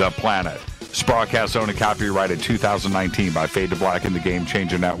 The Planet. This broadcast owned and copyrighted 2019 by Fade to Black and the Game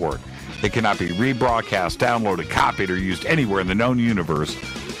Changer Network. It cannot be rebroadcast, downloaded, copied, or used anywhere in the known universe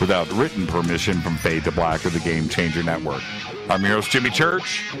without written permission from Fade to Black or the Game Changer Network. I'm your host, Jimmy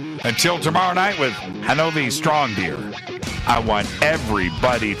Church. Until tomorrow night with Hanovi Strong Beer, I want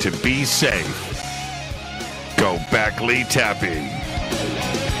everybody to be safe. Go Beckley Tapping.